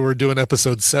 That's why we're doing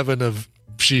episode 7 of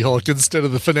She-Hulk instead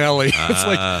of the finale. It's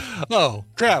like, oh,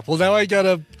 crap. Well, now I got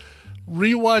to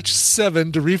rewatch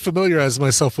 7 to refamiliarize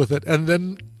myself with it, and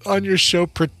then on your show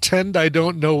pretend I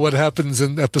don't know what happens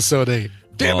in episode 8.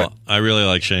 Damn it. I really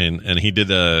like Shane, and he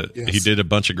did a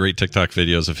bunch of great TikTok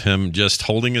videos of him just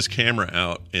holding his camera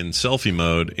out in selfie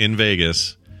mode in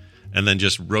Vegas, and then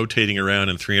just rotating around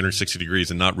in 360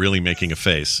 degrees and not really making a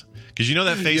face. Because you know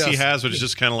that face he has, which is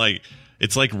just kind of like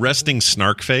it's like resting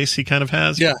snark face he kind of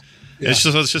has. Yeah. It's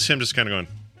just him just kind of going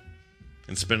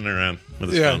and spinning around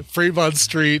with his phone. Fremont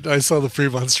Street. I saw the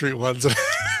Fremont Street ones.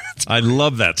 I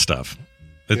love that stuff.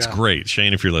 It's great.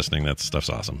 Shane, if you're listening, that stuff's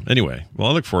awesome. Anyway, well,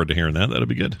 I look forward to hearing that. That'll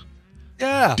be good.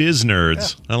 Yeah. Diz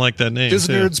Nerds. Yeah. I like that name. Diz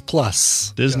Nerds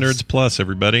Plus. Diz Nerds Plus,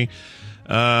 everybody.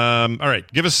 All right.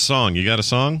 Give us a song. You got a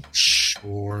song? Shh.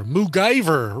 Or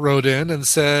MacGyver wrote in and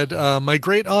said, my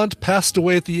great aunt passed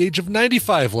away at the age of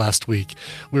 95 last week.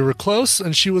 We were close,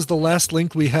 and she was the last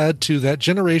link we had to that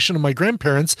generation of my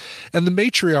grandparents and the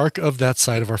matriarch of that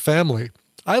side of our family.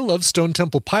 I love Stone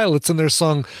Temple Pilots, and their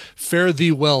song Fare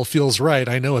Thee Well feels right.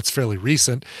 I know it's fairly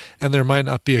recent, and there might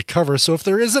not be a cover, so if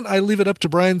there isn't, I leave it up to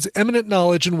Brian's eminent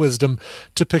knowledge and wisdom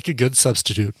to pick a good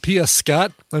substitute. P.S.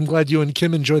 Scott, I'm glad you and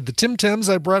Kim enjoyed the Tim Tams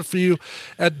I brought for you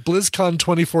at BlizzCon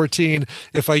 2014.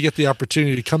 If I get the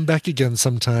opportunity to come back again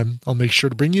sometime, I'll make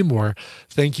sure to bring you more.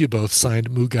 Thank you both.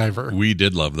 Signed, MacGyver. We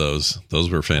did love those.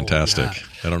 Those were fantastic. Oh,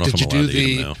 yeah. I don't know if I'm allowed to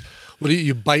eat them now. What do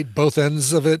you bite both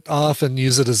ends of it off and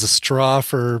use it as a straw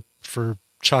for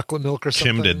chocolate milk or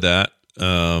something? Kim did that.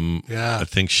 Yeah, I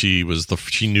think she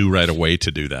knew right away to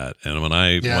do that. And when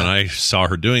I saw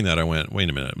her doing that, I went,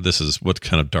 wait a minute, this is what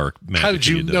kind of dark magic. How did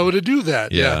you know to do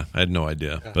that? Yeah, I had no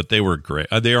idea, but they were great.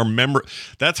 They are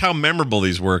That's how memorable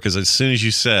these were. Because as soon as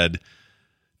you said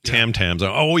Tam Tams,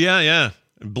 oh yeah,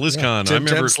 BlizzCon. Tim I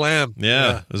remember Tam Slam.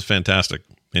 Yeah, it was fantastic.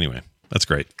 Anyway. That's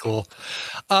great. Cool.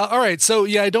 All right. So,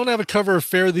 I don't have a cover of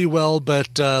Fare Thee Well,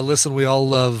 but listen, we all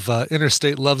love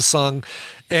Interstate Love Song.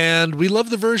 And we love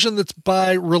the version that's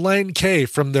by Reliant K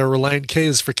from their Reliant K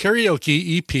is for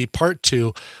Karaoke EP Part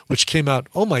 2, which came out,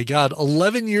 oh my God,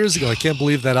 11 years ago. I can't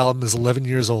believe that album is 11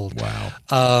 years old.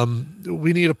 Wow.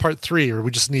 We need a Part 3, or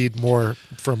we just need more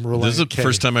from Reliant K. This is the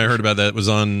first time I heard about that. It was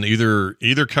on either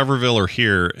Coverville or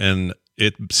here, and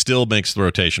it still makes the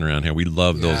rotation around here. We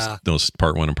love those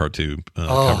Part 1 and Part 2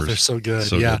 covers. They're so good.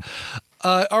 So good.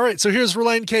 All right, so here's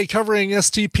Reliant K covering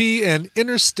STP and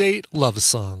Interstate Love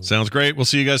Song. Sounds great. We'll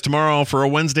see you guys tomorrow for a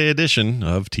Wednesday edition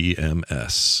of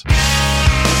TMS.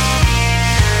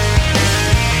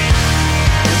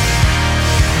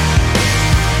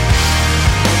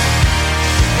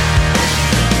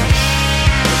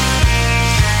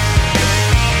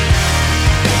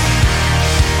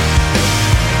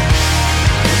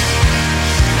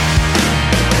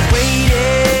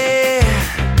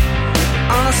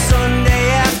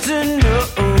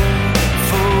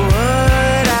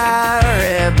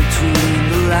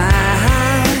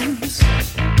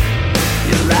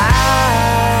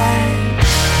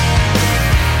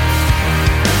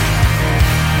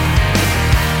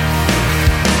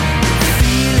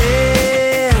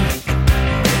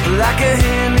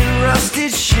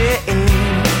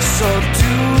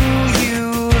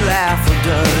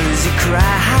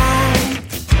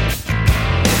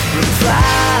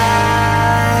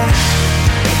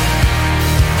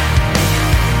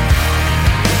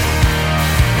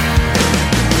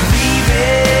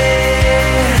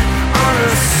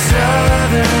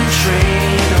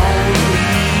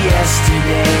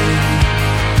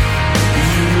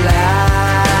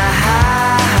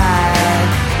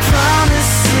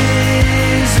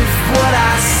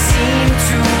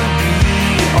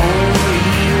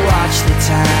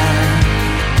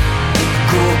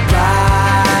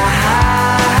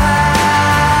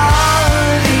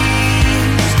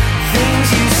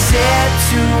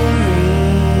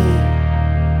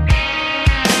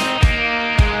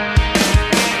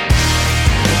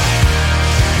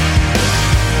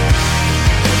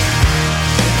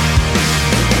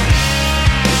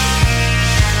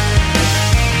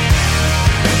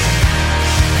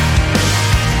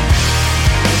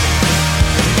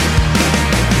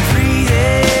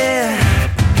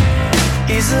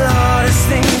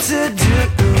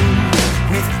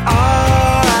 With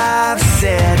all I've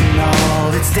said and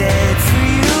all that's dead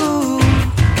for you.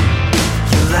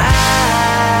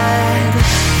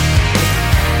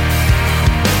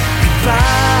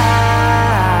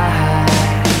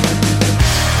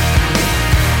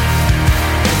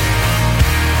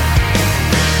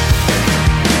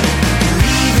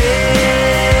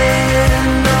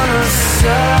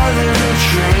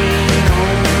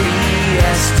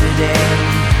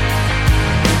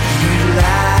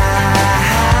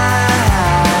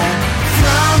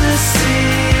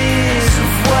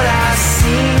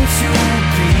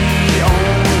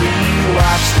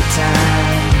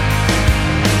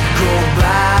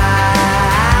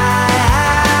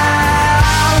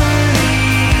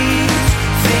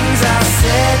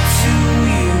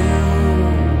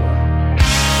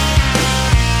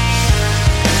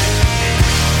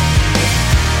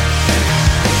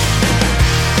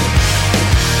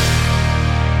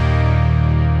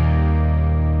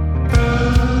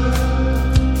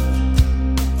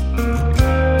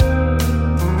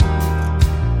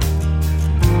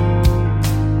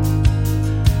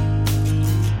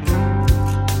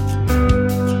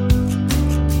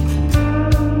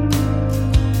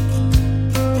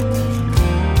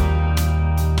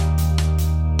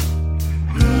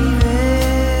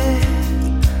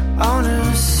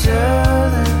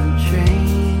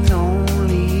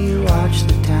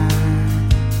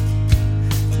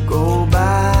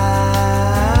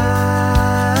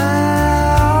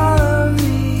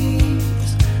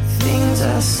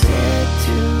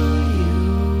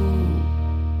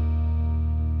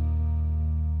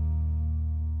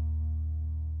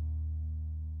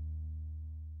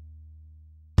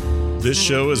 This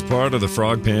show is part of the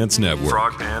Frog Pants Network.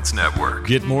 Frog Pants Network.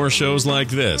 Get more shows like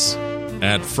this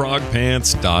at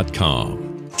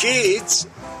frogpants.com. Kids,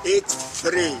 it's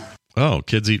free. Oh,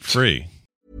 kids eat free.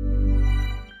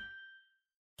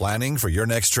 Planning for your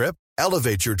next trip?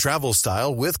 Elevate your travel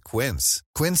style with Quince.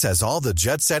 Quince has all the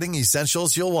jet-setting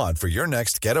essentials you'll want for your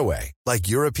next getaway, like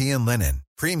European linen,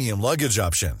 premium luggage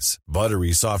options,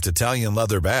 buttery soft Italian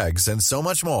leather bags, and so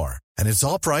much more. And it's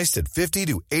all priced at 50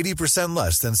 to 80%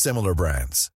 less than similar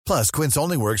brands. Plus, Quince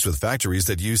only works with factories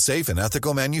that use safe and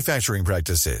ethical manufacturing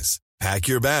practices. Pack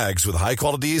your bags with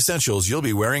high-quality essentials you'll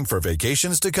be wearing for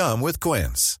vacations to come with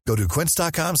Quince. Go to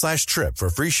quince.com/trip for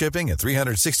free shipping and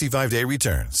 365-day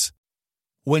returns.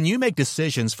 When you make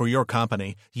decisions for your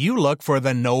company, you look for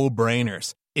the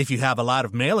no-brainers. If you have a lot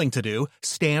of mailing to do,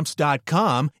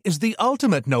 Stamps.com is the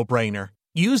ultimate no-brainer.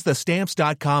 Use the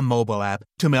Stamps.com mobile app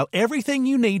to mail everything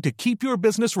you need to keep your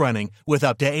business running with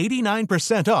up to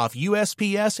 89% off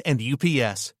USPS and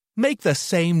UPS. Make the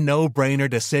same no-brainer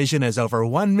decision as over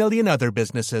 1 million other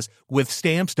businesses with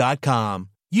Stamps.com.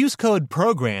 Use code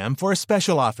PROGRAM for a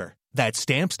special offer. That's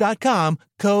Stamps.com,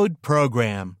 code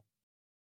PROGRAM.